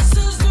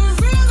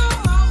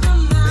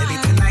 Baby,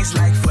 tonight's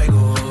like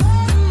fuego.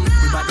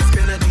 We bout to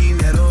spend the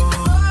dinero.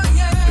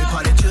 We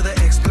party to the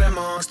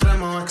extremo,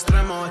 extremo,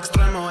 extremo,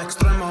 extremo,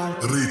 extremo.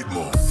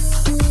 Ritmo.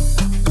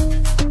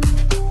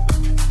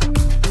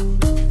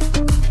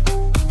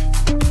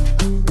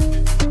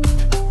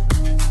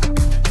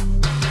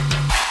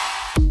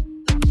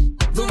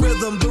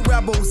 The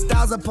rebel,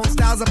 styles upon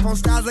styles upon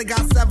styles, I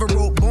got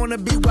several. Born to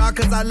be wild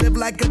cause I live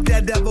like a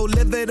dead devil.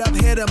 Live it up,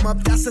 hit 'em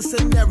up, that's a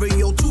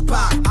scenario.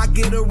 Tupac, I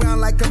get around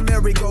like a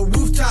merry-go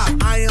rooftop.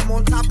 I am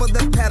on top of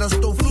the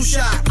pedestal, flu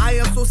shot. I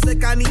am so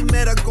sick I need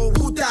medical,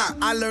 Wuta.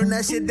 I learned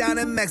that shit down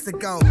in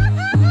Mexico.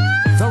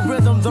 The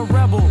rhythm, the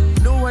rebel.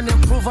 New and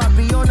improve, I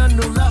be on a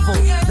new level.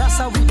 That's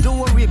how we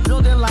do it, we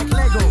building like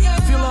Lego.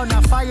 Feel on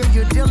a fire,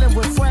 you're dealing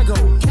with fuego.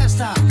 Can't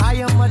stop,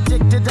 I am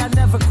addicted, I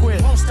never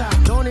quit. Won't stop,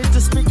 don't need to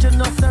speak to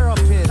no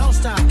therapist. Don't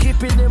stop,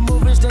 keeping it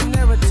moving's the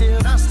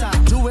narrative. Don't stop,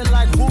 do it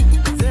like whoop,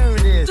 there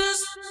it is. This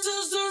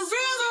is the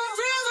rhythm,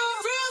 rhythm,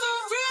 rhythm,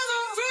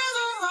 rhythm,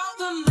 rhythm of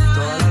the night.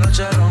 Toda la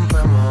noche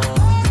rompemos,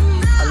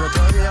 al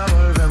otro día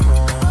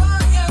volvemos.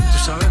 Tú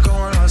sabes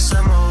cómo lo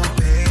hacemos,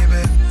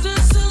 baby.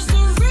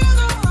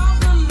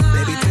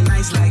 Baby,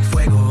 tonight's like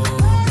fuego.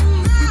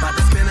 We bout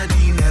to spend the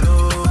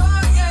dinero.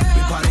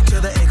 We party to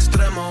the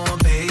extremo,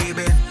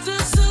 baby.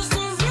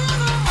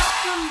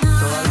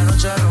 Toda la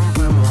noche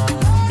rompemos,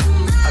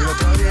 al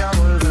otro día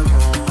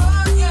volvemos.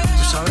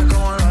 Tú sabes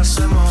cómo lo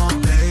hacemos,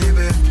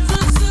 baby.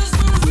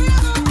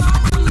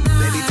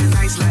 Baby,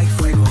 tonight's like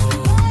fuego.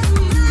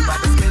 We bout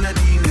to spend the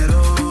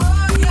dinero.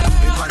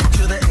 We party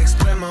to the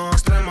extremo,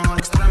 extremo,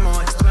 extremo,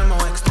 extremo,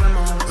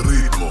 extremo.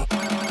 Ritmo.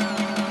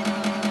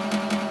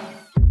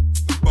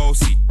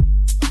 Bossy,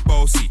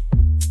 bossy,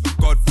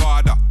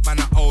 Godfather, man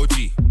a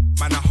OG,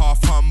 man a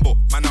half humble,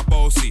 man a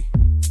bossy.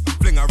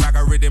 Fling a rag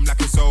a rhythm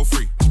like it's all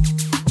free.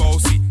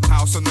 Bossy,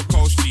 house on the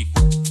coast G.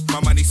 My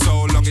money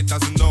so long it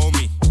doesn't know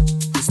me.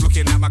 It's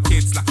looking at my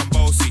kids like I'm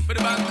bossy.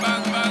 Bang,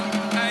 bang, bang,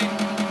 hey.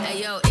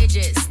 Hey yo,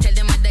 Idris, tell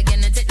them what they're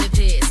gonna take the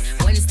piss.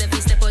 When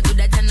Steffi step out, do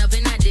that turn up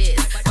in a diss.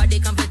 Body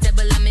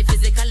comfortable, I'm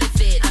physically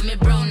fit. I'm a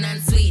brown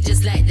and sweet,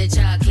 just like the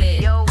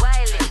chocolate. Yo,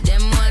 Wiley,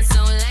 them ones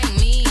sound like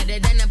me. Other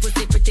than a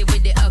pussy pretty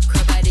with the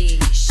okra body.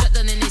 Shut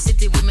down in the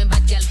city with me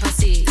bad girl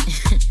pussy.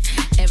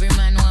 Every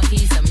man want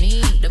piece of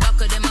me. The back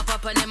of them a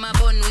pop and them a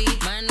bun weed.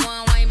 Man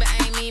want wine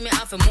behind me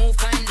have to move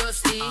kind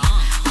dusty.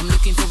 I'm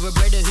looking for a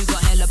brother who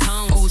got hella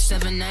pounds.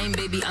 079,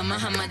 baby, I'm a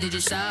hammer, did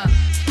you shop?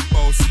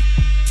 Bossy,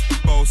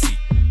 bossy,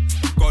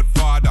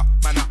 Godfather.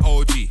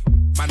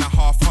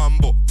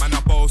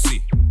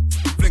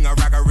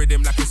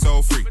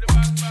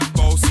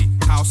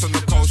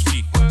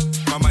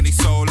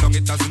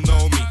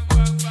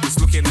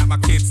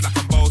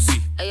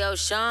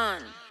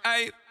 Sean.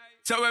 Aye.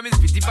 So when me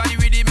spitty body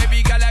with it,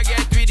 maybe gala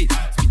get with it.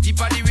 Spitty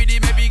body with it,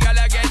 maybe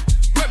gala get.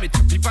 When me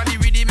tappy body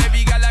with it,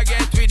 maybe gala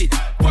get with it.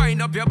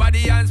 Wind up your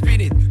body and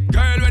spin it.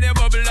 Girl, when you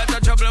bubble, that's a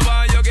trouble.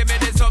 Why you give me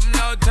this something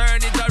now?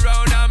 Turn it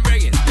around and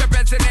bring it. You're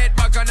pressing it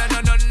back on and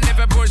on.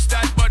 Never push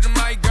that button,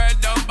 my girl,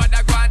 down, but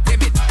I can't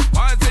tame it.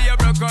 Once you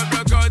broke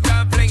out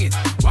and fling it.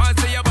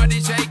 Once your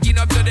body shaking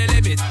up to the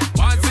limit.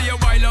 Once you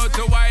wild out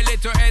to wild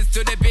it to S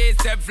to the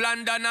base, step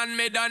London and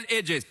mid on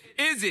edges.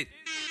 Is it?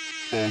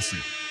 Bossy.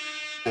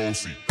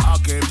 I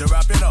came to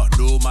rap it up,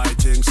 do my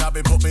thing.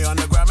 Sabi put me on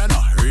the gram and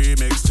a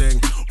remix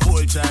thing.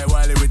 Hold tight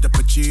Wiley with the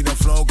Pacino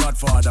flow.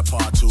 Godfather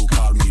part 2,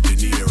 call me De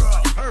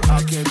Niro.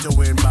 I came to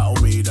win, battle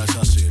me, that's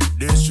a sin.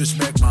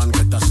 Disrespect, man,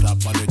 get a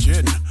slap on the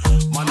chin.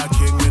 Man a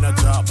king in a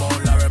top,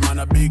 oh Larry, man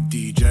a big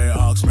DJ,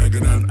 Ox,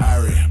 Megan and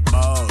Harry.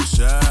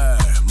 Bossy,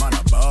 man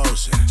a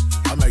bossy.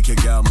 I make your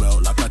girl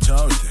melt like a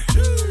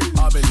toasty.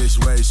 I'll be this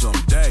way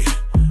someday,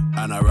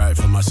 and I write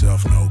for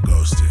myself, no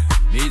ghosting.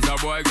 Needs a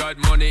boy got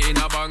money in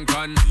a bank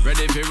on.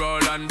 Ready for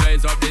roll and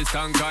blaze up this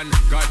tank on.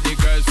 Got the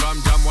girls from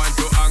Jamwan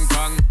to Hong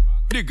Kong.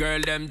 The girl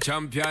them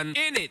champion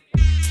in it.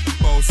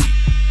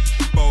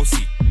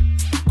 Bossy.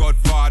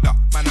 Godfather,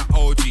 man a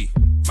OG.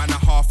 Man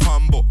a half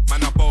humble,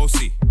 man a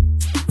bossy.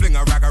 Fling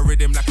a rag a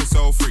rhythm like it's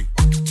all free.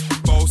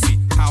 Bossy,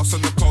 house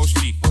on the coast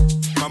G.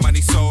 My money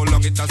so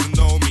long it doesn't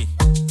know me.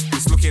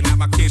 It's looking at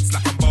my kids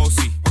like I'm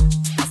bossy.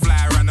 I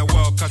fly around the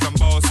world cause I'm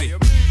bossy.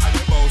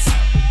 Bossy.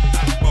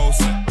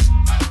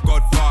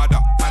 Godfather,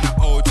 man a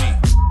OG.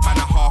 Man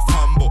a half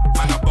humble,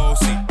 man a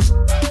bossy.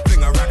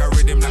 Fling a rag a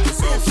rhythm like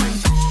it's all free.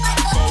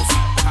 Bossy,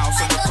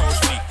 house on the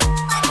coast G.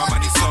 My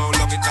money so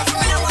long it doesn't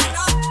know me.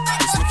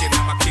 It's looking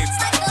at my kids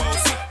like I'm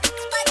bossy.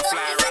 I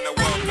fly around the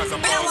world cause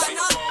I'm bossy.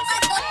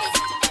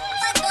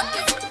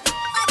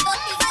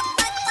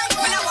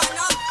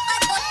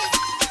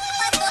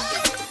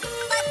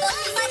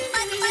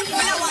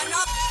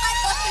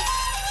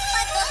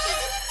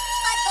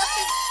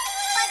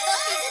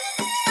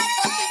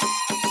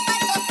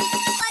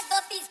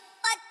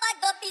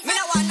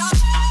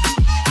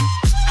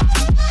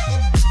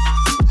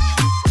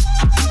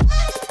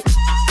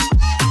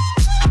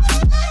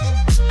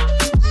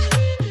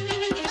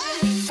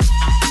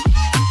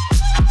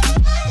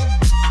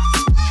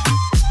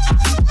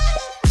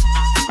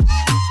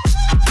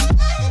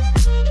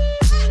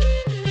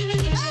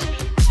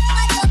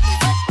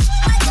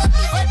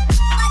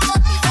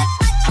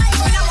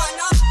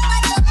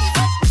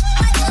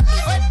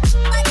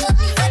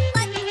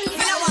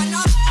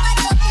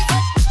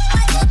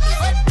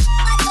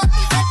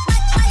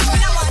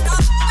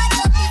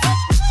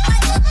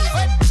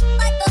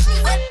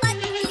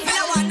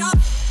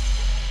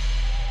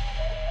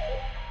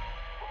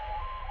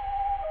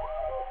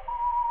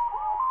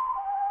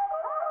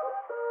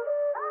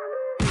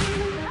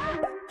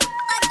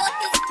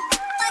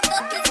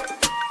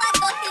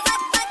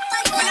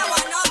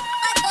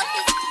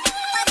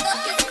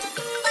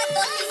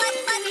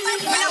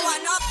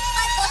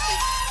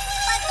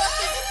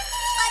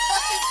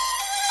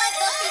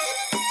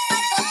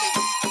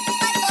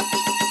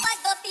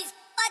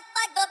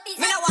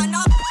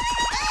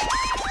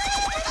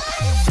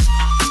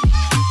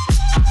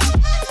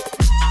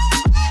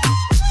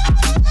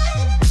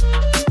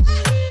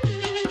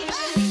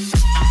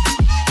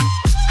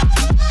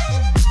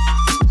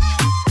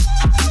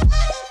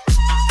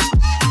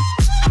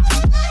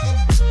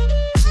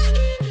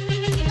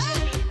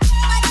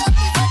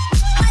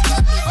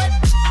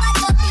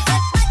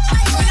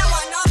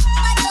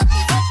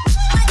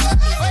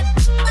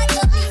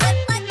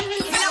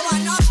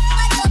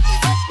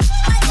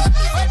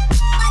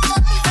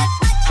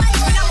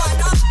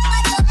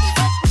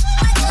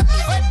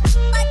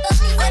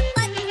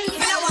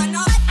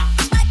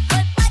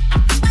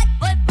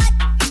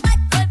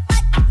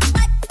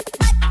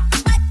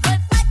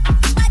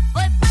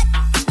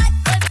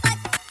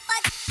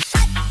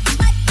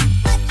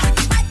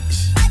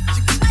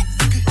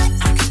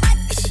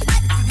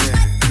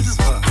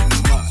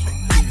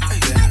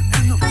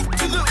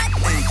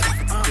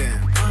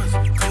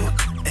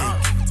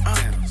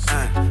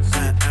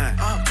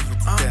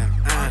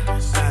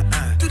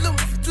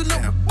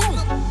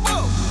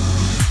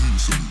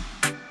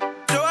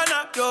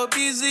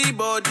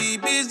 body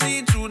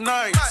busy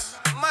tonight.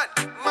 Mad.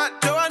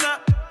 Joanna,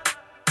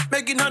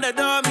 making all the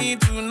dummy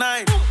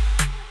tonight.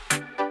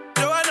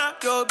 Joanna,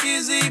 your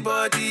busy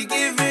body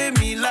giving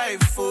me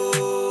life,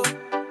 oh.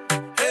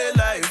 Hey,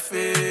 life,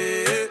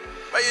 hey.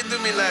 Why you do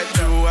me like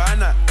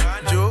Joanna?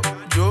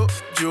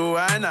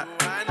 Joanna.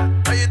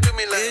 Why you do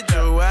me like hey,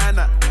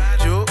 Joanna?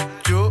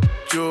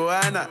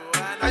 Joanna.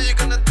 How you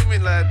gonna do me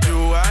like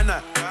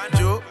Joanna?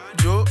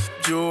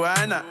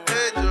 Joanna.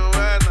 Hey,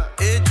 Joanna.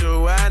 Hey,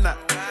 Joanna.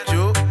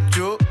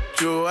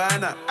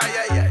 Joanna. Ay.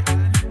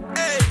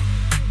 Hey,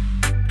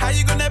 how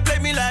you gonna play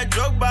me like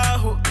Drogba,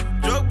 ho?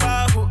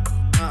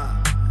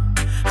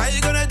 How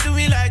you gonna do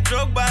me like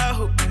Drogba,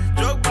 ho?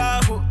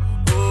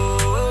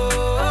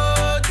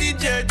 Oh,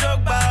 DJ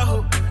Drogba,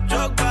 ho.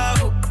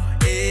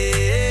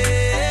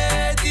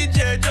 Hey,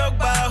 DJ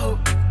Drogba, ho.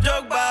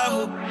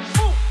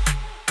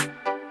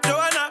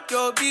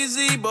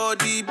 busy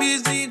body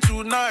busy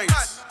tonight.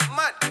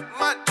 Mad.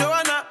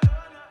 Joanna,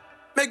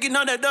 make it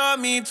know that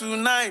on me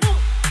tonight.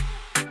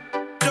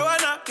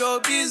 Joanna,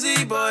 your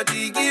busy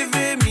body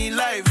giving me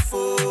life,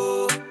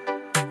 oh.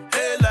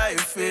 Hey,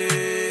 life,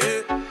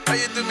 hey. How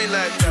you do me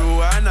like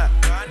Joanna?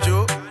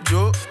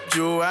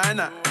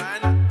 Joanna.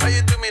 How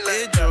you do me like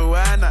hey,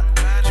 Joanna?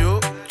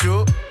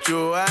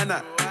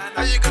 Joanna.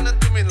 How you gonna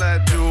do me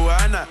like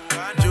Joanna?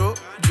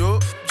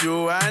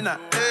 Joanna.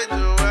 Hey,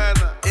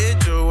 Joanna. Hey,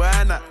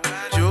 Joanna.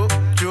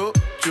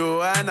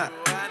 Joanna.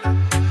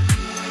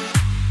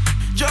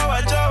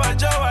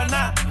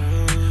 Joanna.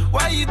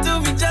 Why you do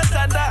me just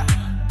like that?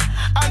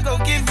 I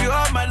gon' give you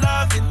all my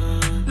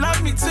loving.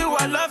 Love me too,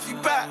 I love you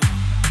back.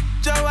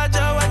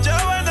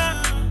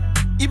 Joanna.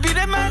 You be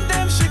the man,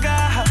 damn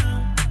sugar.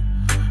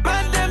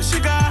 Man, damn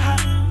sugar.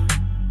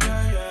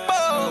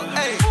 Oh,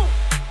 hey.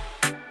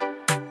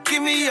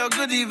 Give me your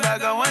goodie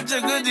bag, I want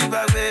your goodie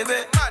bag,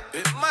 baby.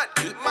 Mad.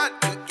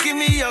 Give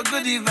me your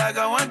goodie bag,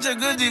 I want your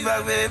goodie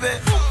bag, baby.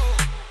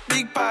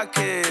 Big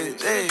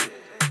package, hey.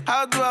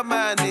 How do I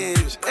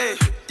manage? Hey,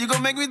 you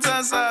gon' make me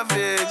turn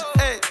savage.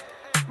 Hey,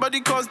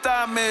 body cause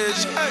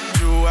damage. Hey,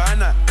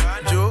 Joanna,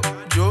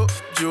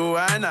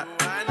 Joanna.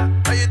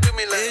 How you do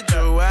me like hey,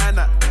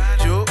 Joanna?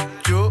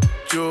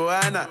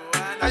 Joanna.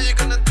 How you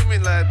gonna do me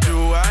like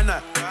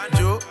Joanna?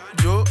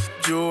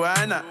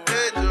 Joanna.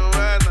 Hey,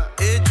 Joanna.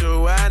 Hey,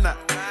 Joanna.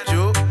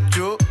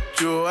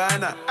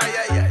 Joanna.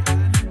 Ay.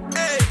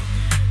 Hey,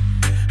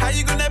 how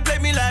you gonna play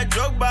me like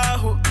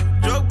Drogba?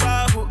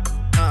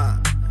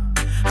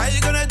 How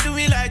you gonna do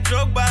me like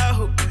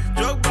Drogba?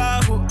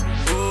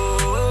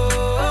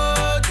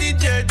 Oh,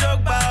 DJ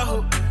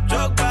Drogba.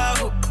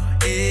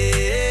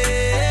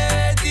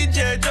 Eh,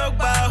 DJ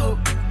Drogba.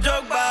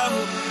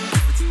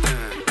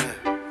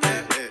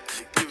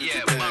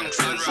 Yeah, bunks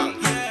and wrong.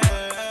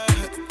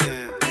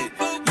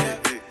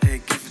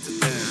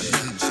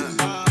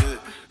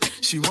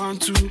 She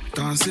want to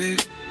dance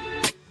it,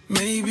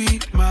 maybe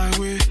my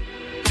way.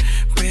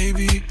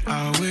 Baby,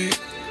 I'll wait.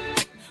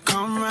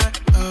 Come right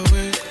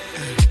away.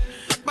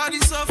 Body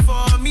so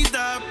for me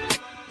that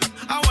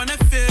I wanna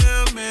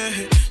feel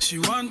me. She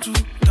want to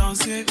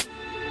dance it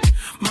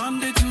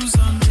Monday to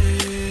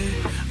Sunday.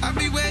 I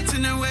be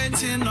waiting and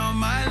waiting all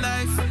my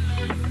life.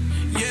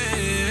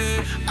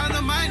 Yeah, I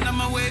don't mind,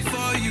 I'ma wait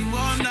for you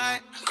all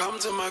night. Come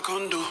to my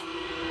condo.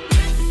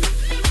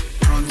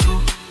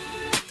 Pronto.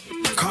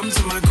 Come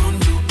to my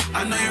condo.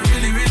 I know you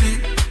really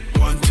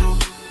want to.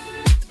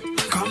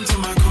 Come to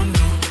my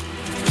condo.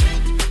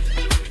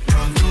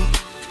 Pronto.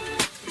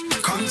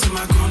 Come to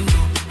my condo.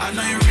 I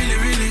know you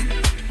really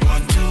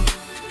want to.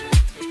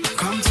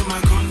 Come to my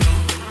condo.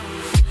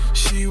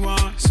 She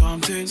wants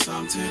something.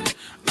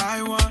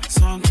 I want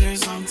something.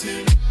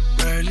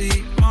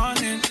 Early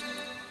morning.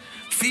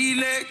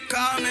 Feel it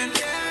coming.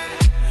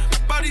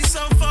 Body so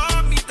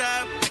for me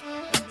that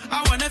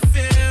I wanna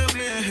feel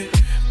it.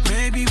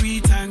 Maybe we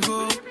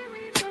tango.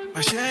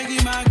 My shaggy,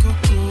 my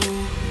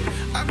cocoa.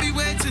 I be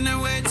waiting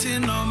and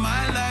waiting all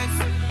my life.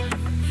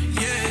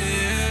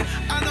 Yeah,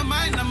 I don't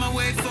mind, I'ma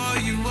wait for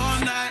you all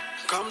night.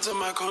 Come to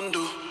my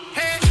condo.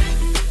 Hey,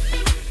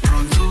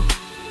 pronto.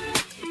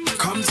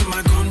 Come to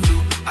my condo.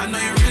 I know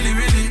you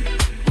really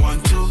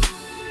want to.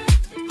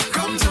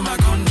 Come to my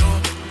condo.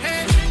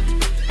 Hey,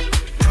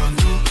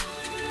 pronto.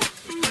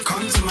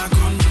 Come to my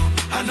condo.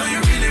 I know you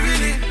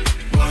really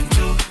want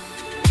to.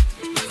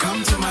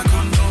 Come to my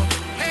condo.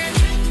 Hey.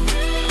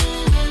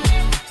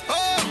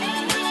 Oh.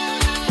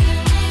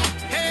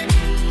 Hey.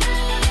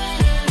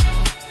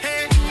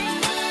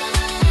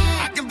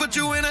 I can put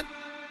you in a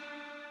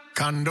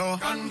condo.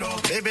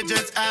 Baby,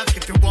 just ask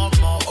if you want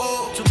more.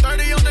 Oh,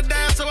 230 on the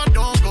dance, so I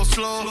don't go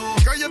slow.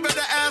 Girl, you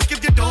better ask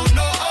if you don't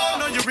know. Oh,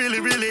 no, you really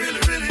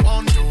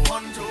want to.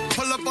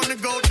 Pull up on the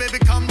goat, baby,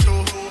 come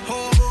through.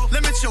 Oh,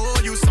 let me show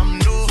you some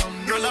new.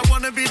 Girl, I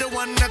wanna be the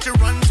one that you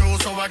run to,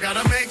 so I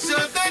gotta make sure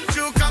that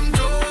you come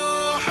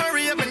through.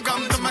 Hurry up and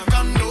come to my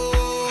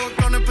condo.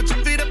 Gonna put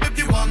your feet up if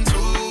you want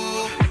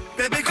to.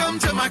 Baby, come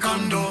to my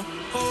condo.